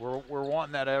 Yeah, we're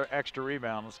wanting that extra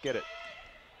rebound. Let's get it.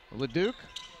 Leduc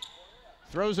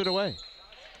throws it away.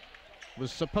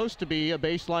 Was supposed to be a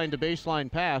baseline to baseline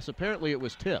pass. Apparently it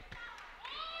was tipped.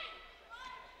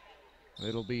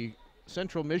 It'll be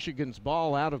Central Michigan's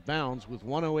ball out of bounds with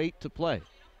 1:08 to play.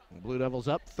 Blue Devils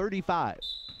up 35.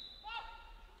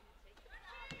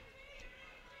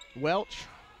 Welch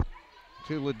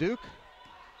to Leduc.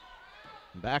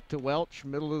 Back to Welch,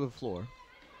 middle of the floor.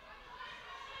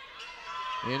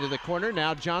 Into the corner,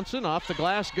 now Johnson off the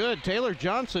glass, good. Taylor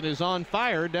Johnson is on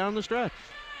fire down the stretch.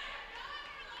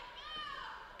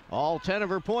 All 10 of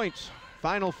her points.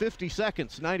 Final 50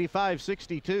 seconds,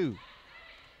 95-62.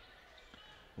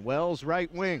 Wells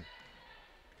right wing.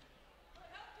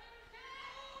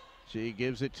 She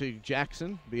gives it to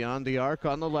Jackson beyond the arc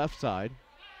on the left side.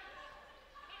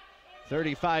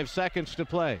 35 seconds to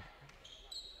play.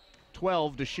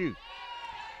 12 to shoot.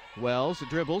 Wells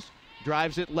dribbles,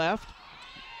 drives it left,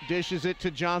 dishes it to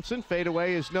Johnson.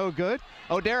 Fadeaway is no good.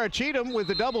 Odera Cheatham with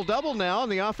the double-double now on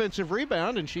the offensive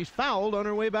rebound, and she's fouled on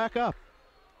her way back up.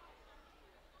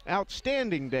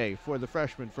 Outstanding day for the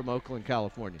freshman from Oakland,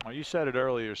 California. Well, you said it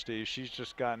earlier, Steve. She's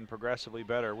just gotten progressively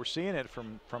better. We're seeing it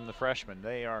from the freshmen.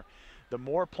 They are, the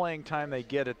more playing time they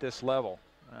get at this level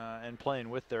and playing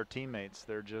with their teammates,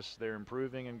 they're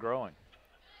improving and growing.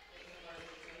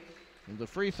 The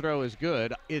free throw is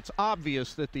good. It's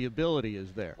obvious that the ability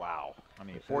is there. Wow. I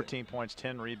mean, 14 points,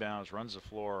 10 rebounds, runs the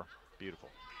floor. Beautiful.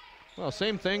 Well,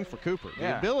 same thing for Cooper. The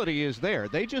Yeah. ability is there.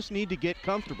 They just need to get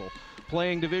comfortable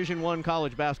playing Division I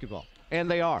college basketball. And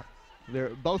they are.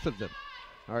 Both of them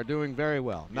are doing very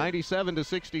well.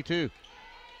 97-62.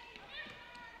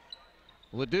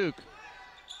 Leduc,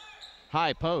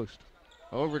 high post.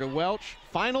 Over to Welch.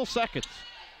 Final seconds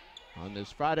on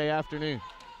this Friday afternoon.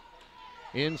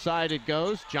 Inside it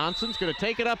goes. Johnson's going to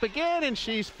take it up again, and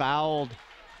she's fouled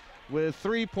with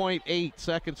 3.8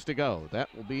 seconds to go. That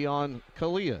will be on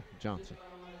Kalia Johnson.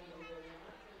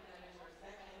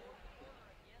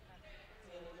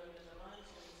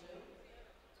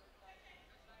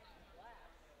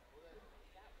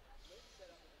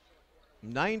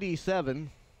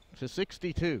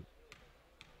 (97-62).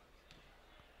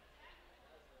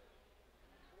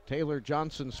 Taylor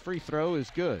Johnson's free throw is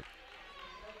good.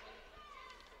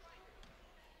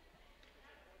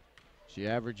 She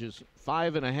averages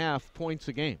 5.5 points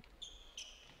a game.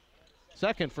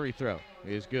 Second free throw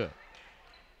is good.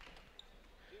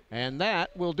 And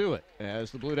that will do it,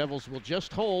 as the Blue Devils will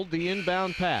just hold the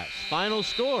inbound pass. Final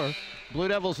score, Blue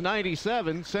Devils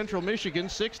 97, Central Michigan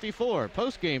 64.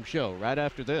 Post-game show right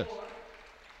after this.